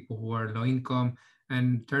 like people who are low income.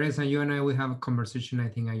 And Teresa, you and I, we have a conversation, I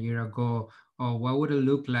think a year ago, what would it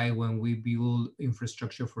look like when we build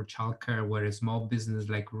infrastructure for childcare where a small business,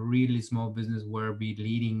 like really small business, will be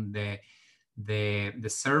leading the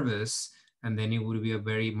service, and then it would be a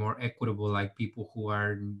very more equitable, like people who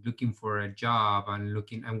are looking for a job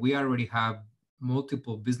and we already have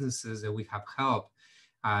multiple businesses that we have helped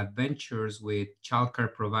ventures with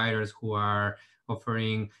childcare providers who are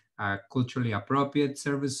offering culturally appropriate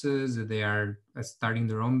services. They are starting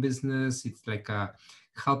their own business. It's like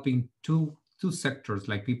helping two sectors,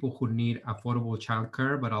 like people who need affordable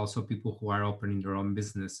childcare, but also people who are opening their own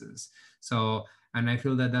businesses. So, and I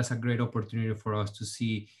feel that that's a great opportunity for us to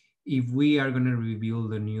see if we are going to reveal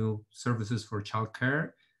the new services for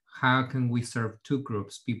childcare, how can we serve two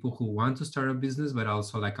groups, people who want to start a business, but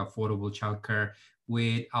also like affordable childcare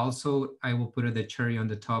with also, I will put the cherry on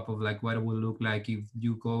the top of like what it will look like if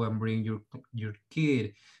you go and bring your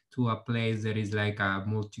kid to a place that is like a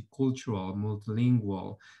multicultural,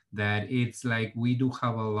 multilingual, that it's like we do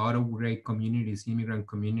have a lot of great communities, immigrant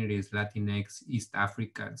communities, Latinx, East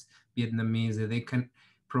Africans, Vietnamese, that they can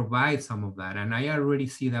provide some of that. And I already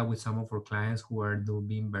see that with some of our clients who are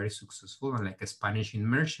being very successful and like a Spanish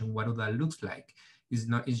immersion, what that looks like.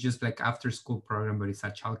 It's just like after school program, but it's a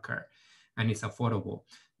childcare and it's affordable.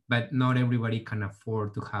 But not everybody can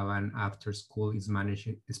afford to have an after school Spanish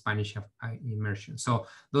immersion. So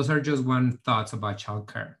those are just one thoughts about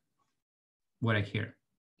childcare, what I hear.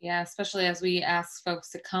 Yeah, especially as we ask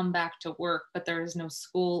folks to come back to work, but there is no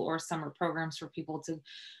school or summer programs for people to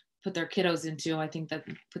put their kiddos into. I think that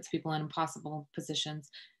puts people in impossible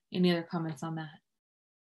positions. Any other comments on that?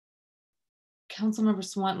 Councilmember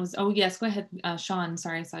Swanton was, oh yes, go ahead, Sean,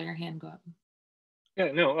 sorry, I saw your hand go up.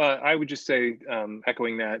 Yeah, no, I would just say,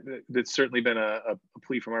 echoing that, that's certainly been a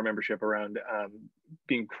plea from our membership around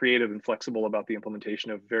being creative and flexible about the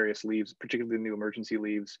implementation of various leaves, particularly the new emergency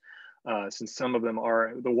leaves, since some of them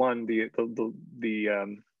are the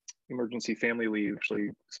emergency family leave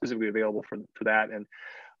actually specifically available for that. And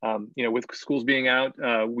you know, with schools being out,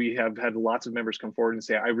 we have had lots of members come forward and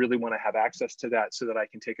say, I really want to have access to that so that I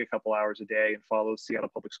can take a couple hours a day and follow Seattle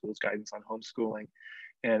Public Schools guidance on homeschooling.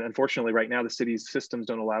 And unfortunately, right now, the city's systems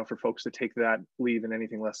don't allow for folks to take that leave in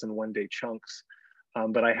anything less than one-day chunks.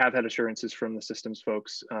 But I have had assurances from the systems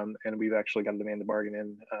folks, and we've actually got a demand to bargain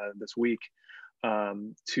in this week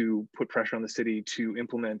to put pressure on the city to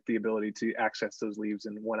implement the ability to access those leaves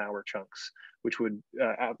in 1 hour chunks, which would,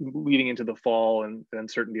 leading into the fall and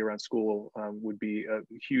uncertainty around school, would be a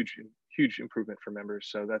huge improvement for members.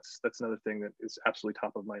 So that's another thing that is absolutely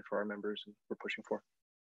top of mind for our members and we're pushing for.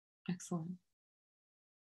 Excellent.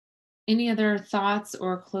 Any other thoughts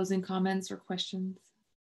or closing comments or questions?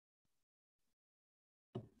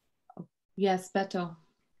 Oh, yes, Beto.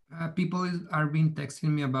 People are being texting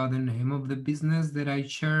me about the name of the business that I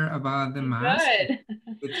share about the mask. Good.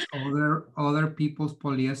 It's other people's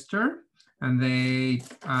polyester, and they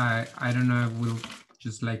I don't know, will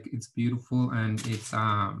just like, it's beautiful, and it's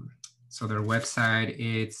so their website,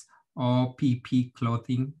 it's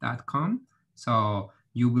allppclothing.com. So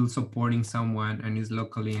you will supporting someone and is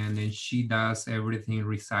locally, and then she does everything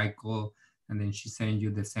recycle, and then she sends you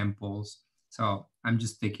the samples. So I'm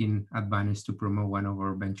just taking advantage to promote one of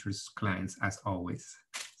our ventures clients as always.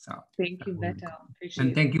 So thank you, Beto. Appreciate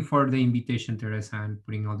and thank you for the invitation, Teresa, and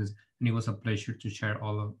putting all this. And it was a pleasure to share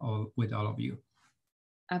all with all of you.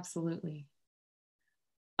 Absolutely.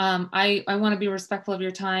 I want to be respectful of your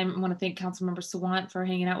time. I want to thank Councilmember Sawant for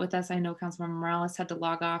hanging out with us. I know Councilmember Morales had to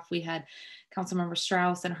log off. We had Councilmember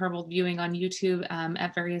Strauss and Herbold viewing on YouTube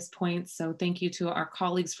at various points. So thank you to our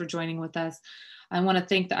colleagues for joining with us. I want to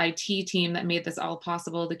thank the IT team that made this all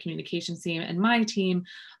possible, the communications team, and my team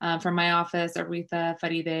from my office, Aretha,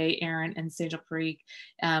 Faride, Aaron, and Sejal Parikh.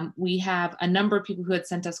 We have a number of people who had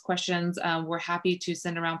sent us questions. We're happy to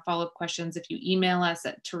send around follow-up questions. If you email us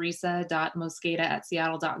at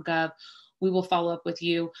teresa.mosqueda@seattle.gov, we will follow up with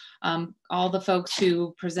you. All the folks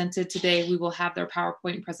who presented today, we will have their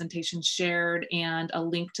PowerPoint presentation shared and a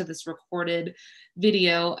link to this recorded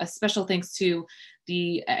video. A special thanks to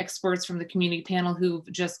the experts from the community panel who've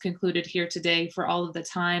just concluded here today for all of the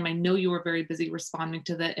time. I know you were very busy responding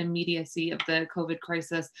to the immediacy of the COVID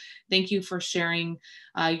crisis. Thank you for sharing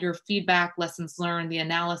your feedback, lessons learned, the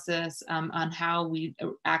analysis on how we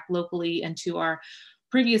act locally, and to our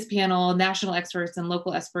previous panel, national experts and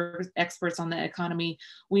local experts on the economy.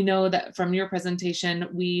 We know that from your presentation,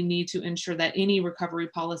 we need to ensure that any recovery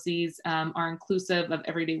policies are inclusive of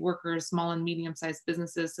everyday workers, small and medium-sized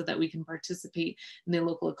businesses, so that we can participate in the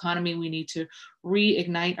local economy. We need to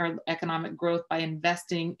reignite our economic growth by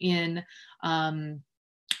investing in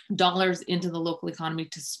dollars into the local economy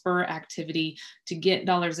to spur activity, to get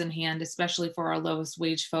dollars in hand, especially for our lowest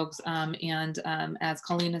wage folks. As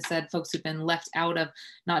Colleen has said, folks who've been left out of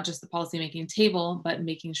not just the policymaking table, but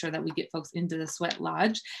making sure that we get folks into the sweat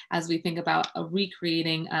lodge as we think about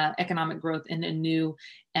recreating economic growth in a new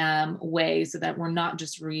way, so that we're not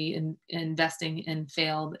just reinvesting in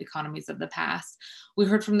failed economies of the past. We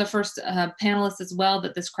heard from the first panelist as well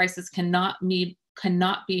that this crisis cannot be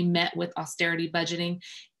met with austerity budgeting.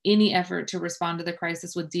 Any effort to respond to the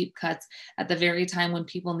crisis with deep cuts at the very time when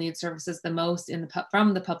people need services the most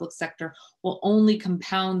from the public sector will only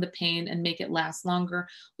compound the pain and make it last longer.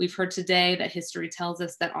 We've heard today that history tells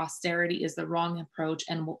us that austerity is the wrong approach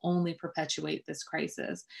and will only perpetuate this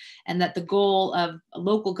crisis, and that the goal of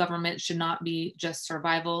local government should not be just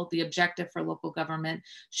survival. The objective for local government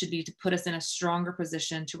should be to put us in a stronger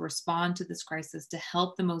position to respond to this crisis, to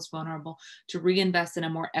help the most vulnerable, to reinvest in a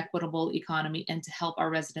more equitable economy, and to help our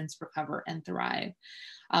residents recover and thrive.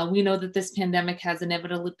 We know that this pandemic has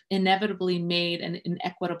inevitably made an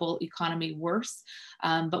inequitable economy worse,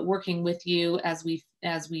 but working with you as we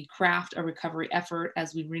craft a recovery effort,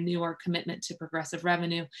 as we renew our commitment to progressive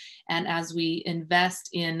revenue, and as we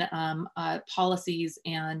invest in policies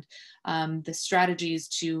and the strategies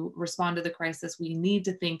to respond to the crisis, we need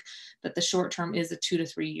to think that the short term is a 2 to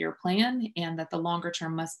 3 year plan, and that the longer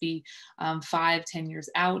term must be 5-10 years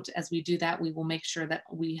out. As we do that, we will make sure that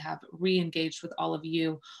we have re-engaged with all of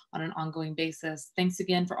you on an ongoing basis. Thanks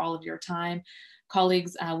again for all of your time.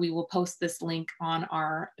 Colleagues, we will post this link on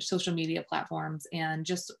our social media platforms. And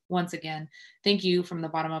just once again, thank you from the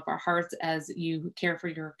bottom of our hearts as you care for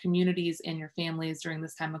your communities and your families during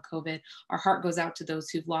this time of COVID. Our heart goes out to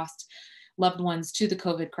those who've lost loved ones to the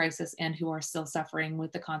COVID crisis and who are still suffering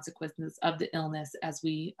with the consequences of the illness as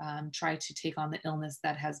we try to take on the illness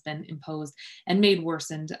that has been imposed and made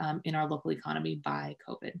worsened in our local economy by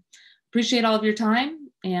COVID. Appreciate all of your time.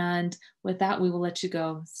 And with that, we will let you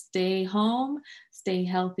go. Stay home, stay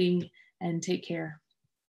healthy, and take care.